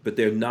money, but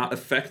they're not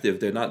effective.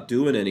 They're not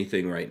doing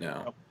anything right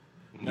now.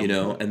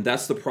 Nope. And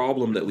that's the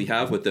problem that we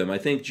have with them. I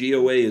think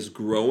GOA is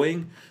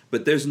growing,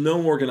 but there's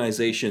no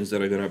organizations that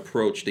are going to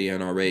approach the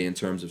NRA in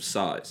terms of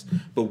size.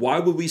 But why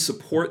would we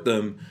support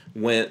them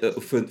when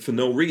for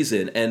no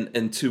reason?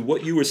 And to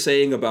what you were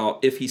saying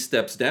about if he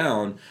steps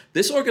down,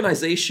 this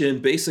organization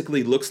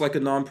basically looks like a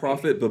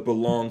nonprofit, but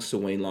belongs to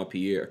Wayne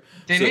LaPierre.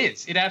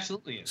 It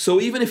absolutely is. So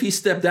even if he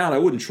stepped down, I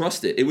wouldn't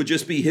trust it. It would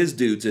just be his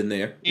dudes in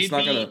there. It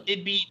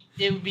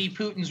would be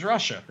Putin's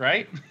Russia,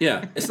 right?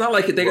 Yeah, it's not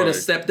like they're going to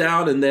step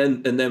down and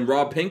then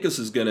Rob Pincus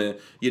is going to,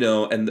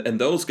 and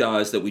those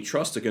guys that we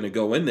trust are going to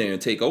go in there and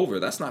take over.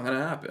 That's not going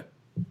to happen.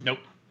 Nope.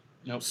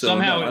 So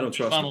somehow it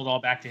funneled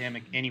all back to him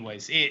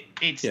anyways. I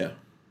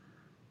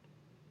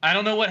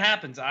don't know what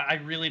happens.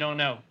 I really don't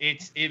know.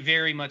 It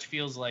very much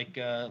feels like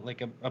a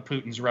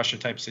Putin's Russia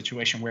type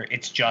situation where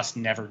it's just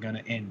never going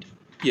to end.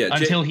 Yeah,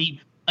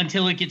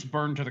 until it gets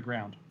burned to the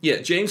ground. Yeah,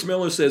 James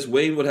Miller says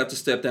Wayne would have to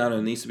step down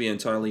and it needs to be an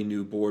entirely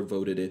new board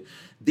voted in.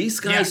 These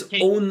guys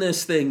own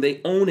this thing.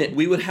 They own it.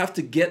 We would have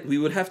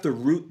to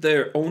root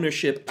their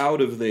ownership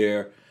out of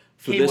there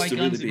for KY this to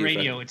Guns really be and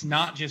Radio, effective. it's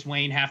not just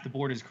Wayne, half the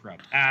board is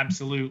corrupt.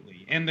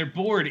 Absolutely. And their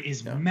board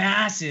is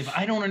massive.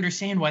 I don't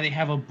understand why they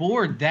have a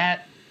board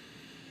that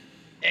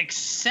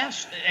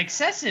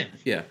excessive.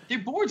 Yeah. Their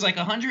board's like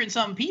 100 and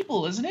something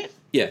people, isn't it?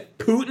 Yeah.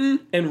 Putin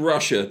and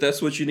Russia.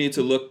 That's what you need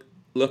to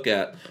look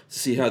at to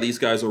see how these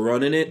guys are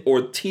running it,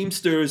 or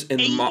Teamsters and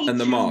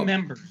the mob.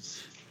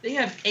 Members. They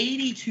have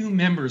 82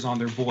 members on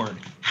their board.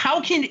 How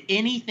can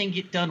anything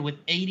get done with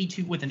an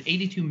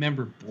 82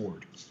 member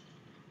board?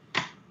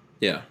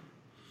 Yeah.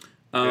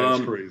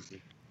 That's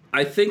crazy.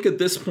 I think at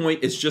this point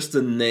it's just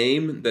a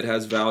name that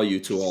has value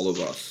to all of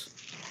us.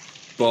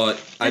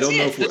 But I don't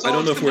know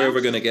if we're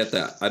ever going to get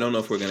that. I don't know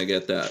if we're going to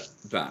get that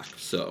back.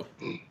 So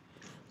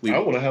I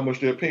wonder how much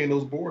they're paying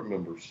those board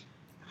members.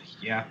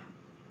 Yeah.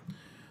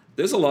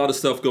 There's a lot of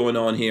stuff going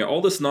on here.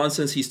 All this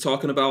nonsense he's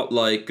talking about,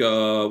 like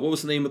what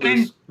was the name of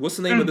this? What's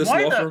the name of this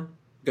law firm?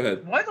 Go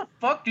ahead. Why the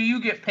fuck do you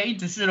get paid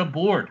to sit a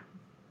board?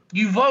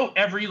 You vote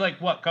every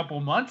couple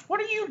months? What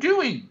are you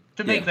doing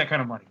to make that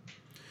kind of money?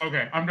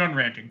 Okay, I'm done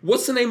ranting.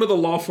 What's the name of the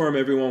law firm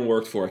everyone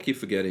worked for? I keep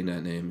forgetting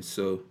that name.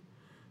 So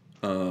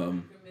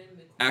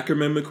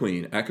Ackerman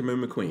McQueen.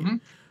 Mm-hmm.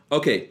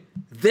 Okay,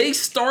 they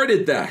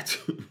started that.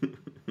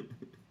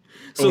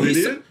 So he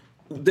did?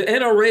 The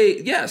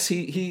NRA, yes,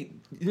 he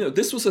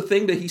this was a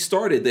thing that he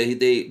started.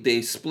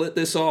 They split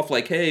this off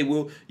like, hey,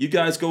 you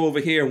guys go over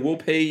here and we'll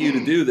pay you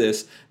to do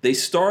this. They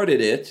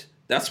started it.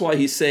 That's why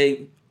he's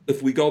saying,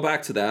 if we go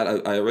back to that,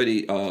 I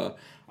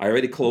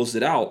already closed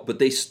it out. But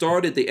the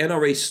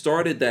NRA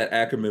started that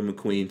Ackerman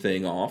McQueen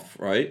thing off,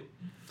 right?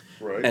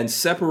 Right. And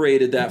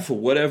separated that for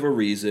whatever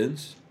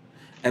reasons.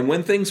 And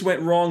when things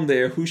went wrong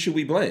there, who should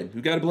we blame?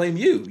 We got to blame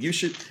you. You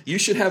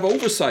should have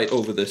oversight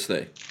over this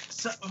thing.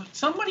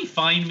 Somebody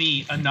find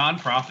me a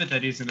nonprofit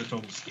that isn't a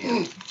total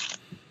scam.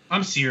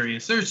 I'm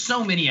serious. There's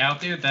so many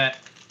out there that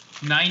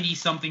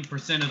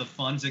 90-something% of the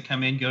funds that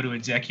come in go to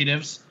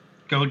executives,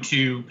 go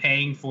to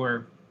paying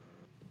for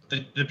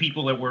the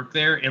people that work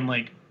there, and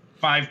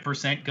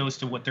 5% goes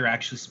to what they're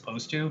actually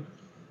supposed to.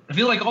 I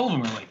feel like all of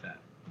them are like that.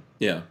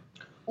 Yeah.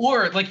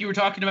 Or like you were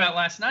talking about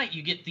last night,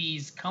 you get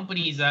these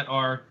companies that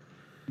are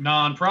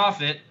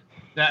nonprofit.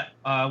 That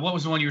what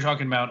was the one you were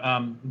talking about?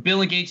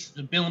 Bill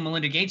and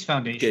Melinda Gates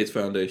Foundation. Gates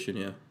Foundation,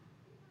 yeah.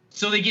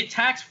 So they get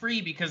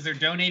tax-free because they're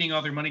donating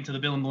all their money to the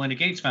Bill and Melinda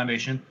Gates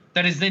Foundation.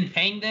 That is then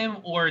paying them,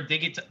 or they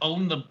get to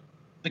own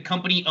the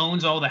company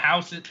owns all the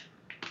houses.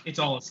 It's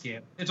all a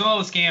scam. It's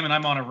all a scam, and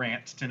I'm on a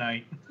rant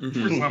tonight for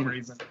some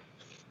reason.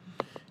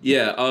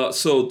 Yeah,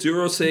 so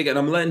Durosig, and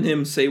I'm letting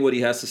him say what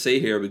he has to say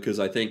here because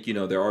I think,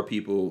 there are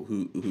people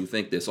who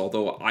think this.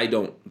 Although I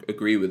don't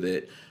agree with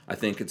it, I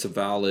think it's a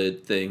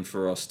valid thing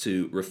for us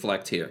to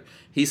reflect here.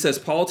 He says,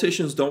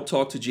 politicians don't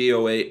talk to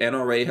GOA.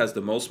 NRA has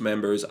the most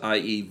members,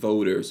 i.e.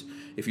 voters.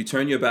 If you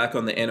turn your back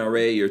on the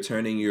NRA, you're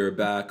turning your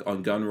back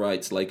on gun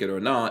rights, like it or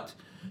not.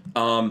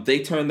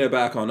 They turn their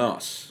back on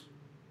us.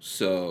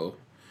 So...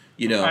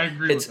 I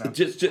agree with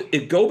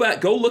that.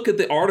 Go look at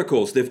the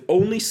articles. They've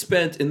only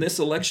spent in this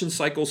election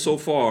cycle so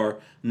far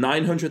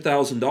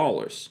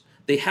 $900,000.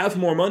 They have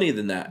more money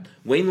than that.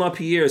 Wayne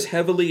LaPierre is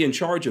heavily in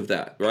charge of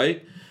that,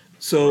 right?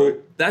 So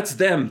that's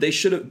them. They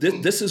should have.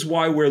 This is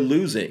why we're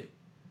losing.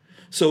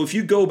 So if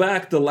you go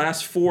back the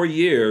last 4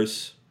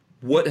 years,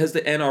 what has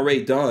the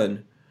NRA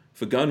done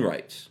for gun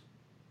rights?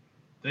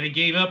 They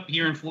gave up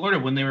here in Florida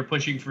when they were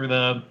pushing for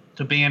to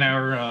ban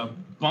our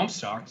bump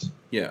stocks.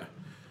 Yeah.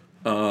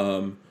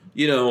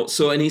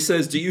 So, and he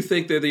says, do you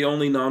think they're the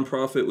only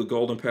nonprofit with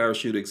golden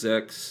parachute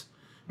execs?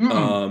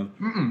 And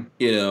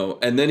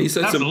then he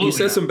said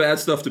some bad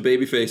stuff to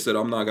Babyface that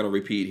I'm not going to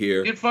repeat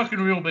here. Get fucking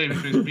real,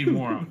 Babyface, be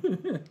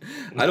moron.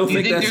 I don't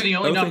think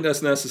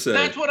that's necessary.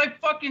 That's what I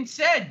fucking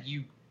said.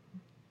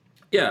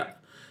 Yeah.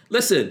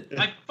 Listen.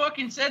 I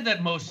fucking said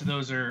that most of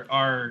those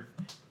are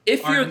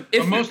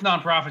most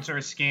nonprofits are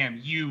a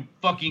scam. You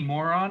fucking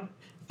moron.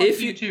 If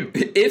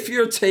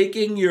you're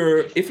taking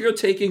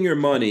your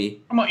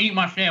money, I'm gonna eat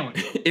my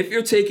sandwich. If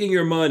you're taking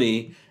your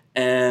money,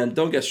 and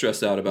don't get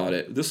stressed out about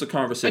it. This is a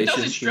conversation. It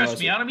doesn't stress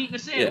me out. I'm eating a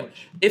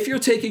sandwich. Yeah. If you're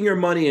taking your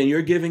money and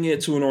you're giving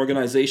it to an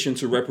organization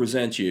to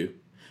represent you,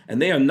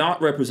 and they are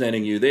not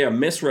representing you, they are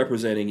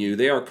misrepresenting you,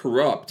 they are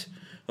corrupt.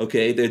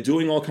 Okay, they're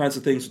doing all kinds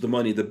of things with the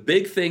money. The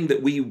big thing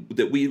that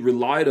we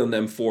relied on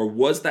them for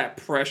was that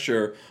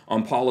pressure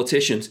on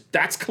politicians.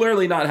 That's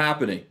clearly not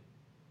happening.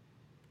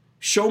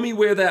 Show me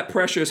where that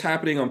pressure is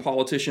happening on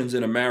politicians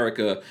in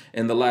America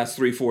in the last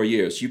 3-4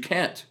 years. You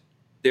can't.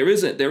 There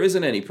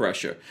isn't any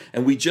pressure.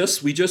 And we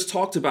just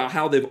talked about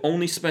how they've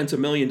only spent $1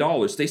 million.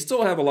 They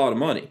still have a lot of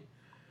money.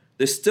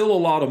 There's still a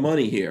lot of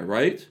money here,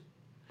 right?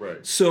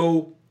 Right.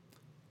 So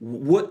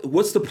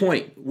what's the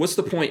point? What's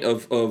the point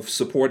of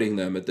supporting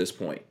them at this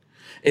point?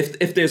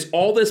 If there's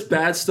all this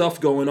bad stuff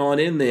going on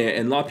in there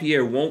and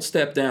LaPierre won't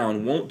step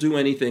down, won't do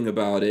anything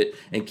about it,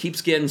 and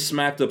keeps getting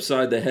smacked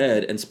upside the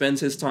head and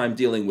spends his time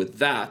dealing with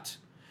that,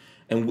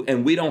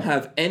 and we don't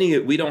have any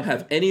of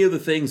the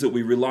things that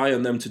we rely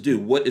on them to do,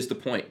 what is the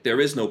point? There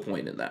is no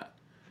point in that.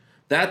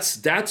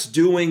 That's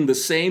doing the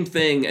same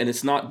thing, and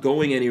it's not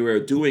going anywhere,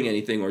 doing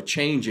anything, or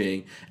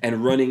changing,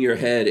 and running your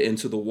head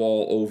into the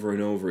wall over and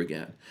over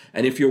again.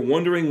 And if you're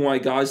wondering why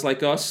guys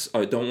like us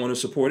don't want to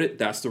support it,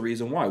 that's the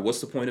reason why.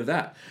 What's the point of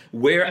that?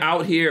 We're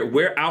out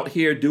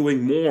here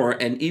doing more,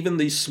 and even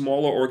these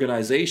smaller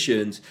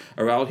organizations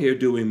are out here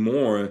doing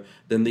more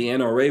than the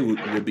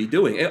NRA would be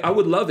doing. I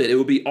would love it. It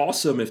would be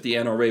awesome if the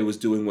NRA was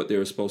doing what they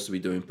were supposed to be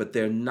doing, but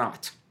they're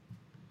not.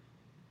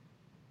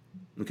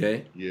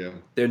 Okay? Yeah.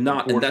 They're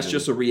not, and that's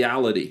just a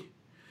reality.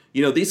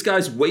 You know, these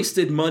guys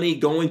wasted money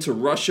going to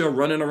Russia,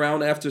 running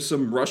around after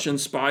some Russian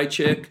spy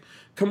chick.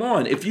 Come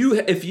on, if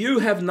you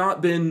have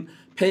not been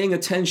paying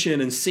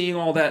attention and seeing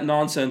all that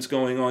nonsense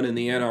going on in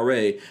the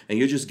NRA, and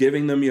you're just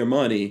giving them your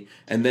money,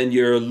 and then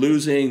you're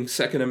losing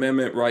Second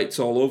Amendment rights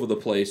all over the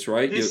place,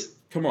 right?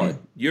 Come on,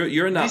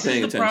 you're not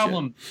paying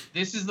attention.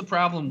 This is the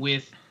problem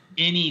with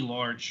any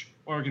large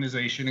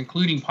organization,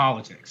 including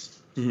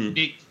politics.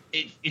 Mm-hmm.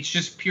 It's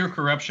just pure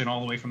corruption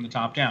all the way from the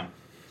top down.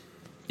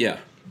 Yeah.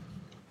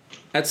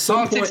 At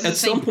some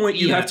point,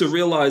 you have to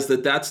realize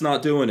that that's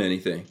not doing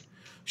anything.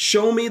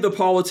 Show me the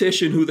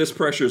politician who this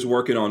pressure is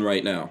working on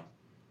right now.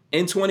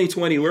 In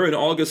 2020, we're in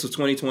August of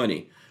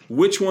 2020.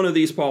 Which one of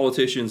these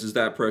politicians is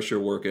that pressure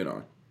working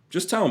on?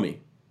 Just tell me.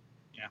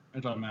 Yeah,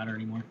 it doesn't matter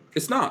anymore.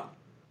 It's not.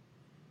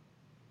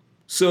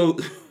 So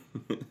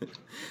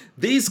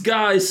these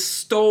guys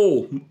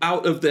stole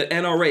out of the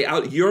NRA,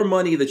 out your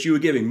money that you were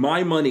giving,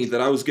 my money that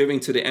I was giving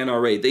to the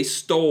NRA. They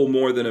stole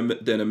more than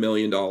 $1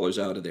 million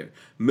out of there,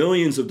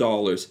 millions of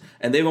dollars,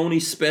 and they've only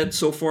spent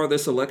so far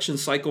this election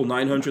cycle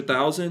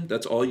 $900,000.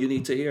 That's all you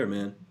need to hear,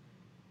 man.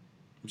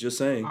 I'm just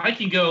saying. I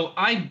can go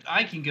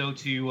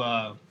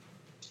to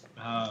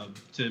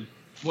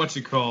what's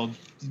it called?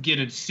 Get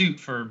a suit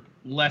for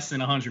less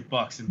than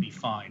 $100 and be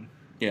fine.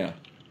 Yeah.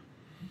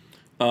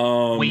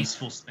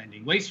 Wasteful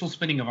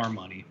spending of our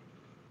money.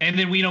 And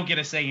then we don't get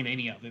a say in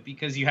any of it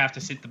because you have to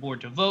sit the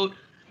board to vote,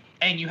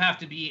 and you have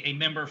to be a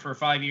member for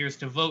 5 years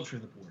to vote for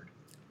the board.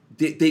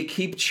 They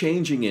keep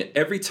changing it.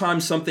 Every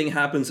time something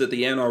happens at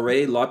the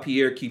NRA,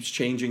 LaPierre keeps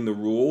changing the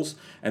rules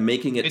and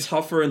making it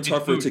tougher and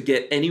tougher to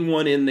get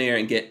anyone in there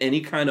and get any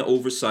kind of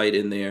oversight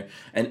in there.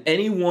 And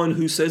anyone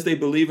who says they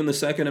believe in the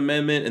Second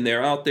Amendment and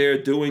they're out there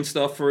doing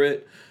stuff for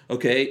it,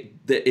 okay,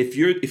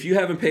 if you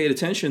haven't paid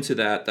attention to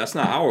that, that's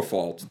not our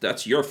fault.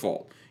 That's your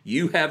fault.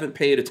 You haven't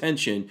paid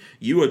attention.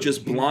 You are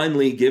just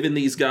blindly giving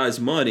these guys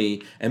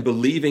money and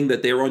believing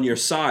that they're on your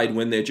side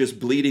when they're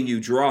just bleeding you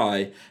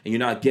dry and you're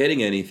not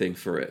getting anything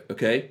for it,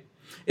 okay?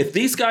 If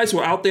these guys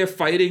were out there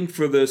fighting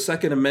for the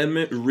Second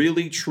Amendment,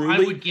 really,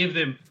 truly...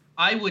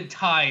 I would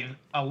tithe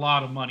a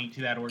lot of money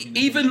to that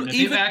organization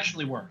if it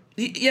actually worked.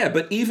 Yeah,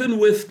 but even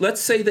with,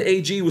 let's say the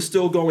AG was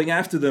still going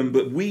after them,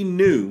 but we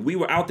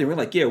were out there, we're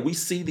like, yeah, we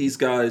see these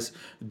guys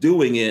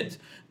doing it,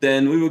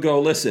 then we would go,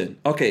 listen,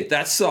 okay,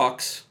 that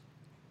sucks,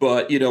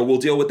 but, we'll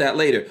deal with that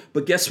later.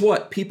 But guess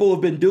what? People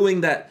have been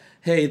doing that,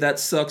 hey, that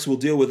sucks, we'll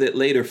deal with it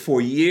later for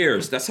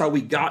years. That's how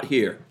we got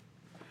here.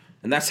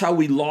 And that's how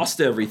we lost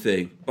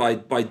everything,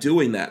 by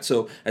doing that.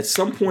 So at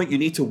some point, you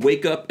need to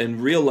wake up and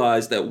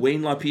realize that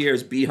Wayne LaPierre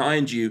is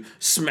behind you,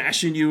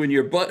 smashing you in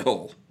your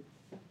butthole.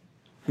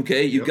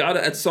 Okay? You got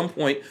to, at some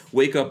point,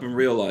 wake up and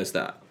realize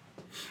that.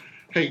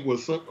 Hey, another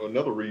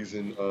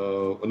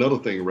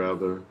thing,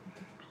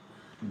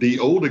 the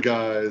older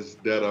guys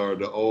that are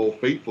the all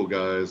faithful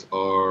guys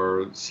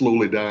are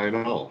slowly dying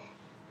off.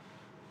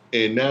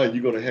 And now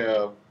you're going to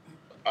have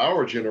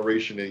our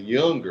generation and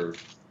younger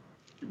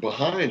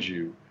behind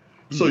you.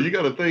 So you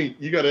got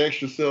to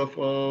ask yourself,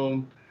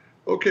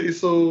 okay,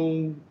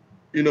 so,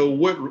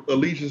 what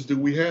allegiance do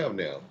we have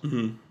now?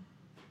 Mm-hmm.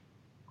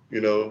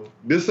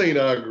 This ain't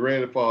our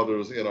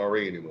grandfather's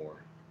NRA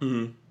anymore.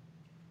 Mm-hmm.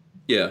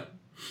 Yeah.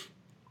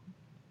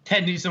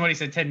 Somebody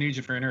said Ted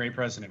Nugent for NRA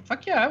president.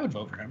 Fuck yeah, I would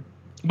vote for him.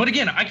 But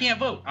again, I can't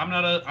vote. I'm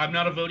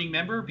not a voting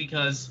member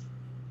because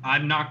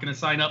I'm not going to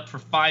sign up for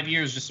 5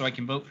 years just so I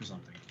can vote for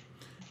something.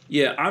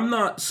 Yeah, I'm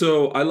not.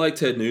 So I like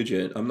Ted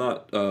Nugent. I'm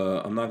not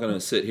going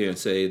to sit here and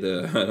say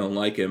that I don't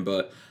like him,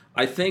 but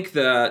I think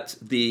that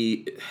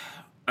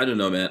I don't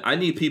know, man. I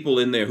need people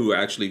in there who are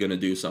actually going to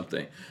do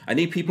something. I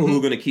need people who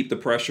are going to keep the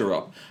pressure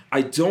up.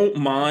 I don't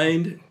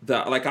mind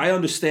that. Like, I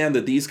understand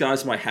that these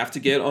guys might have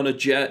to get on a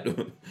jet.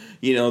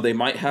 They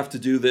might have to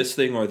do this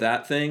thing or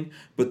that thing.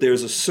 But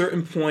there's a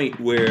certain point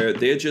where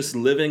they're just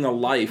living a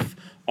life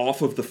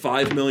off of the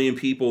 5 million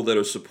people that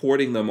are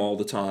supporting them all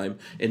the time,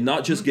 and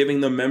not just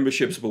giving them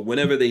memberships, but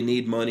whenever they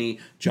need money,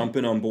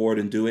 jumping on board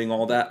and doing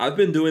all that. I've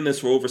been doing this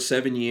for over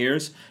 7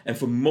 years, and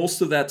for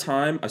most of that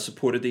time, I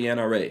supported the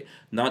NRA.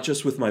 Not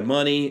just with my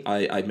money,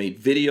 I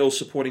made videos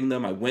supporting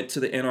them, I went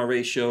to the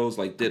NRA shows,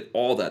 did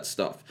all that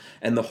stuff.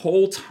 And the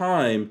whole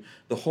time,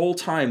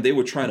 they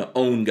were trying to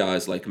own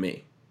guys like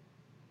me.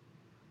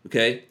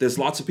 Okay? There's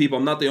lots of people,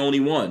 I'm not the only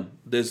one.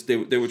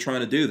 They were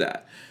trying to do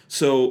that.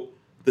 So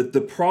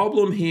the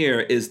problem here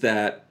is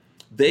that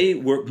they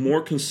were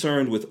more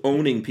concerned with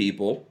owning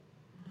people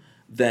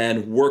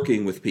than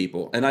working with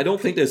people. And I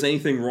don't think there's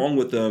anything wrong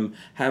with them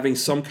having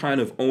some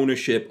kind of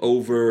ownership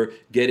over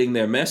getting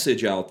their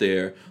message out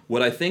there.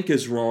 What I think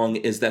is wrong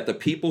is that the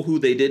people who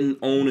they didn't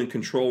own and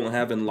control and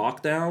have in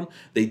lockdown,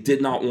 they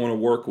did not want to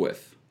work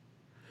with.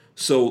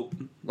 So,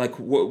 like,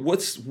 what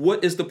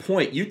is the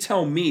point? You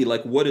tell me,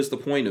 like, what is the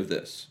point of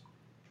this?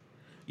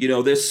 You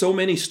know, there's so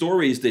many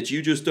stories that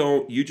you just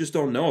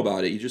don't know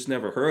about it. You just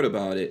never heard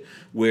about it.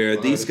 Where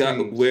these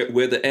guys,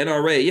 where the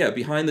NRA,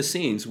 behind the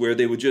scenes, where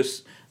they would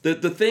just the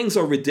things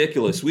are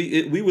ridiculous.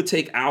 We would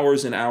take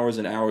hours and hours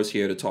and hours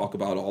here to talk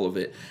about all of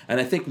it. And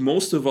I think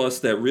most of us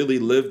that really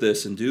live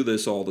this and do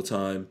this all the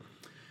time,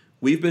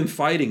 we've been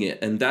fighting it,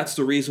 and that's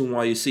the reason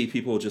why you see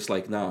people just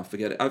like, nah,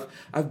 forget it.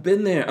 I've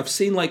been there. I've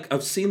seen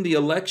the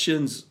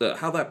elections,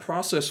 how that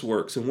process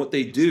works and what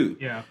they do,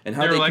 and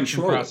how their they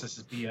election control process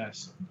is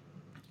BS.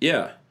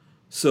 Yeah.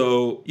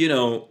 So, you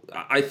know,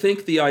 I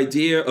think the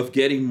idea of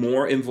getting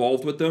more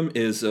involved with them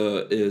is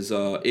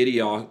a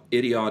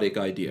idiotic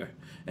idea.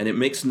 And it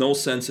makes no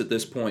sense at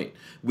this point.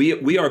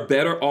 We are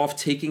better off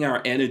taking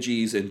our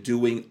energies and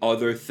doing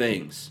other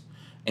things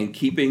and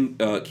keeping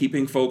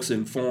folks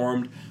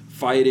informed,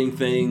 fighting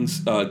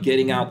things,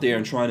 getting out there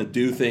and trying to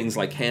do things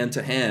like hand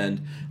to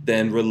hand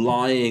than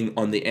relying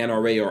on the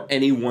NRA or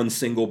any one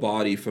single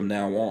body from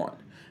now on.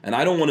 And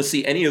I don't want to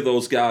see any of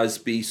those guys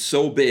be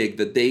so big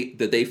that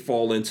they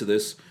fall into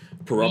this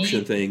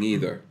corruption thing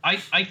either.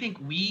 I think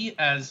we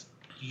as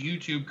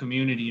YouTube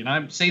community, and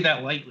I say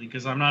that lightly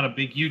because I'm not a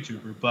big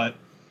YouTuber, but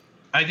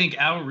I think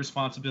our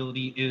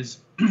responsibility is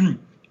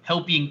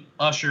helping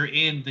usher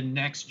in the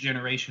next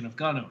generation of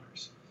gun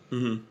owners.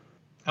 Mm-hmm.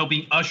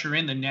 Helping usher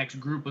in the next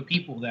group of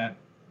people that,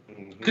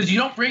 because you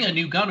don't bring a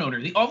new gun owner.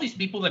 All these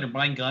people that are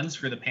buying guns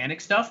for the panic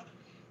stuff,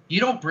 you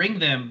don't bring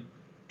them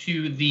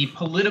to the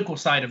political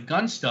side of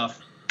gun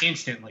stuff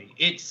instantly.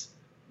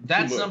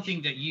 That's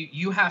something that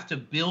you have to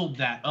build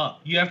that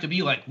up. You have to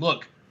be like,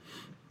 look,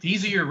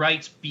 these are your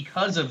rights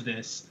because of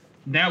this.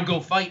 Now go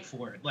fight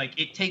for it. Like,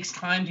 it takes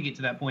time to get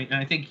to that point. And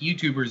I think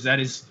YouTubers, that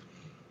is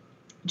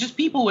just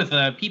people with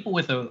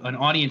an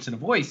audience and a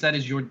voice. That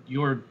is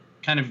your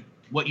kind of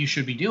what you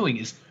should be doing,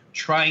 is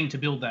trying to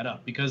build that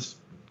up, because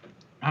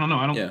I don't know.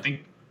 I don't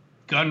think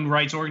gun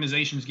rights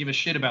organizations give a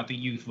shit about the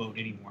youth vote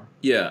anymore.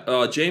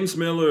 Yeah, James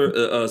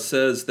Miller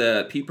says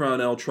that Pete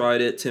Brownell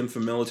tried it, Tim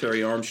from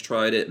Military Arms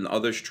tried it, and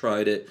others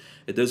tried it.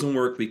 It doesn't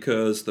work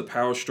because the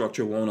power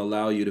structure won't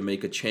allow you to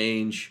make a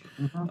change.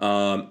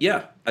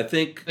 Mm-hmm. I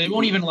think they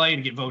won't even allow you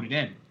to get voted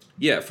in.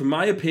 Yeah, from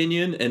my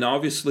opinion, and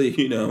obviously,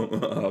 you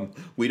know,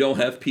 we don't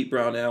have Pete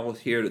Brownell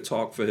here to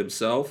talk for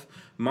himself.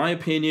 My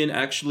opinion,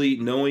 actually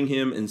knowing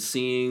him and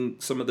seeing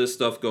some of this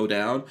stuff go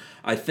down,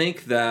 I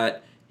think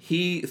that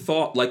he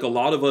thought like a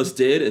lot of us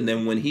did, and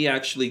then when he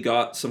actually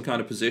got some kind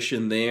of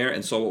position there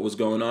and saw what was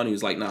going on, he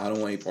was like, nah, I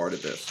don't want any part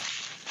of this.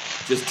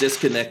 Just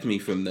disconnect me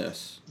from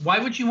this. Why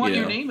would you want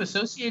your name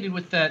associated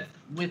with that,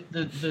 with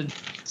the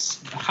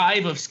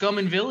hive of scum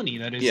and villainy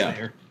that is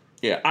there?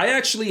 Yeah, I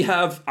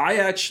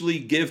actually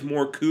give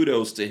more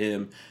kudos to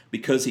him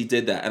because he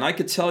did that. And I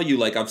could tell you,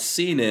 like, I've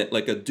seen it,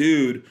 like a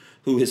dude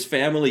who his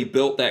family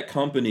built that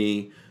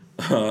company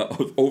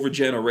over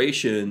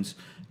generations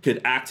could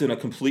act in a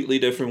completely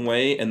different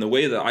way. And the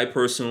way that I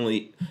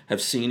personally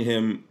have seen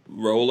him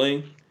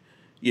rolling,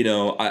 you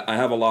know, I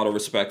have a lot of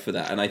respect for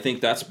that. And I think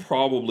that's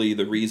probably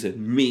the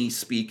reason, me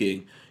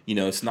speaking, you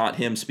know, it's not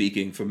him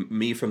speaking, from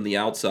me from the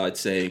outside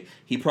saying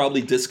he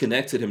probably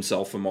disconnected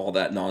himself from all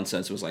that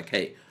nonsense. It was like,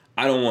 hey,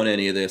 I don't want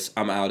any of this.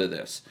 I'm out of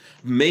this.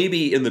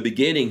 Maybe in the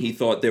beginning he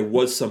thought there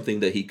was something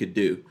that he could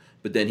do,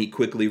 but then he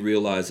quickly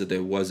realized that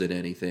there wasn't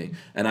anything.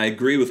 And I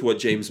agree with what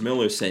James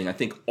Miller is saying. I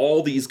think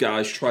all these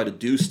guys try to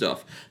do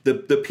stuff.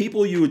 The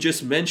people you were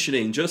just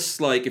mentioning, just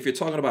like if you're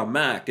talking about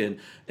Mac and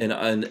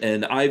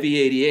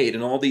IV88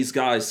 and all these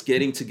guys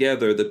getting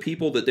together, the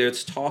people that they're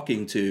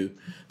talking to,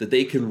 that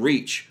they can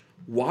reach,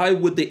 why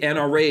would the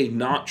NRA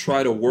not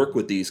try to work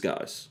with these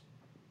guys?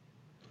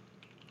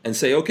 And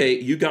say, okay,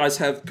 you guys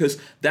have, because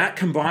that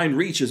combined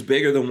reach is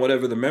bigger than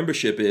whatever the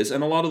membership is.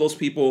 And a lot of those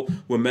people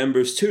were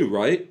members too,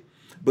 right?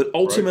 But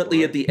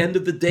ultimately, at the end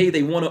of the day,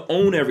 they want to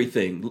own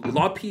everything.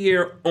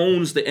 LaPierre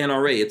owns the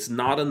NRA. It's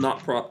not a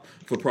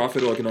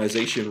not-for-profit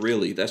organization,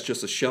 really. That's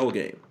just a shell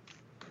game.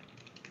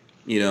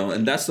 You know,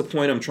 and that's the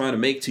point I'm trying to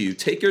make to you.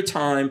 Take your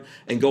time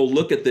and go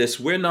look at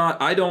this.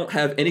 I don't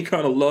have any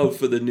kind of love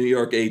for the New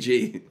York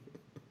AG.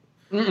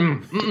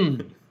 Don't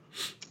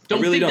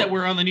think that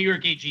we're on the New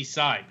York AG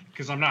side,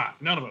 because I'm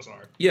not. None of us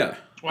are. Yeah.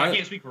 Well, I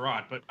can't speak for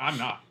Rod, but I'm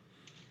not.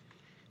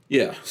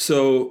 Yeah,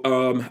 so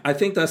I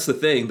think that's the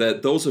thing,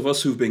 that those of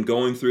us who've been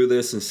going through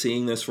this and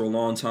seeing this for a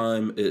long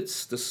time,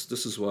 it's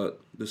this is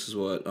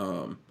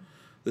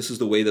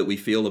the way that we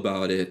feel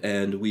about it,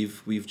 and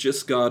we've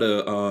just got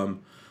to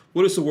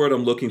what is the word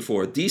I'm looking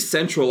for?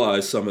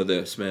 Decentralize some of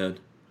this, man.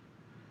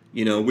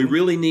 You know, we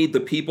really need the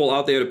people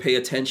out there to pay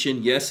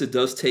attention. Yes, it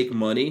does take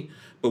money,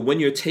 But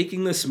when you're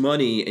taking this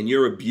money and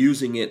you're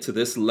abusing it to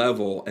this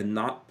level and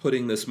not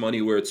putting this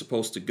money where it's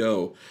supposed to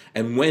go,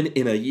 and when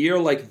in a year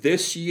like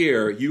this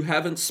year, you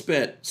haven't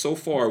spent, so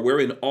far,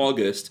 we're in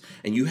August,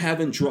 and you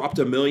haven't dropped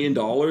 $1 million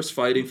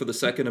fighting for the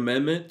Second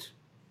Amendment,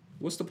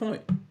 what's the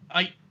point?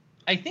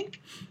 I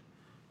think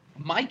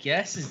my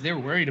guess is they're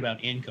worried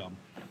about income.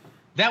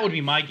 That would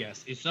be my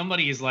guess. If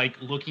somebody is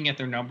like looking at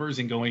their numbers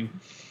and going,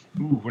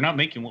 ooh, we're not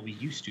making what we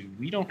used to.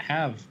 We don't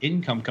have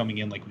income coming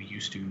in like we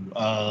used to.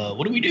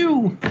 What do we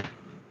do?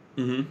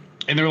 Mm-hmm.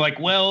 And they're like,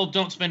 well,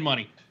 don't spend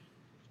money.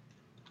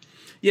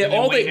 Yeah,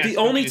 the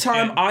only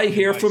time I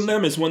hear from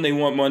them is when they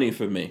want money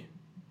from me.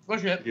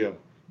 What's it? Yeah.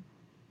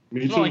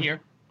 Me That's too. all I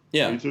hear.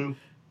 Yeah. Me too.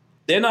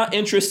 They're not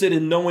interested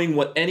in knowing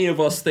what any of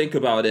us think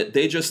about it.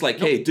 They just like,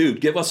 hey,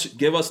 dude, give us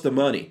the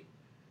money.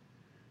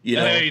 You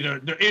know? Hey,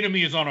 the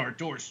enemy is on our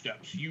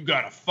doorsteps. You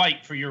got to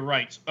fight for your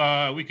rights.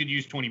 We could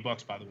use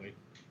 $20, by the way.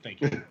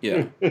 Thank you.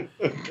 Yeah.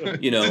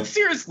 You know.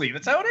 Seriously,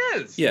 that's how it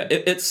is. Yeah,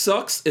 it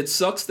sucks. It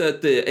sucks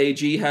that the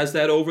AG has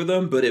that over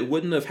them, but it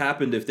wouldn't have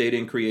happened if they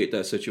didn't create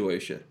that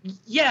situation.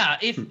 Yeah,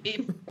 if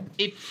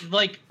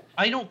like,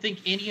 I don't think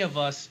any of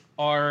us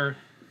are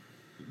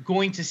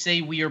going to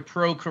say we are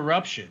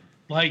pro-corruption.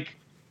 Like,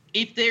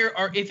 if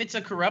it's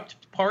a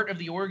corrupt part of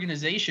the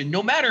organization,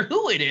 no matter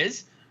who it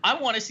is, I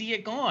want to see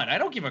it gone. I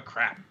don't give a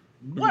crap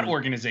what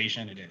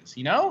organization it is,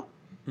 you know?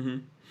 Mm-hmm.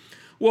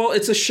 Well,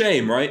 it's a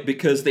shame, right?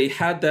 Because they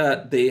had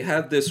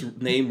this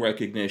name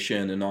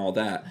recognition and all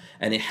that,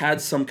 and it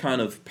had some kind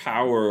of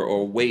power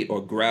or weight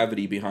or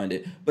gravity behind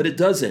it, but it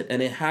doesn't,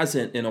 and it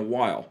hasn't in a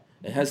while.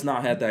 It has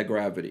not had that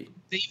gravity.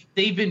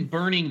 They've been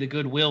burning the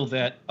goodwill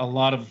that a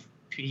lot of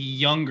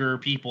younger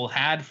people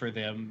had for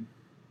them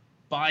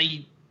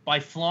by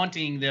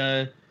flaunting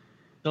the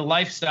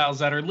lifestyles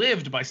that are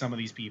lived by some of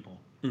these people.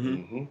 Mm-hmm.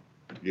 Mm-hmm.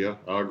 Yeah,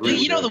 I agree.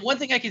 You know, the one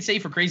thing I can say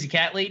for Crazy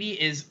Cat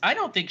Lady is I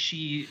don't think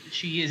she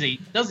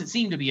doesn't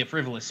seem to be a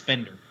frivolous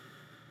spender.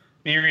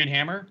 Marion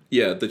Hammer.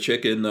 Yeah, the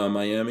chick in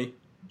Miami.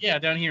 Yeah,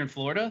 down here in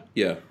Florida.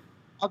 Yeah.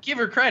 I'll give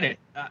her credit.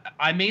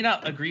 I may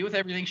not agree with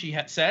everything she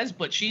says,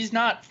 but she's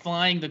not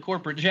flying the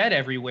corporate jet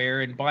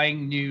everywhere and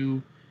buying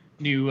new.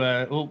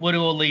 What do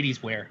old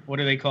ladies wear? What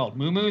are they called?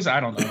 Muumuus? I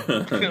don't know.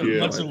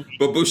 Yeah.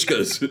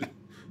 Babushkas.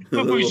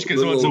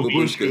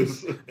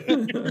 Babushkas.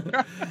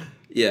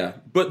 Yeah,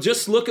 but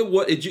just look at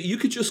what you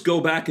could just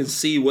go back and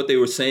see what they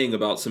were saying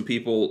about some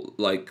people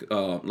like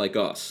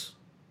us.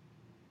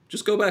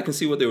 Just go back and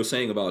see what they were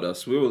saying about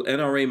us. We were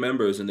NRA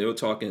members, and they were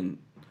talking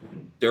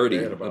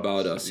dirty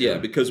about us. Yeah,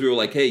 because we were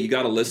like, hey, you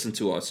got to listen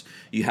to us.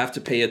 You have to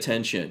pay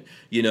attention.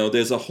 You know,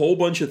 there's a whole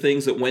bunch of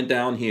things that went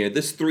down here.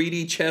 This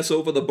 3D chess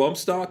over the bump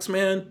stocks,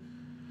 man.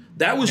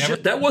 That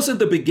wasn't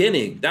the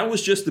beginning. That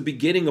was just the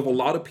beginning of a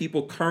lot of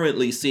people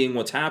currently seeing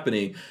what's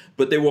happening.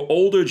 But they were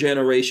older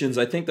generations.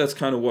 I think that's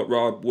kind of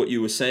what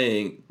you were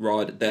saying,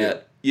 Rod,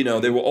 that, you know,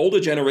 there were older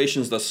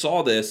generations that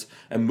saw this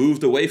and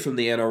moved away from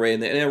the NRA.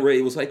 And the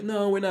NRA was like,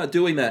 no, we're not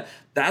doing that.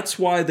 That's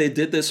why they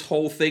did this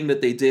whole thing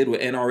that they did with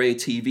NRA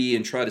TV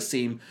and try to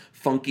seem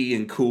funky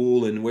and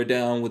cool. And we're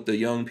down with the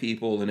young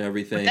people and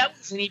everything. But that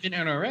wasn't even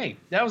NRA.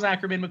 That was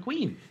Ackerman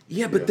McQueen.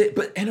 Yeah, but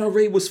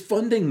NRA was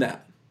funding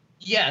that.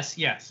 Yes.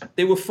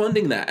 They were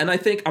funding that. And I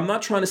think, I'm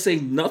not trying to say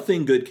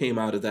nothing good came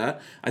out of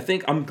that. I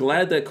think I'm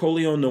glad that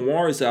Coleon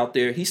Noir is out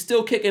there. He's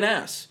still kicking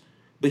ass.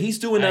 But he's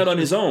doing that on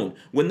his own.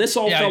 When this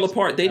all fell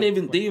apart, they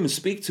didn't even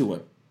speak to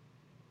him.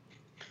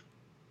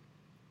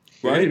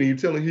 Right? And you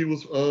telling he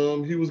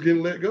was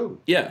getting let go.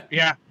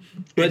 Yeah.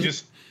 But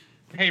just,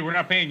 hey, we're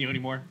not paying you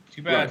anymore.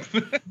 Too bad.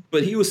 Right.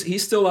 But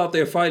he's still out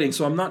there fighting.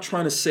 So I'm not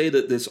trying to say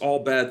that there's all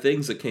bad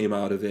things that came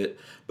out of it.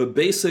 But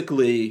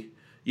basically,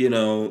 you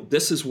know,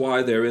 this is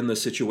why they're in the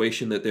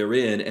situation that they're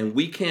in, and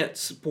we can't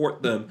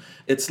support them.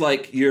 It's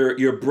like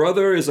your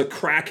brother is a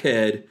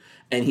crackhead,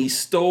 and he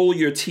stole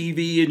your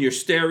TV and your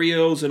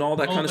stereos and all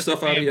that kind of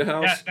stuff out of your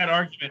house. That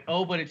argument.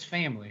 Oh, but it's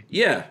family.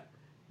 Yeah.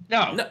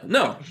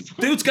 No.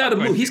 Dude's got to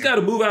move. He's got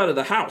to move out of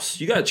the house.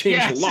 You got to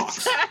change the locks.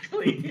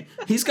 Exactly.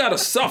 He's got to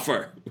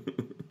suffer.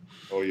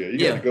 Oh, yeah, you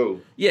got to go.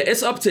 Yeah,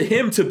 it's up to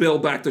him to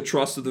build back the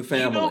trust of the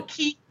family. You don't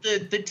keep the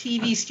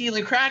TV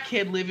stealing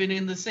crackhead living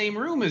in the same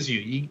room as you.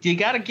 You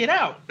got to get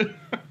out.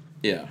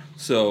 Yeah,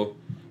 so,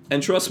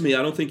 and trust me,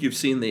 I don't think you've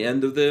seen the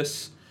end of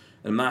this.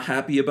 I'm not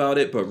happy about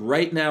it, but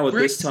right now at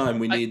this time,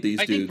 we need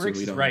these dudes. Bricks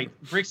and we don't.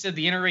 Right. Bricks said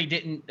the NRA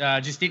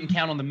didn't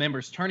count on the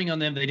members turning on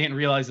them. They didn't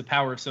realize the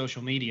power of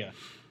social media.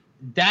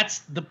 That's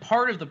the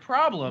part of the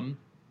problem.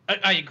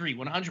 I agree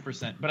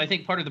 100%, but I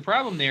think part of the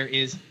problem there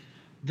is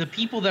the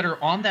people that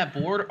are on that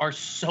board are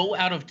so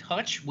out of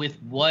touch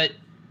with what,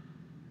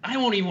 I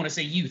won't even want to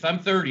say youth. I'm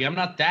 30. I'm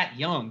not that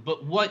young.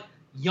 But what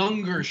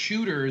younger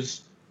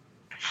shooters,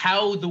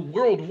 how the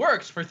world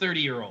works for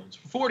 30-year-olds,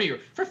 for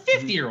 40-year-olds, for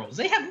 50-year-olds.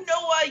 They have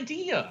no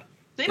idea.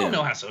 They don't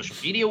know how social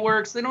media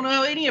works. They don't know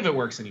how any of it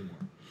works anymore.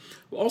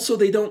 Also,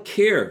 they don't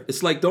care.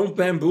 It's like, don't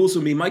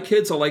bamboozle me. My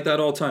kids are like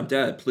that all the time.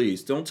 Dad,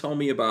 please, don't tell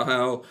me about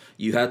how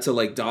you had to,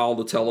 like, dial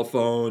the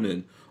telephone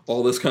and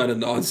all this kind of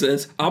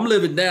nonsense. I'm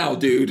living now,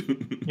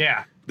 dude.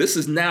 Yeah. This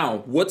is now.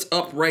 What's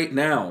up right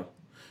now?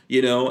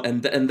 You know,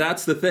 and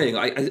that's the thing.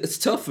 It's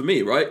tough for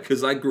me, right?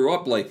 Because I grew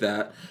up like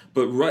that.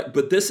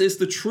 But this is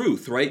the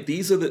truth, right?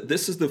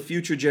 This is the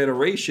future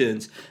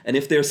generations, and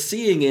if they're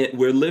seeing it,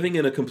 we're living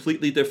in a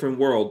completely different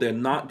world. They're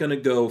not going to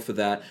go for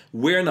that.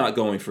 We're not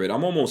going for it.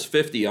 I'm almost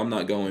 50. I'm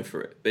not going for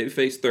it.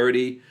 Babyface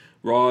 30.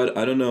 Rod,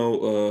 I don't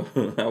know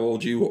how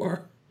old you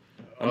are.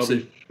 I'll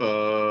be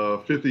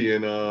 50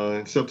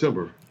 in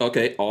September.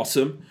 Okay,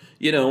 awesome.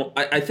 You know,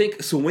 I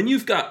think so. When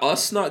you've got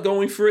us not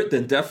going for it,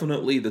 then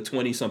definitely the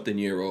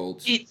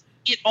 20-something-year-olds. It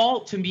all,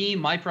 to me,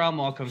 my problem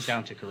all comes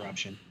down to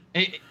corruption.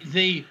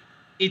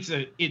 It's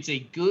a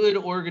good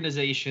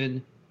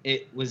organization.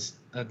 It was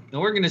an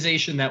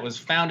organization that was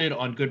founded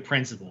on good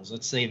principles.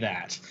 Let's say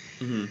that.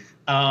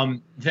 Mm-hmm.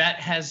 That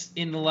has,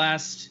 in the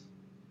last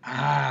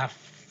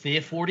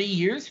 40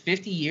 years,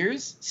 50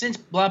 years since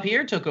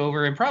LaPierre took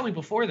over, and probably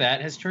before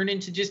that, has turned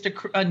into just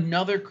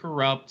another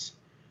corrupt.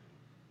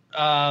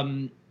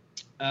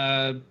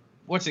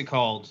 What's it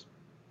called?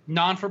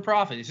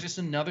 Non-for-profit. It's just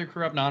another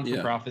corrupt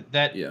non-for-profit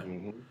that. Yeah.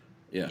 Mm-hmm.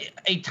 Yeah.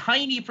 A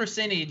tiny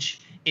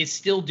percentage is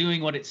still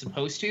doing what it's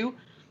supposed to,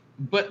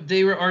 but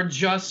they are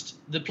just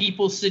the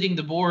people sitting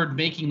the board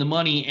making the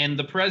money, and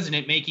the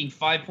president making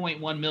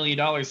 $5.1 million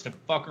to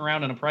fuck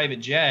around on a private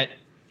jet,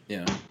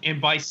 and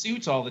buy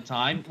suits all the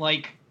time.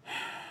 Like,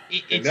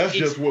 that's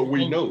just what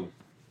we know.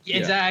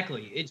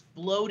 Exactly, it's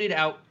bloated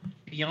out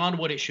beyond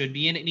what it should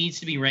be, and it needs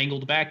to be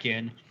wrangled back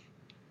in.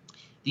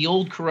 The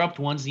old corrupt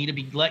ones need to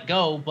be let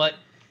go, but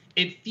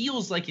it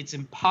feels like it's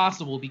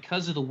impossible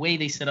because of the way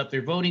they set up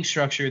their voting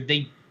structure.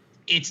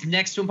 It's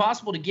next to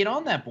impossible to get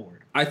on that board.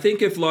 I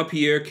think if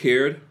LaPierre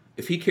cared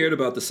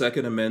about the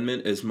Second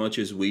Amendment as much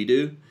as we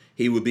do,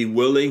 he would be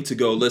willing to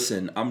go,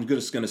 listen, I'm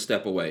just going to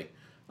step away.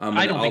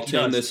 I'll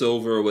turn this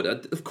over.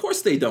 Of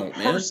course they don't,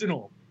 man.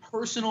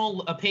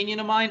 Personal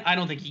opinion of mine, I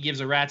don't think he gives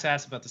a rat's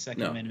ass about the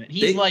Second Amendment.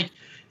 He's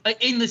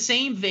in the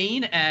same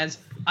vein as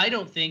I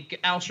don't think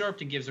Al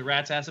Sharpton gives a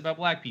rat's ass about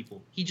black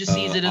people. He just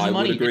sees it as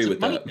money. I would agree with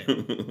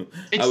that.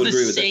 It's the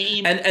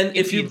same. And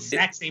if you the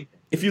exact same thing.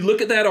 If you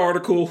look at that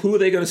article, who are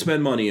they going to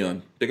spend money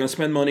on? They're going to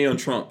spend money on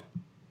Trump.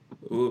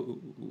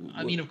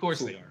 I mean, of course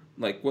they are.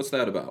 Like, what's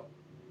that about?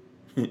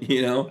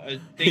 You know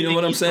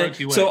what I'm saying?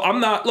 So I'm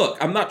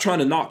not trying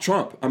to knock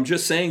Trump. I'm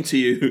just saying to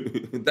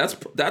you,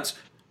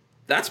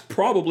 that's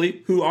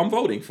probably who I'm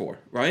voting for,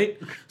 right?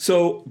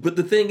 So, but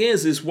the thing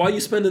is why are you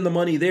spending the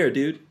money there,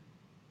 dude?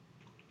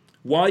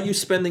 Why are you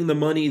spending the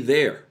money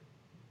there?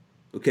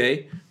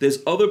 Okay? There's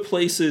other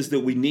places that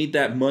we need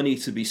that money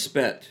to be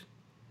spent.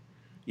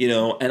 You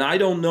know, and I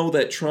don't know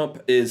that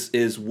Trump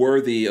is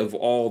worthy of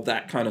all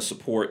that kind of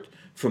support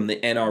from the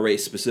NRA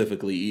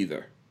specifically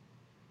either.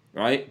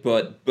 Right?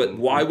 But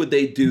why would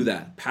they do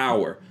that?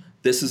 Power.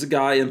 This is a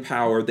guy in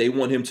power. They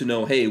want him to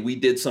know, hey, we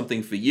did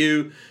something for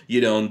you,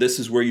 you know, and this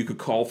is where you could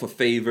call for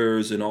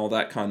favors and all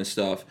that kind of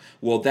stuff.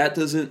 Well, that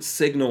doesn't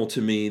signal to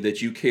me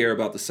that you care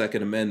about the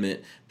Second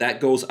Amendment.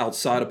 That goes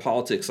outside of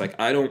politics. Like,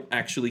 I don't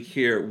actually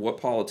care what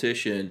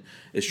politician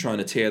is trying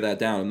to tear that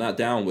down. I'm not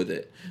down with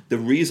it. The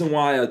reason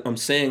why I'm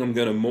saying I'm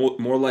going to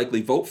more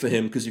likely vote for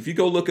him, because if you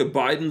go look at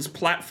Biden's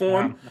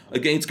platform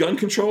against gun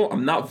control,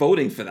 I'm not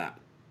voting for that.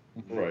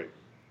 Right.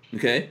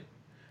 Okay?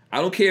 I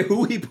don't care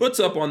who he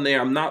puts up on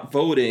there. I'm not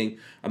voting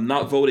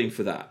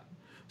for that.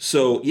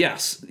 So,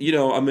 yes, you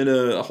know, I'm going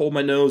to hold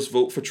my nose,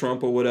 vote for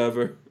Trump or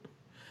whatever.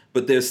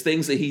 But there's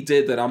things that he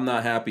did that I'm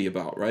not happy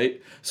about,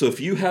 right? So if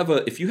you have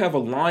a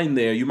line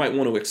there, you might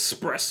want to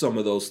express some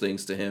of those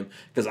things to him,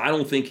 because I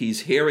don't think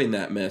he's hearing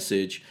that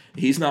message.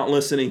 He's not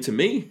listening to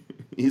me.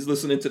 He's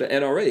listening to the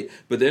NRA,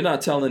 but they're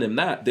not telling him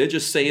that. They're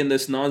just saying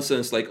this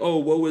nonsense like, oh,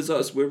 woe is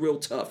us. We're real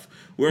tough.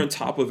 We're on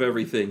top of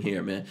everything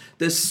here, man.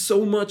 There's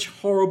so much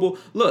horrible.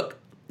 Look,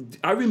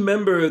 I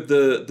remember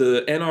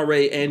the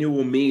NRA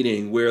annual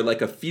meeting where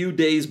like a few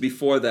days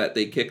before that,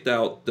 they kicked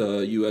out the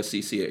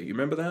USCCA. You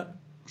remember that?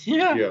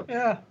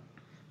 Yeah.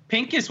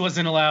 Pincus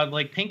wasn't allowed.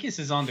 Like, Pincus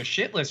is on the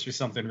shit list or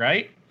something,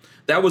 right?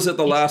 That was at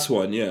the last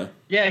one, yeah.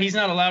 Yeah, he's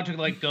not allowed to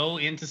like go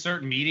into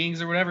certain meetings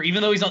or whatever,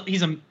 even though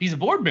he's a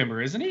board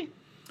member, isn't he?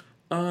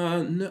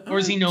 No. Or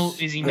is he not?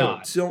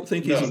 I don't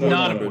think he's a board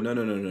member.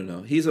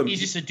 No. He's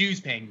just a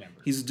dues-paying member.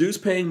 He's a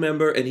dues-paying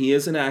member, and he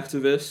is an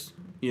activist.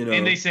 You know.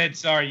 And they said,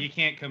 sorry, you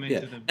can't come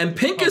into the. And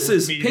Pincus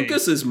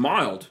is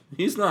mild.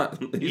 He's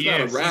not a radical.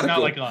 He's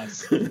not like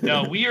us.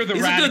 No, we are the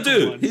he's radical a good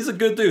dude. ones. He's a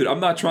good dude. I'm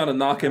not trying to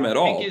knock him at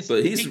all,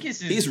 but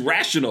he's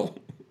rational.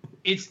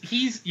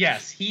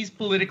 He's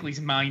politically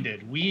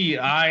minded.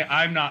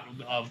 I'm not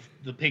of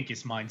the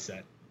Pincus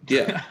mindset.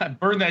 Yeah.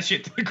 Burn that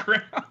shit to the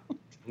ground.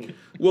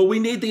 Well, we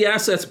need the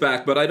assets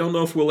back, but I don't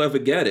know if we'll ever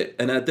get it.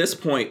 And at this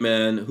point,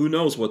 man, who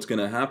knows what's going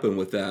to happen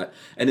with that?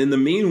 And in the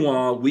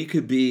meanwhile, we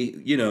could be,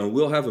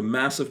 we'll have a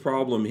massive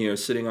problem here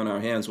sitting on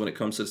our hands when it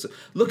comes to this.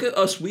 Look at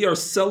us. We are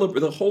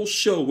celebrating the whole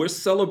show. We're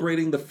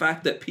celebrating the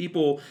fact that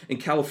people in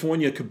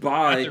California could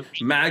buy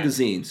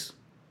magazines.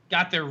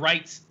 Got their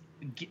rights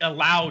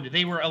allowed.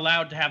 They were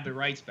allowed to have their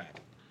rights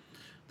back.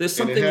 There's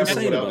something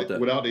insane about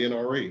that. Without the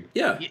NRA.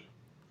 Yeah.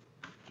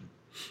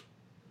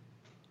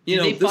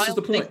 this is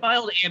the point. They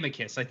filed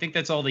amicus. I think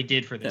that's all they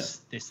did for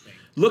this thing.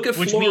 Look at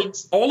Florida.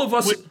 All of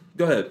us.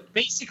 Go ahead.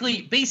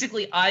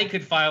 Basically, I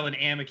could file an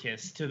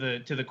amicus to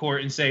the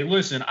court and say,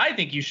 listen, I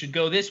think you should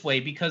go this way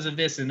because of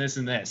this and this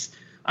and this.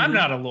 I'm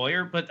not a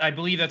lawyer, but I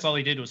believe that's all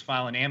he did was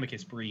file an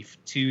amicus brief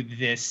to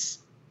this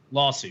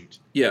lawsuit.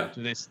 Yeah. To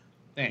this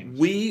thing.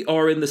 We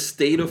are in the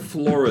state of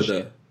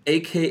Florida,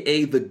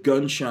 a.k.a. the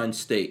Gunshine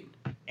State.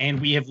 And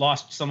we have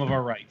lost some of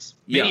our rights.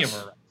 Many of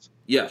our rights.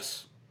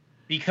 Yes.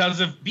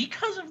 Because of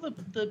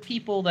the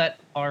people that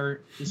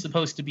are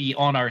supposed to be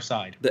on our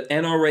side. The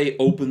NRA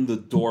opened the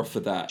door for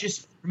that.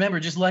 Just remember,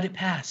 just let it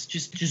pass.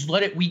 Just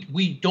let it.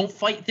 We don't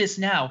fight this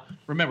now.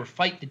 Remember,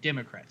 fight the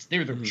Democrats.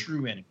 They're the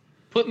true enemy.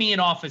 Put me in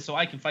office so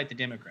I can fight the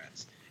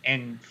Democrats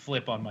and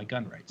flip on my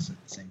gun rights at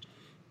the same time.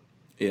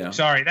 Yeah.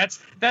 Sorry,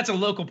 that's a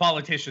local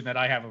politician that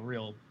I have a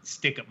real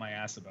stick up my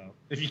ass about,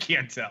 if you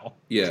can't tell.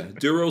 Yeah.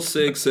 Duro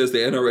Sig says the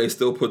NRA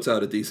still puts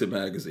out a decent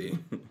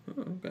magazine.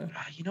 Okay.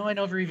 I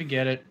never even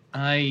get it.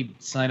 I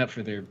sign up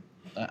for their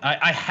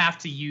I have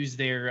to use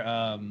their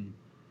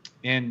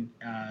and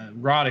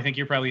Rod, I think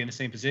you're probably in the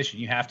same position.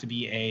 You have to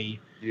be a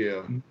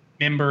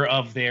member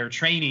of their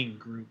training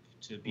group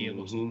to be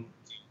able to do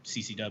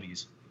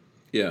CCWs.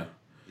 Yeah.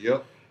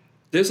 Yep.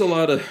 There's a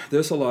lot of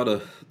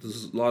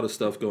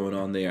stuff going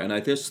on there, and I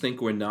just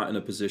think we're not in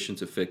a position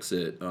to fix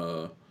it.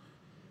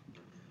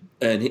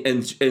 And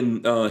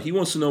he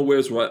wants to know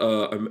where's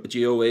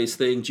GOA's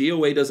thing.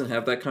 GOA doesn't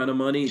have that kind of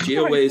money.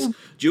 GOA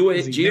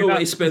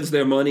spends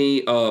their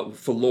money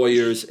for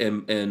lawyers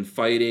and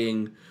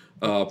fighting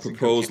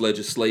proposed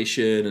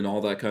legislation and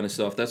all that kind of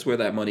stuff. That's where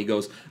that money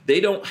goes.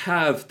 They don't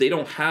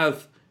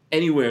have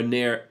anywhere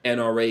near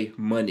NRA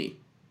money.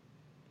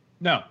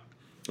 No.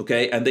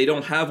 Okay, and they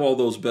don't have all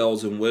those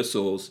bells and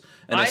whistles.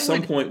 And at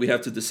some point, we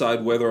have to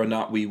decide whether or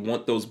not we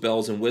want those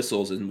bells and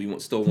whistles, and we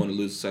still want to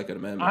lose the Second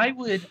Amendment.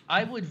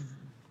 I would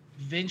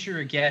venture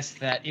a guess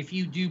that if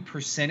you do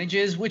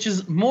percentages, which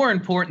is more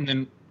important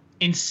than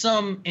in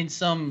some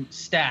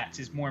stats,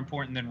 is more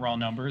important than raw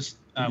numbers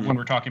when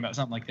we're talking about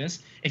something like this.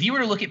 If you were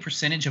to look at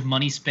percentage of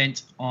money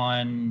spent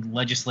on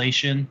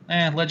legislation,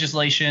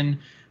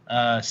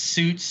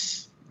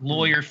 suits,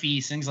 lawyer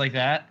fees, things like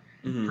that.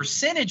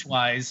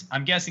 Percentage-wise,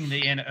 I'm guessing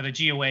the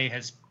GOA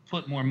has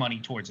put more money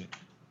towards it.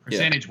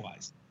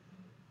 Percentage-wise,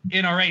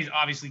 NRA is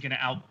obviously going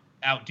to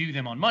outdo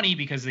them on money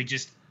because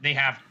they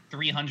have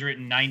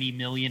 $390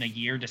 million a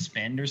year to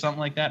spend or something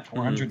like that,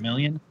 $400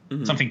 million,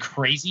 something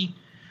crazy.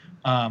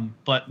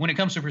 But when it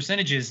comes to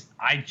percentages,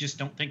 I just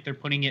don't think they're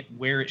putting it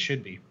where it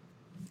should be.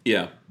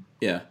 Yeah.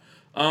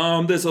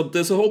 There's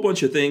a whole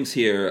bunch of things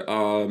here.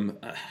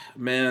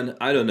 Man,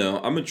 I don't know.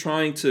 I'm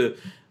trying to.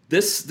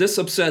 This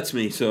upsets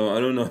me, so I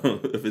don't know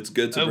if it's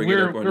good to bring it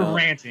up or not. We're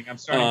ranting. I'm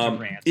starting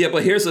to rant. Yeah,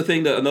 but here's the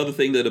thing. Another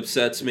thing that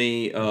upsets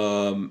me.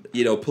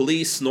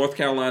 Police. North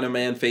Carolina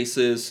man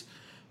faces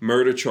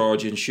murder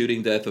charge in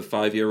shooting death of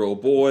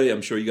 5-year-old boy.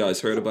 I'm sure you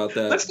guys heard about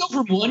that. Let's go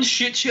from one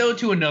shit show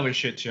to another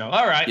shit show.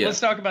 All right,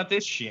 let's talk about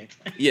this shit.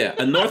 Yeah,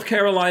 a North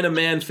Carolina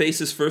man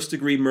faces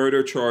first-degree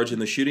murder charge in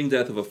the shooting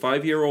death of a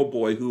 5-year-old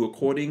boy who,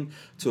 according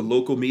to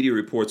local media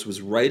reports,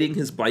 was riding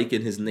his bike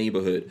in his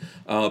neighborhood.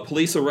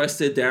 Police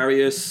arrested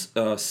Darius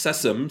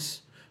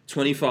Sessoms,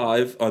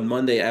 25, on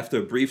Monday after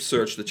a brief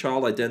search. The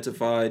child,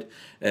 identified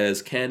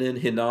as Cannon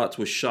Hinot,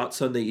 was shot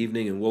Sunday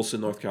evening in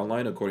Wilson, North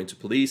Carolina, according to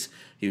police.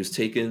 He was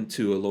taken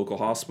to a local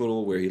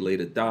hospital where he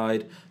later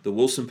died. The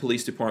Wilson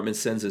Police Department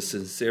sends its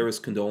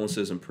sincerest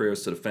condolences and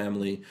prayers to the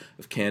family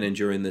of Cannon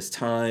during this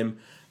time.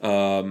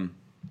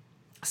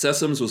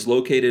 Sessoms was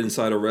located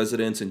inside a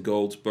residence in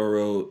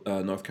Goldsboro,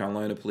 North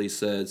Carolina, police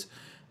says.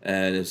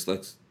 And it's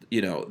like,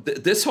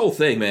 this whole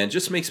thing, man,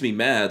 just makes me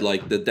mad.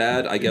 Like, the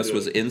dad, I guess,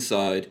 was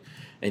inside.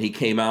 And he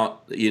came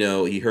out,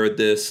 he heard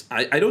this.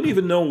 I don't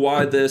even know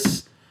why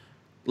this,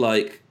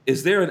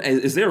 is there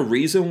a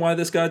reason why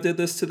this guy did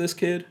this to this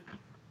kid?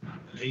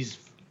 It's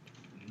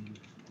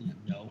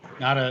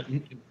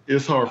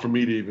hard for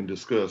me to even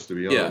discuss, to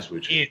be honest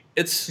with you.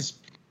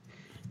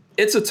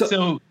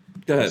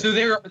 Go ahead.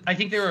 So I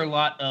think there are a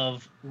lot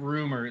of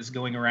rumors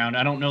going around.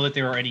 I don't know that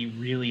there are any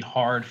really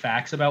hard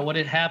facts about what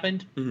had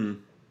happened.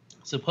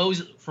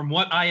 Suppose, from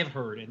what I have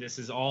heard, and this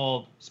is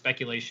all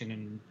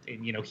speculation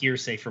and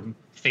hearsay from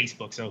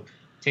Facebook, so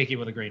take it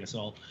with a grain of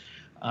salt.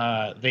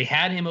 They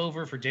had him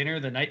over for dinner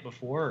the night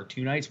before or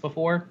 2 nights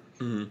before,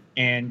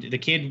 and the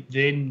kid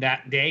then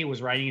that day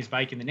was riding his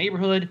bike in the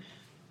neighborhood,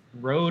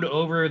 rode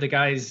over the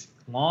guy's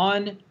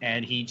lawn,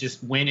 and he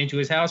just went into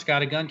his house,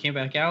 got a gun, came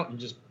back out, and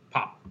just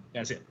pop.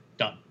 That's it.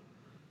 Done.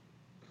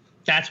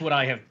 That's what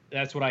I have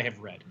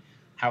read.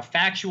 How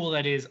factual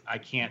that is,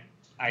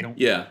 I don't.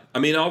 Yeah, I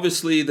mean,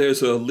 obviously,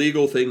 there's a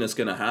legal thing that's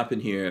going to happen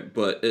here,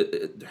 but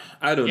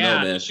I don't know,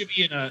 man.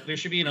 There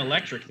should be an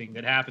electric thing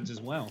that happens as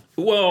well.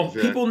 Well,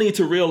 people need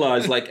to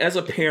realize, as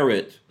a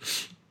parent,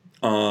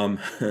 I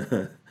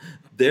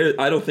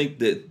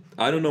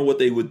don't know what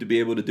they would be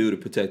able to do to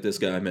protect this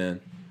guy, man.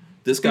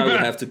 This guy would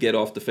have to get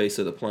off the face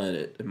of the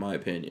planet, in my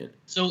opinion.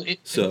 So you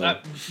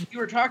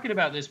were talking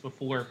about this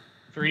before.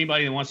 For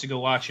anybody that wants to go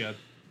watch a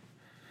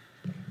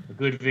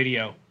good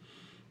video.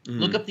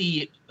 Look up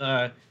the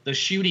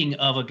shooting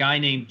of a guy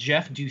named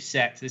Jeff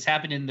Doucette. This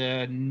happened in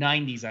the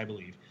 90s, I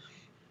believe.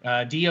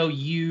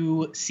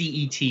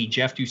 Doucet,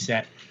 Jeff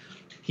Doucette.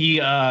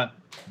 He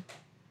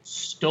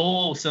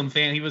stole some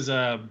fan. He was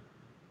a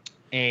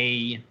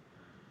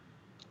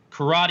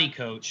karate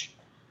coach,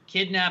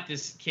 kidnapped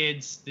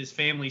this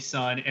family's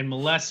son, and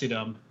molested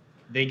him.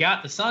 They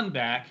got the son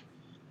back.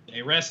 They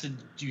arrested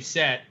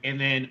Doucette, and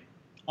then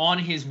on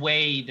his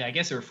way, I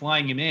guess they were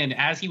flying him in.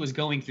 As he was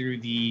going through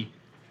the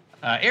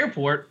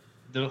airport,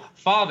 the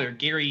father,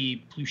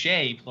 Gary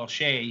Pluchet,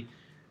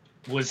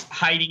 was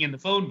hiding in the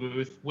phone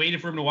booth,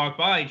 waited for him to walk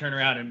by, turn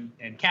around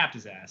and capped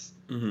his ass.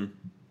 Mm-hmm.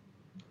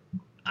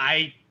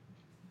 I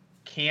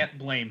can't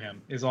blame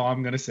him, is all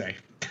I'm going to say.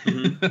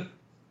 Mm-hmm.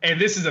 And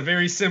this is a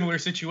very similar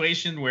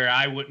situation where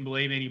I wouldn't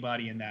blame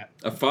anybody in that.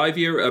 A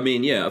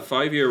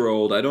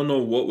 5-year-old, I don't know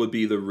what would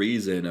be the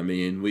reason. I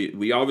mean,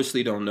 we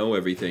obviously don't know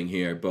everything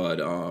here, but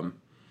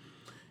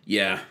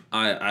yeah,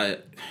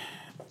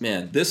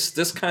 man,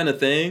 this kind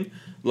of thing,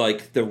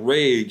 like the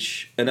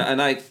rage, and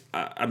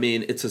I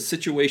mean, it's a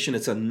situation,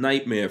 it's a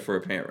nightmare for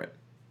a parent.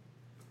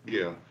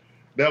 Yeah.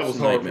 That was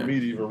hard for me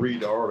to even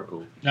read the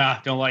article. Nah,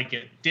 don't like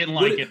it. Didn't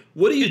like it.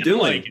 What are you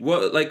doing?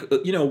 What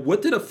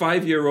what did a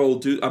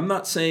 5-year-old do? I'm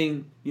not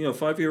saying,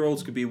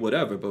 5-year-olds could be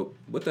whatever, but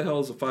what the hell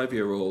is a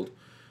 5-year-old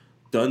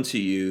done to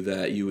you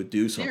that you would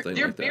do something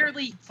they're like that?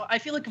 Barely. I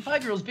feel like a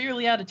 5-year-old's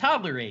barely out of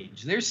toddler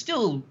age. They're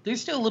still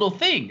a little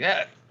thing.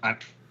 I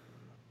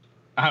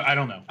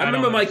don't know. I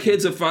remember my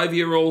kids at 5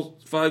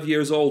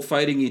 years old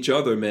fighting each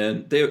other,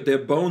 man. Their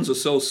bones are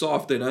so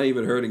soft they're not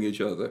even hurting each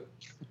other.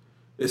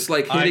 It's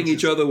like hitting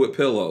each other with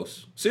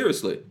pillows.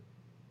 Seriously.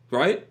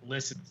 Right?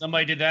 Listen,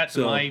 somebody did that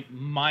to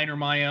mine or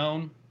my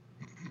own.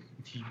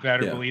 You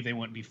better believe they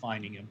wouldn't be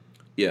finding him.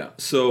 Yeah.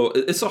 So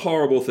it's a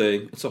horrible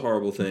thing.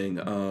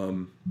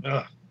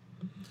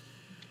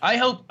 I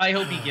hope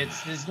he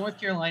gets. Does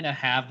North Carolina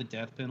have the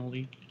death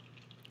penalty?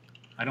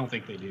 I don't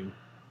think they do.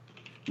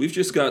 We've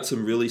just got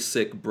some really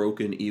sick,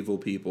 broken, evil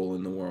people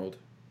in the world.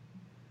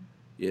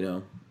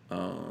 The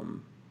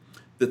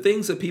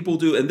things that people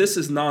do, and this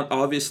is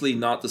obviously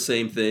not the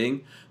same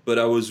thing, but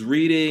I was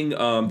reading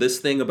this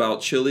thing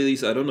about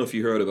Chili's. I don't know if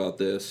you heard about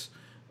this.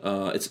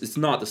 It's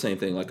not the same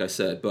thing, like I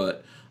said,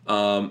 but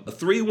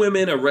 3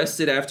 women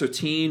arrested after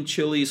teen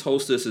Chili's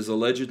hostess is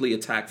allegedly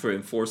attacked for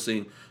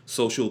enforcing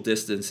social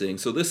distancing.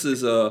 So this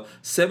is a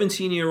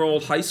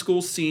 17-year-old high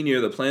school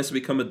senior that plans to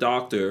become a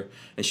doctor,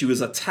 and she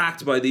was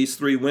attacked by these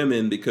 3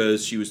 women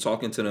because she was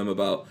talking to them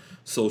about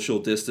social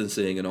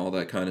distancing and all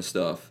that kind of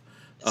stuff.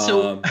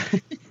 So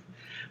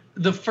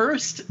the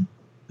first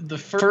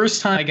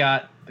time I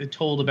got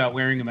told about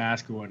wearing a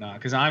mask or whatnot,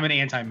 because I'm an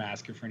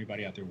anti-masker for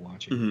anybody out there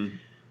watching. Mm-hmm.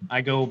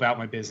 I go about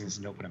my business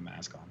and don't put a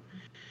mask on.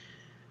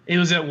 It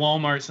was at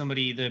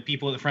Walmart. The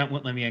people at the front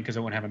wouldn't let me in because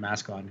I wouldn't have a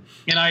mask on.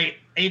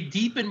 And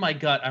deep in my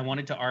gut, I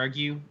wanted to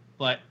argue,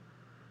 but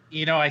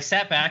I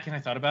sat back and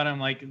I thought about it. I'm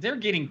like, they're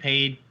getting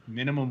paid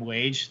minimum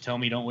wage to tell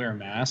me don't wear a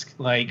mask.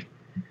 Like,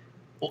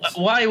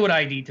 why would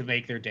I need to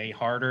make their day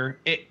harder?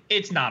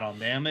 It's not on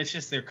them. It's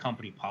just their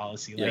company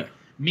policy. Yeah. Like,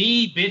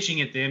 me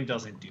bitching at them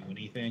doesn't do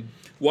anything.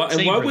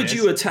 Why would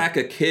you attack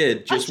a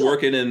kid just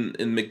working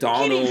in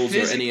McDonald's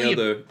or any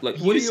other? Like,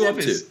 what are you up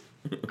to?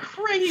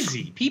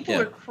 Crazy. People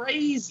are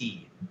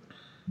crazy.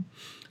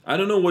 I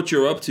don't know what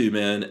you're up to,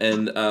 man,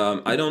 and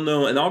I don't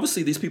know. And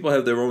obviously, these people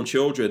have their own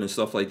children and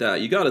stuff like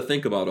that. You got to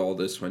think about all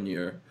this when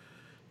you're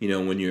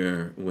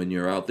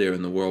out there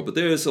in the world. But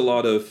there's a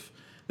lot of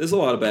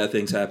bad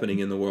things happening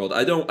in the world.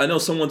 I know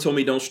someone told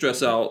me don't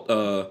stress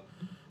out.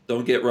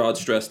 Don't get Rod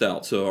stressed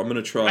out. So I'm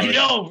gonna try. I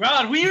know,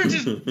 Rod. We are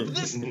just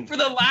for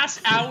the last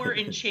hour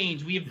and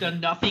change. We have done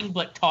nothing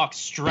but talk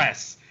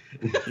stress.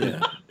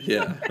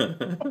 Yeah.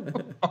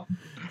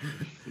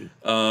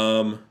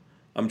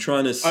 I'm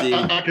trying to see.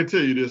 I can tell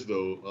you this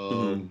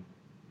though.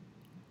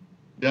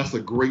 That's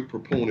a great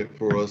proponent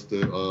for us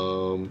to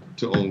own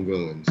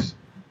guns,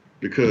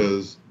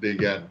 because they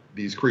got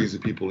these crazy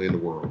people in the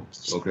world.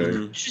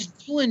 Okay.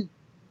 Just doing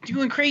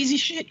crazy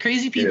shit.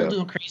 Crazy people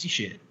doing crazy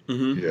shit.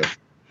 Mm-hmm. Yeah.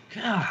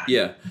 God.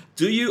 Yeah.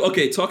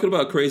 Talking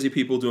about crazy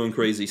people doing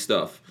crazy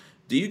stuff.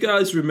 Do you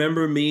guys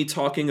remember me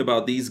talking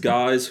about these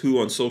guys who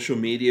on social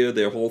media,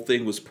 their whole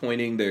thing was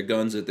pointing their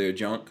guns at their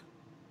junk?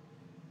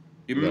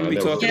 You remember me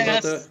talking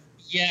about that?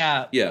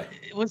 Yeah. Yeah.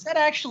 Was that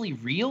actually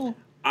real?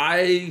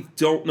 I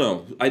don't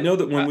know. I know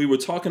that when we were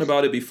talking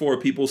about it before,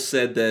 people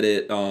said that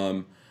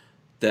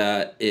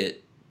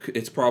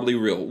it's probably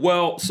real.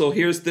 Well, so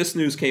this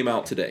news came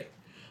out today.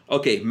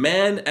 Okay,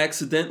 man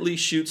accidentally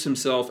shoots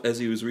himself as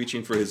he was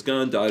reaching for his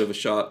gun, died of a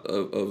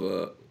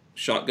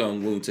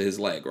shotgun wound to his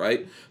leg,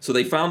 right? So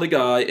they found the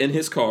guy in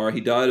his car.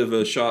 He died of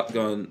a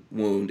shotgun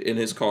wound in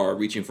his car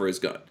reaching for his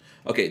gun.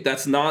 Okay,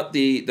 that's not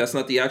the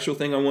actual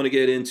thing I want to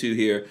get into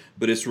here,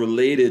 but it's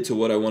related to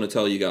what I want to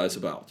tell you guys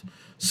about.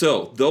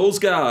 So, those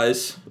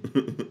guys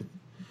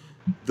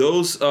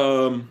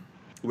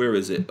where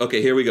is it?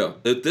 Okay, here we go.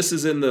 This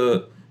is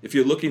if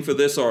you're looking for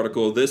this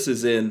article, this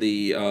is in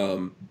the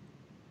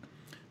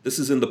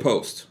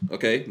Post,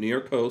 okay? New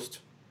York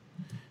Post.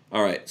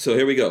 All right, so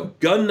here we go.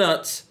 Gun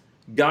nuts.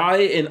 Guy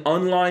in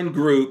online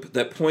group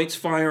that points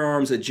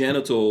firearms at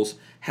genitals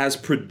has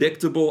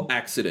predictable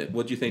accident.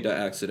 What do you think that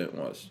accident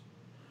was?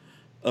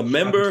 A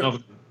member...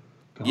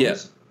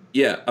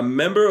 Yeah, a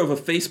member of a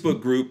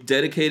Facebook group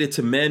dedicated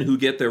to men who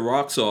get their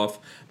rocks off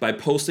by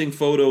posting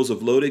photos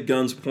of loaded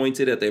guns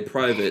pointed at their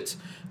privates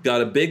got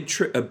a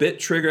bit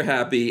trigger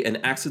happy and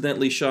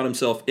accidentally shot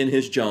himself in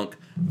his junk,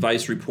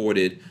 Vice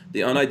reported.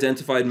 The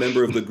unidentified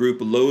member of the group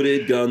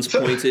loaded guns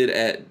pointed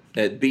at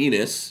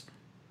Venus.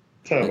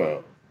 Time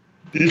out.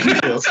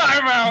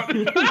 Time out.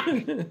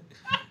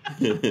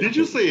 Did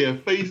you say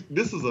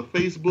this is a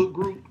Facebook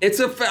group?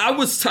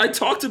 I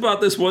talked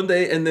about this one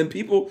day, and then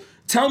people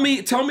tell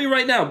me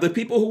right now, the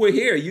people who were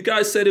here, you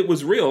guys said it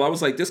was real. I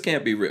was like, this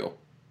can't be real.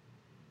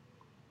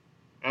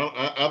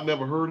 I've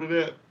never heard of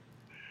that.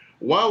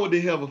 Why would they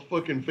have a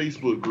fucking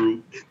Facebook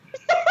group? You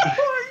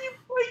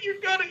point your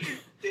gun at your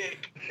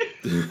dick.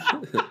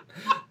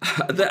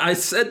 I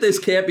said this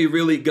can't be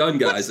really gun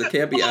guys. It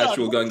can't be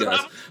actual gun guys.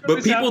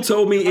 But people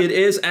told me it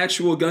is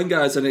actual gun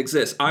guys and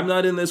exists. I'm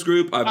not in this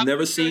group. I've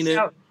never seen it.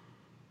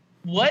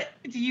 What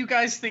do you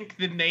guys think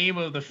the name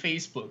of the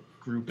Facebook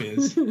group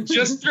is?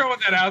 Just throwing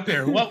that out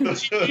there. What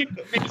would you name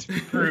a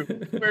Facebook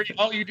group where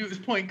all you do is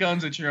point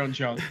guns at your own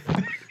junk?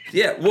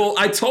 Yeah, well,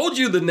 I told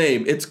you the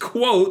name. It's,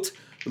 quote,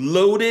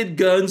 loaded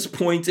guns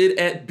pointed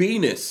at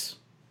Venus.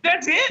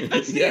 That's it?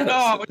 That's yes. it?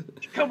 Oh,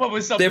 come up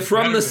with something. They're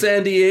from the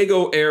San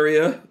Diego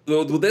area.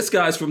 Well, this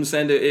guy's from the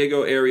San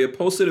Diego area.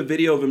 Posted a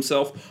video of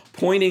himself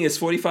pointing his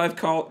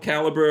 .45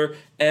 caliber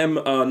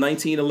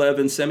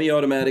M1911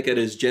 semi-automatic at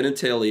his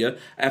genitalia.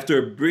 After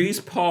a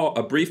brief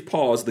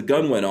pause, the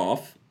gun went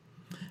off.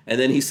 And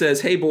then he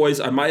says, "Hey boys,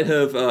 I might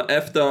have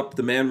effed up."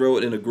 The man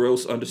wrote in a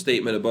gross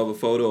understatement above a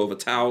photo of a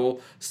towel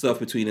stuffed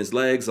between his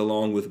legs,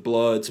 along with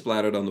blood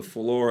splattered on the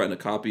floor and a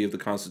copy of the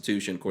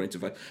Constitution, according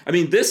to. I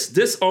mean,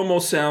 this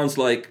almost sounds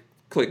like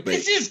clickbait.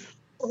 This is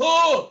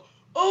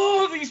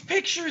these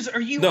pictures.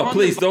 Are you? No,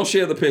 please don't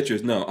share the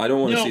pictures. No, I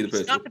don't want to see the pictures.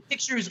 It's not the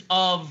pictures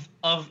of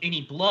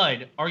any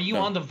blood. Are you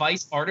on the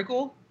Vice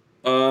article?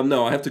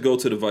 No, I have to go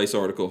to the Vice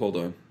article. Hold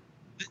on.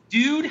 The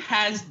dude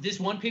has this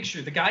one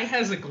picture. The guy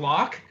has a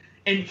Glock.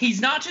 And he's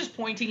not just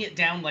pointing it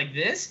down like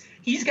this.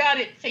 He's got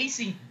it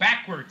facing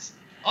backwards,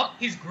 up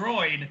his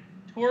groin,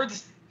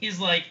 towards his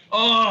if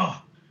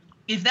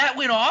that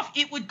went off,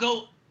 it would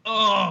go,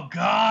 oh,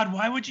 God,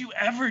 why would you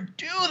ever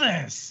do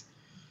this?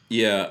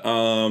 Yeah,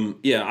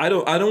 I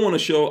don't want to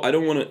show,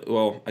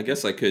 well, I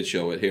guess I could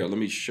show it here. Let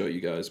me show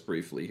you guys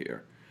briefly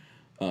here.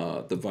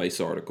 The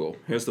Vice article.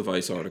 Here's the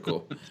Vice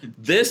article.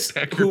 This,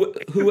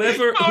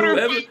 whoever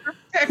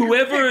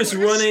is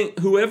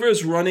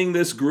running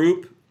this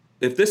group,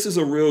 if this is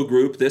a real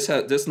group, this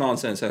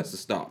nonsense has to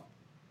stop.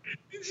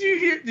 Did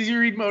you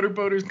read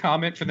Motorboater's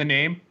comment for the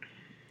name?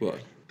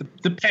 What?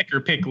 The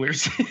Pecker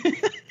Picklers.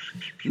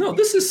 No,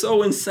 this is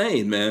so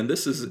insane, man.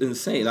 This is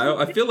insane.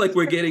 I feel like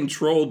we're getting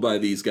trolled by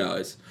these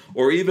guys.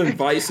 Or even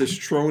Vice is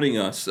trolling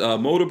us.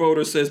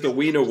 Motorboater says the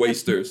Wiener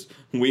Wasters.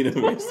 Wiener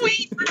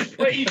Wasters.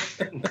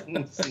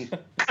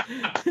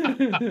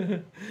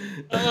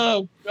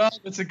 Oh, God,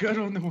 that's a good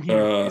one. The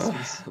Wiener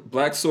Wasters.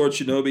 Black Sword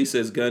Shinobi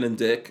says gun and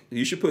dick.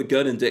 You should put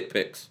gun and dick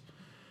pics.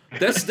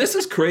 This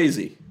is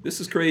crazy.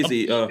 This is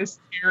crazy. It's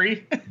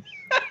scary.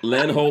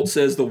 Len Holt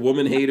says the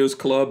Woman Haters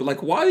Club.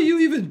 Like, why are you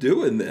even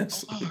doing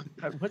this? Oh,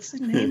 God, what's the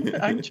name?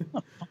 I'm trying to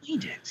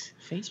find it.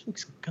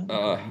 Facebook's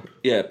going.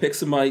 Yeah,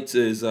 Pixamite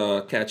is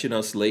catching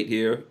us late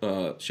here.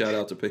 Shout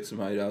out to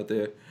Pixamite out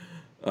there.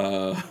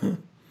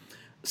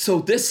 So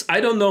this,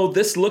 I don't know.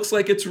 This looks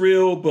like it's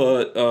real,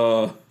 but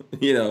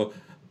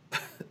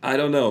I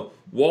don't know.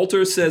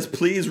 Walter says,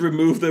 please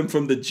remove them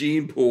from the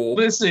gene pool.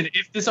 Listen,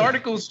 if this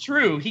article's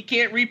true, he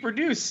can't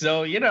reproduce,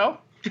 so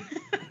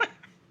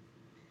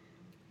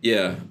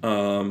Yeah.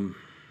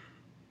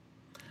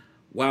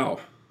 Wow.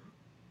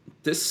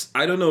 This,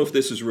 I don't know if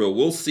this is real.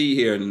 We'll see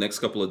here in the next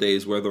couple of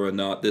days whether or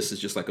not this is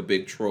just like a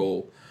big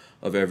troll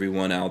of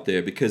everyone out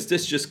there, because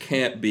this just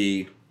can't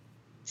be.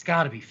 It's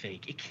got to be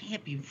fake. It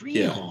can't be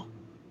real.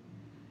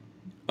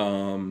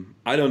 Yeah.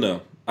 I don't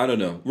know.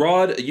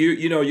 Rod,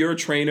 you're a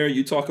trainer.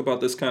 You talk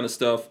about this kind of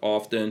stuff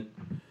often.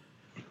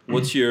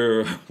 What's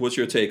your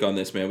take on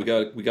this, man?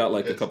 We got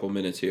like a couple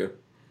minutes here.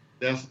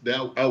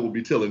 That I will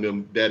be telling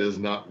them that is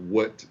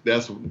what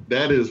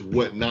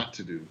not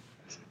to do.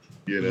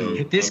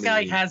 This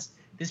guy has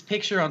this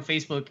picture on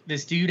Facebook.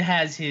 This dude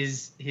has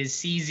his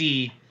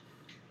CZ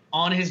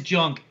on his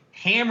junk,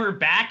 hammer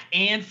back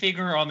and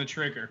finger on the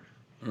trigger.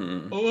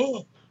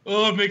 Oh,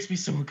 it makes me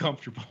so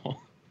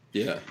uncomfortable.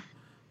 Yeah.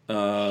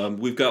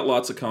 We've got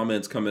lots of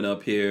comments coming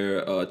up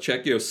here.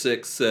 Check Your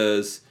Six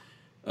says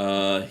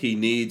he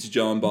needs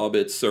John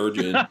Bobbitt's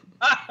surgeon.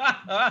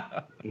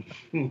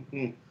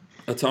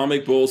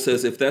 Atomic Bull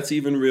says, if that's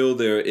even real,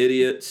 they're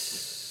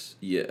idiots.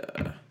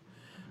 Yeah.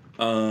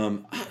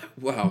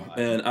 Wow.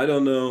 And I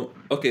don't know.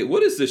 Okay,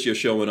 what is this you're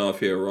showing off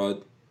here,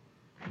 Rod?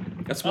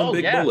 That's one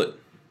big bullet.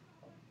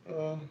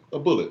 A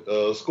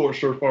bullet.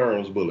 Scorched Earth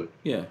Firearms bullet.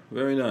 Yeah,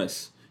 very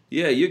nice.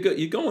 Yeah,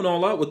 you're going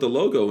all out with the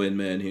logo in,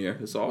 man, here.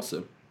 It's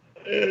awesome.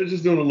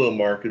 Just doing a little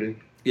marketing.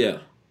 Yeah.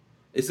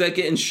 Is that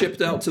getting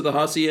shipped out to the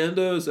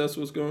hacienda? Is that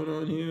what's going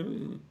on here?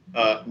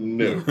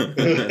 No.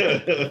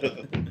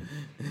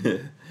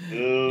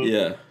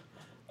 Yeah.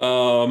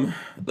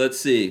 Let's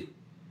see.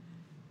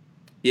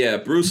 Yeah,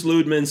 Bruce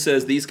Ludman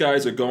says these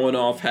guys are going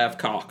off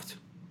half-cocked.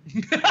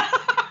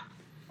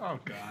 Oh,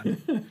 God.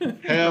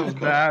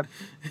 Half-cocked.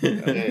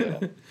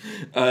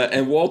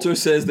 And Walter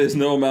says there's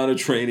no amount of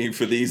training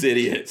for these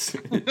idiots.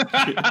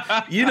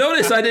 You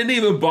notice I didn't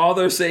even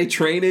bother say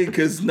training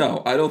because,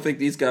 no, I don't think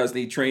these guys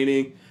need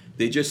training.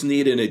 They just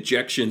need an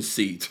ejection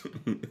seat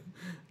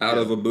out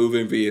of a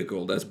moving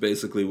vehicle. That's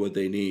basically what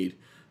they need.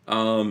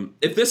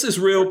 If this is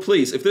real,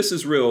 please, if this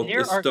is real,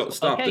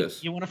 stop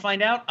this. You want to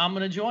find out? I'm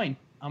going to join.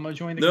 I'm going to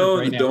join the group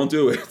right now. No, don't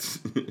do it.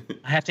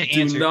 I have to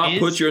answer. Do not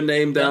put your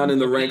name down in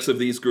the ranks of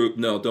these groups.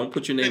 No, don't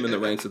put your name in the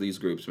ranks of these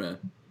groups, man.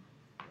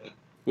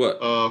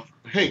 What?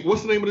 Hank,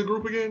 what's the name of the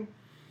group again?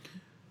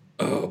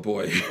 Oh,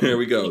 boy. Here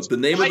we go. The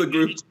name of the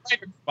group...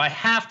 I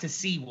have to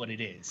see what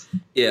it is.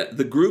 Yeah,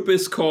 the group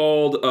is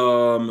called...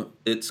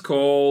 it's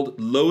called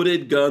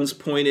Loaded Guns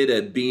Pointed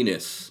at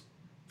Venus.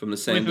 From the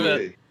same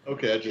group.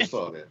 Okay, I just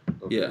saw that.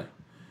 Okay.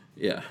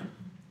 Yeah.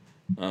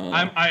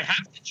 I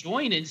have to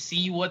join and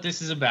see what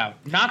this is about.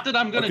 Not that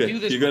I'm going to do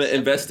this. You're going to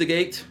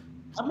investigate?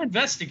 I'm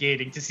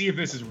investigating to see if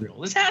this is real.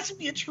 This has to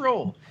be a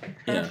troll.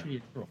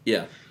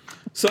 Yeah.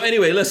 So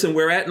anyway, listen,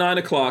 we're at 9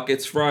 o'clock.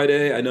 It's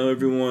Friday. I know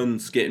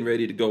everyone's getting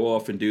ready to go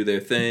off and do their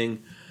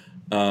thing.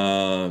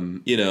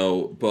 But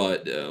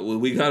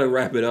we got to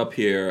wrap it up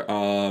here.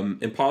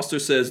 Imposter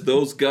says,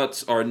 those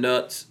guts are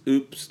nuts.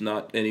 Oops,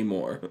 not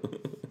anymore.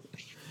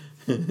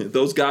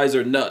 Those guys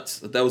are nuts.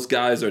 Those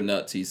guys are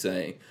nuts, he's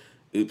saying.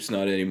 Oops,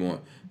 not anymore.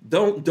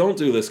 Don't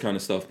do this kind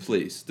of stuff,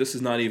 please. This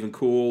is not even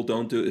cool.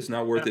 Don't do it. It's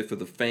not worth it for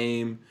the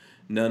fame.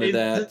 None of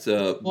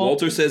that.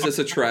 Walter says it's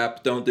a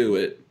trap. Don't do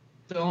it.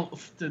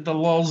 The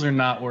lulz are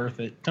not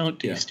worth it. Don't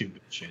do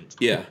stupid shit.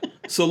 Yeah.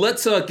 So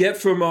let's get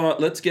from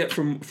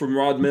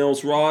Rod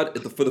Mills.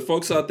 Rod, for the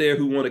folks out there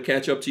who want to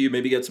catch up to you,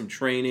 maybe get some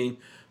training,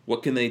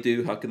 what can they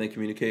do? How can they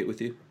communicate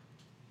with you?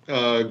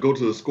 Go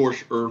to the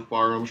Scorched Earth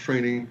Firearms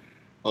Training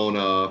on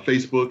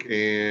Facebook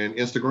and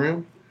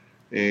Instagram,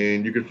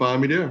 and you can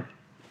find me there.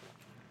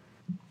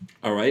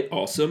 All right,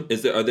 awesome.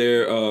 Are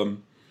there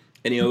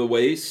any other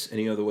ways?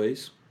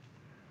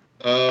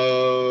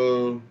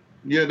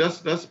 Yeah,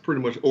 that's pretty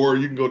much. Or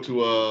you can go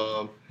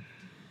to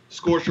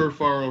Scorched Earth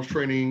Firearms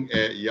Training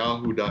at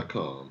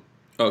yahoo.com.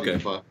 Okay.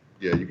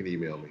 You can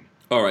email me.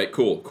 All right,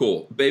 cool.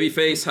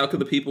 Babyface, how can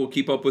the people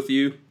keep up with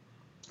you?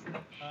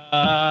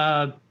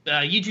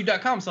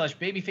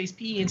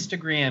 YouTube.com/babyfaceP.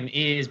 Instagram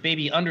is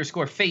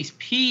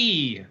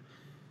baby_faceP.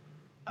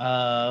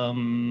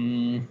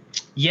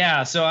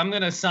 Yeah, so I'm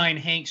gonna sign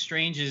Hank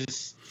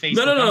Strange's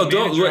Facebook. No,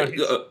 don't.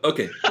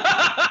 Okay.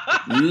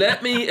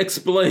 Let me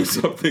explain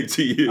something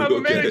to you. I'm a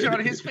manager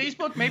on his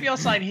Facebook. Maybe I'll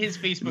sign his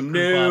Facebook group.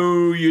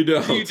 No, you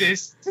don't.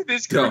 To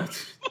this group.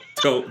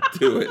 Don't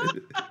do it.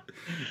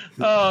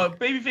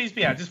 Babyface,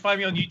 yeah, just find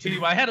me on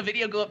YouTube. I had a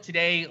video go up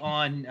today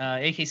on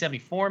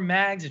AK-74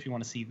 mags, if you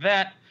want to see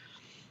that.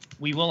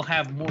 We will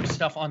have more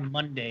stuff on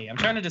Monday. I'm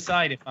trying to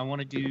decide if I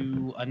want to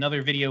do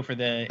another video for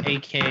the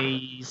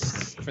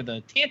AKs, for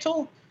the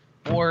Tantal,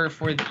 or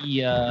for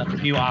the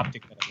new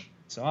optic that I got.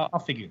 So I'll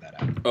figure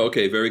that out.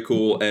 Okay, very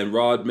cool. And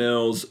Rod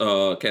Mills,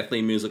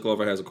 Kathleen Music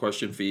Lover has a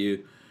question for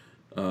you.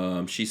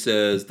 She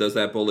says, does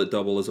that bullet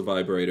double as a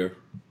vibrator?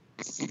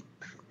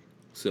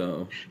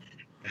 So...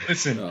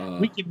 Listen,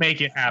 we can make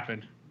it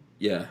happen.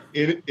 Yeah.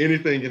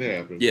 Anything can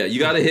happen. Yeah, you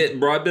got to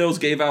hit. Rod Mills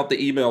gave out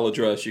the email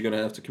address. You're going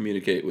to have to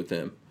communicate with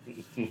him.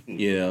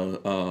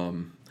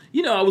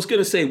 I was going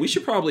to say, we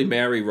should probably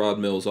marry Rod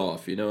Mills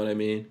off. You know what I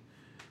mean?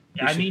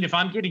 I mean, if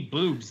I'm getting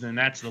boobs, then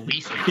that's the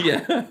least. Yeah.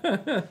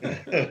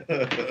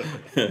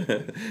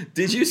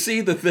 Did you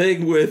see the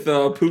thing with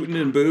Putin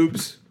and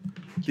boobs?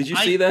 Did you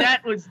see that?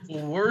 That was the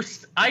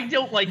worst. I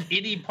don't like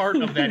any part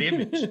of that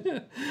image.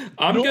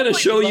 I'm going to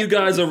show you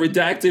guys a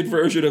redacted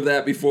version of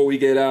that before we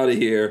get out of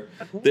here.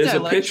 There's a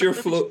picture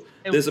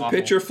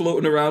picture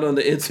floating around on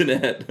the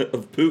internet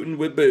of Putin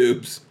with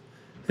boobs.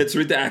 It's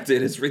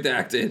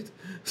redacted.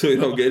 So we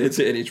don't get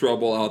into any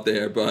trouble out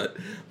there. But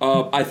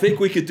I think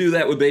we could do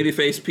that with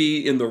Babyface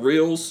P in the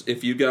Reels.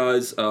 If you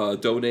guys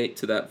donate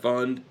to that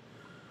fund,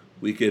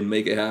 we can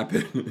make it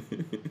happen.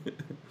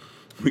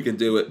 We can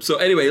do it. So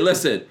anyway,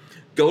 listen.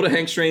 Go to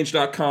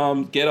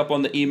hankstrange.com, get up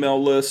on the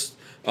email list,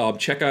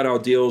 check out our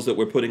deals that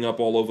we're putting up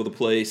all over the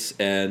place,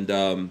 and,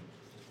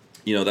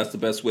 that's the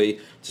best way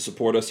to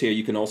support us here.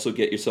 You can also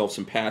get yourself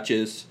some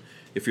patches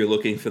if you're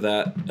looking for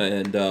that,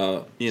 and,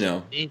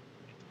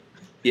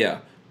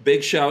 yeah.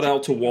 Big shout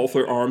out to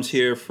Walther Arms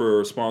here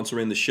for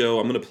sponsoring the show.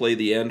 I'm going to play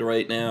the end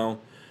right now.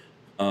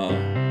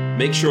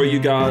 Make sure you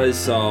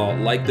guys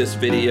like this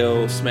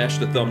video, smash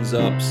the thumbs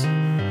ups,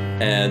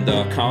 and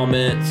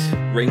comment,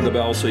 ring the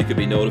bell so you can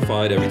be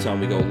notified every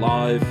time we go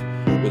live.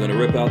 We're going to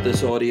rip out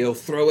this audio,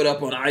 throw it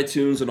up on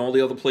iTunes and all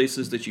the other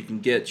places that you can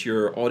get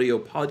your audio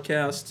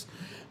podcasts.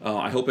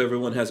 I hope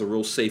everyone has a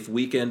real safe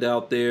weekend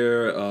out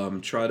there.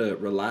 Try to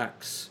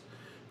relax.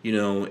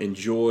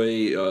 enjoy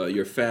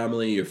your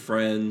family, your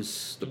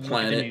friends, the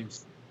planet.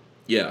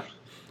 Yeah.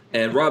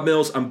 And Rob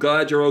Mills, I'm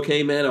glad you're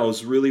okay, man. I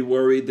was really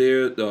worried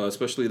there,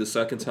 especially the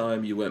second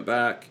time you went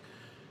back.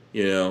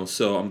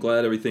 So I'm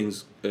glad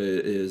everything's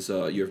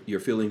you're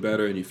feeling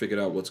better and you figured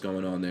out what's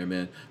going on there,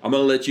 man. I'm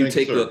gonna let you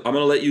take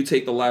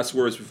the last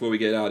words before we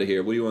get out of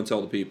here. What do you want to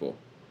tell the people?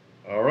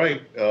 All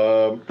right.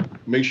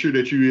 Make sure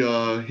that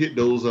you hit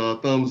those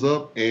thumbs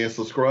up and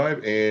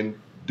subscribe, and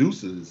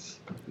deuces.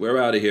 We're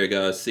out of here,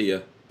 guys. See ya.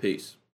 Peace.